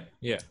happening.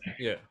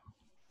 Yeah.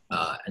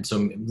 And so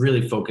I'm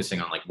really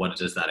focusing on like, what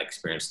does that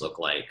experience look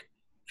like,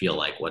 feel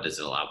like, what does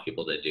it allow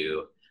people to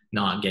do?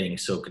 Not getting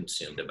so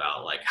consumed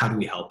about like, how do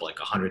we help like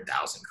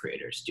 100,000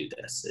 creators do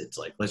this? It's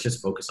like, let's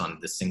just focus on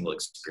this single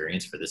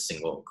experience for this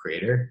single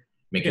creator,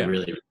 make it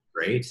really, really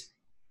great.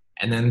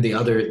 And then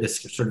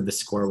this sort of the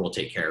score will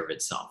take care of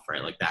itself,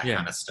 right? Like that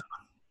kind of stuff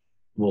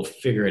will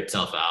figure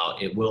itself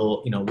out. It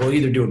will, we'll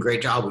either do a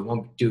great job, we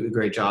won't do a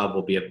great job,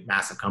 we'll be a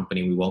massive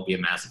company, we won't be a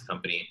massive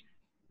company.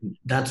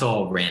 That's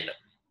all random,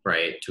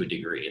 right? To a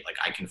degree. Like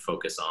I can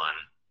focus on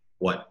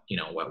what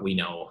we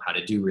know how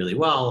to do really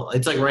well.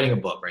 It's like writing a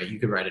book, right? You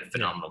could write a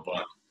phenomenal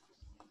book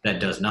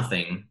that does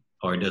nothing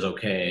or does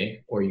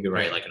okay, or you could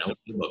write like an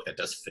open book that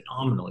does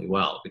phenomenally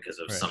well because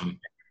of some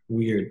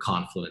weird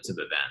confluence of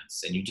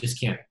events, and you just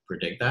can't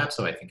predict that.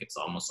 So I think it's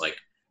almost like,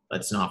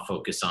 let's not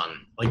focus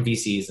on like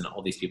VCs and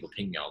all these people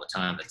ping me all the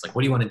time. It's like,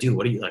 what do you want to do?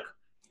 What do you like?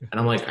 And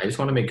I'm like, I just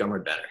want to make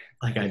Gumroad better.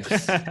 Like I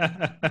just,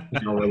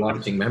 we're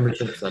launching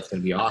memberships. That's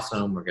going to be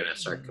awesome. We're going to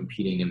start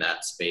competing in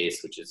that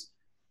space, which is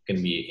going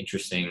to be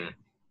interesting.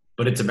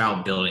 But it's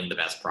about building the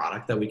best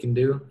product that we can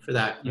do for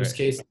that use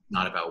case. It's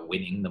not about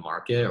winning the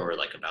market or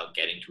like about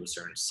getting to a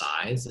certain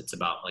size. It's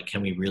about like,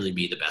 can we really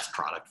be the best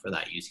product for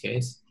that use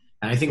case?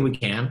 And I think we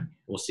can.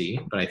 We'll see.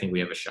 But I think we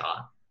have a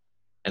shot.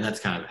 And that's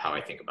kind of how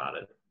I think about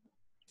it,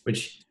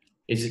 which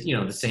is,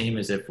 the same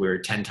as if we're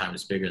 10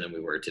 times bigger than we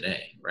were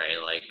today,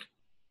 right? Like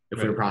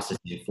if we were processing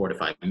 $4 to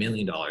 $5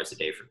 million a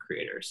day for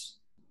creators,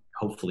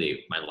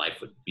 hopefully my life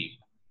would be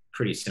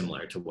pretty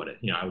similar to what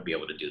I would be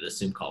able to do this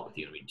Zoom call with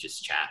you and we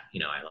just chat,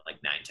 at like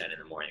 9-10 in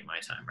the morning, my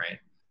time, right?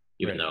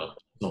 Even though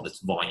there's all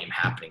this volume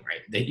happening, right?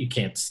 That you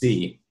can't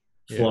see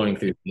flowing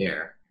through the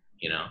air,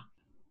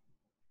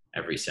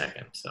 every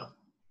second. So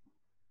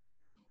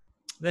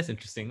that's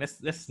interesting.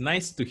 That's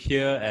nice to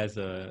hear as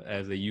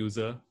a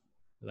user.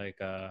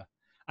 Like I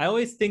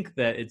always think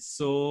that it's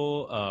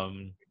so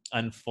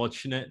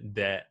unfortunate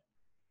that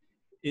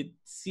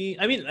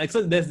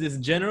so there's this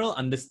general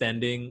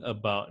understanding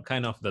about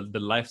kind of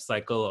the life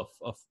cycle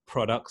of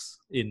products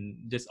in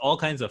just all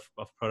kinds of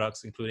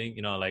products, including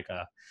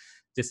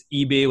just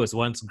eBay was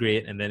once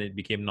great and then it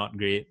became not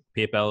great.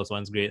 PayPal was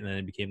once great and then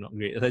it became not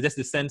great. So just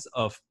the sense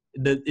of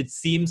it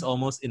seems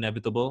almost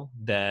inevitable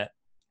that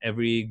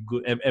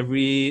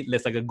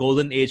there's like a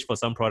golden age for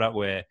some product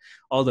where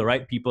all the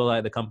right people are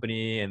at the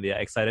company and they are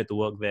excited to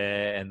work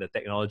there and the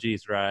technology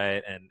is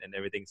right and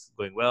everything's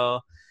going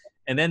well.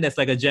 And then there's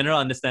like a general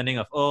understanding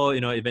of,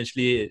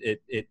 eventually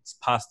it's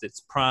past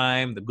its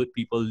prime, the good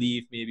people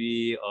leave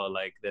maybe, or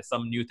like there's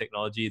some new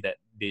technology that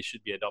they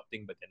should be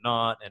adopting, but they're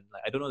not. And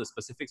like, I don't know the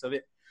specifics of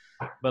it,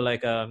 but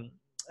like, I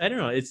don't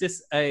know. It's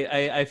just,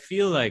 I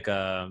feel like,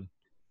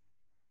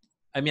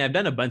 I've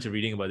done a bunch of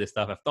reading about this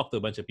stuff. I've talked to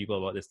a bunch of people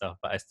about this stuff,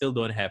 but I still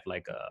don't have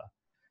like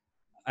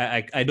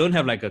I don't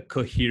have like a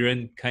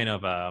coherent kind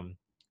of,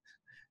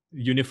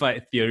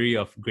 unified theory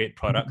of great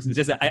products. It's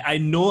just that I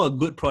know a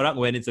good product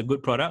when it's a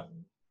good product,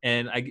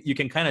 and you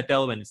can kind of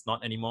tell when it's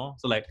not anymore.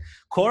 So like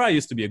Quora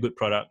used to be a good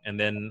product, and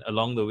then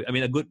along the way,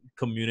 a good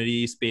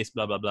community space,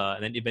 blah blah blah,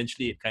 and then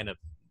eventually it kind of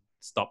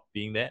stopped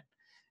being that.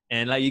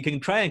 And like you can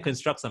try and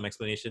construct some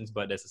explanations,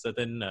 but there's a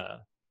certain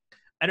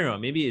I don't know,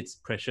 maybe it's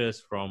pressures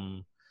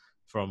from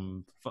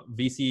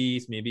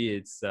VCs, maybe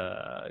it's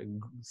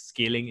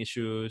scaling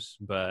issues,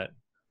 but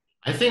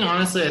I think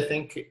honestly,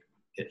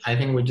 I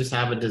think we just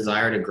have a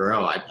desire to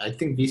grow. I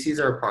think VCs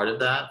are a part of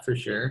that for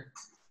sure,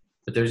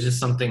 but there's just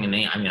something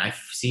innate. I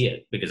see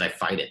it because I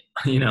fight it,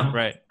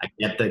 Right. I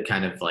get the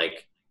kind of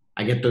like,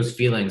 I get those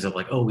feelings of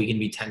like, oh, we can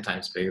be 10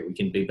 times bigger. We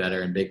can be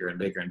better and bigger and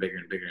bigger and bigger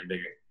and bigger and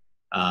bigger.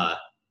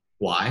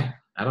 Why?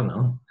 I don't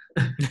know.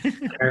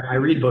 I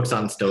read books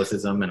on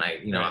stoicism and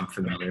I'm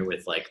familiar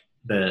with like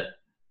the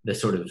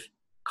sort of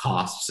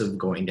costs of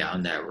going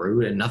down that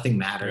route and nothing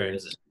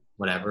matters and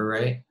whatever,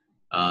 right?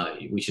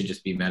 We should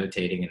just be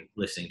meditating and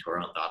listening to our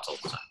own thoughts all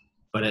the time.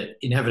 But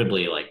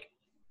inevitably, like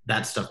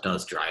that stuff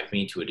does drive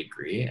me to a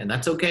degree, and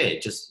that's okay.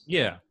 It just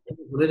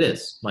what it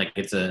is. Like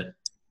it's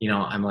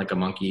I'm like a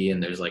monkey,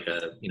 and there's like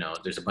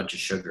there's a bunch of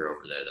sugar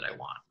over there that I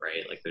want,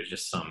 right? Like there's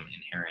just some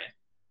inherent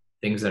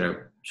things that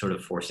are sort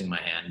of forcing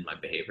my hand in my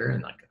behavior,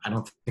 and like I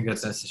don't think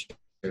that's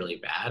necessarily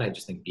bad. I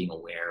just think being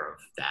aware of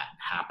that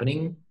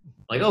happening,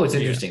 like, oh, it's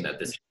interesting that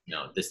this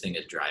this thing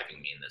is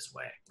driving me in this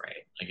way,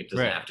 right? Like it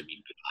doesn't have to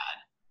be bad.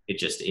 It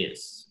just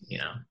is,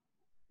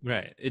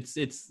 Right.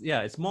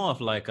 It's more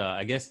of like,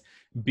 I guess,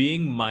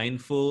 being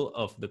mindful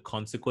of the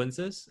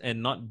consequences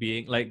and not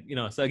being like,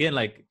 so again,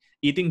 like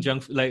eating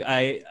junk, like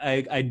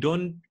I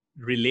don't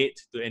relate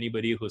to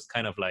anybody who's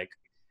kind of like,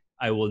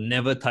 I will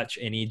never touch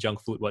any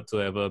junk food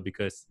whatsoever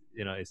because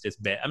it's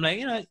just bad. I'm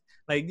like,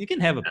 like you can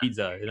have a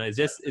pizza.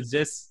 It's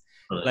just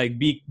like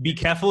be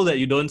careful that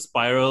you don't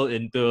spiral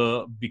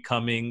into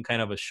becoming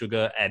kind of a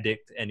sugar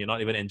addict and you're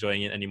not even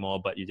enjoying it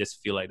anymore, but you just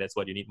feel like that's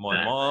what you need more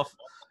and more of.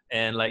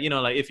 And like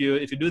like if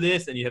you do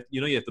this and you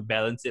have to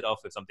balance it off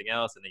with something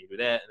else, and then you do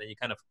that, and then you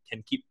kind of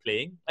can keep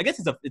playing. I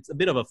guess it's a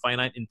bit of a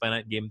finite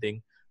infinite game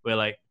thing where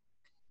like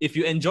if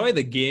you enjoy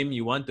the game,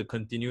 you want to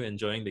continue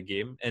enjoying the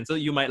game, and so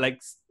you might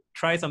like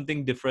try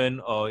something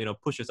different or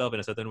push yourself in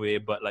a certain way,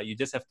 but like you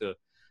just have to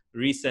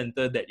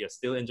recenter that you're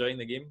still enjoying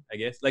the game, I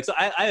guess. Like so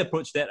I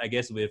approach that, I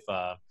guess, with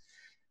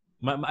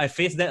I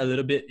face that a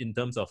little bit in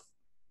terms of,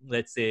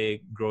 let's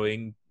say,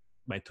 growing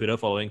my Twitter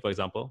following, for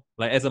example.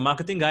 Like as a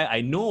marketing guy,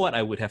 I know what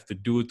I would have to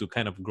do to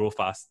kind of grow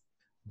fast,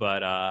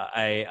 but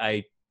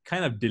I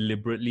kind of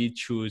deliberately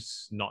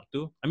choose not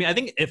to. I mean, I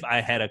think if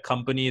I had a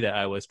company that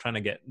I was trying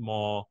to get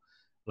more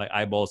like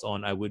eyeballs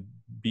on, I would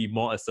be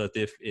more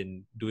assertive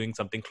in doing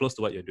something close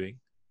to what you're doing.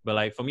 But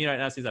like for me right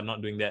now, since I'm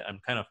not doing that, I'm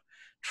kind of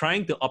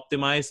trying to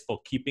optimize for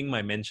keeping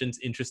my mentions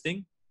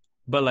interesting.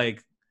 But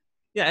like,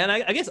 yeah, and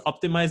I guess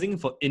optimizing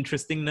for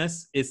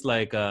interestingness is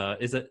like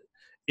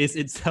is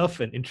itself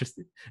an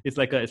interesting. It's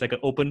like an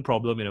open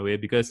problem in a way,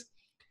 because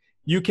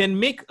you can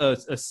make a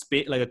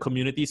space, like a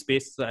community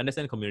space. So I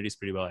understand communities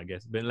pretty well, I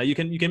guess. But like you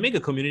can make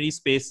a community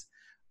space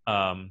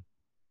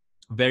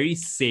very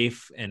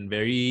safe and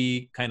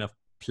very kind of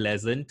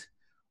pleasant,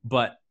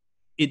 but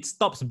it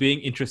stops being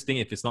interesting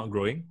if it's not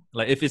growing.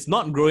 Like if it's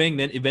not growing,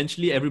 then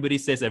eventually everybody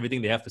says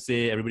everything they have to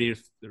say. Everybody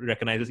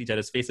recognizes each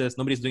other's faces.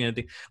 Nobody's doing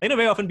anything. I know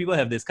very often people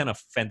have this kind of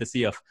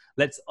fantasy of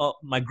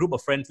my group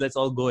of friends, let's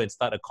all go and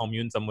start a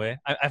commune somewhere.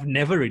 I've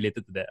never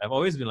related to that. I've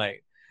always been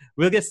like,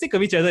 we'll get sick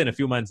of each other in a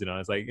few months.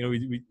 It's like,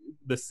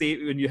 the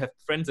same when you have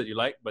friends that you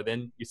like, but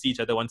then you see each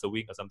other once a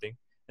week or something.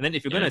 And then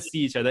if you're gonna see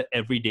each other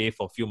every day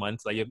for a few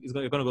months, like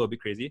you're gonna go a bit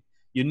crazy.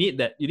 You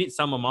need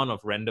some amount of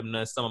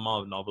randomness, some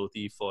amount of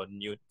novelty for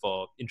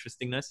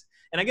interestingness.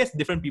 And I guess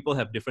different people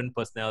have different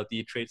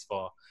personality traits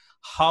for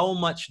how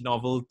much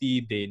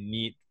novelty they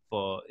need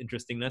for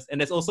interestingness. And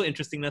there's also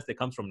interestingness that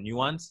comes from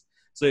nuance.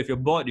 So if you're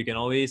bored, you can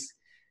always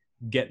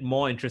get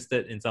more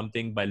interested in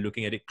something by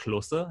looking at it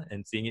closer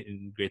and seeing it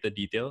in greater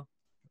detail.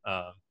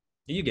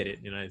 You get it.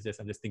 It's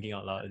just I'm just thinking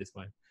out loud at this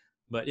point.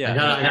 But yeah,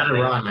 I got to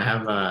run. I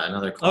have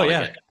another call. Oh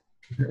yeah,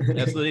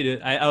 absolutely,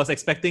 dude. I was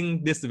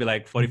expecting this to be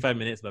like 45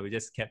 minutes, but we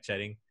just kept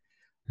chatting.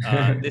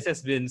 This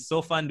has been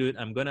so fun, dude.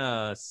 I'm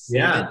gonna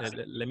save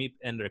it. Let me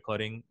end the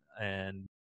recording and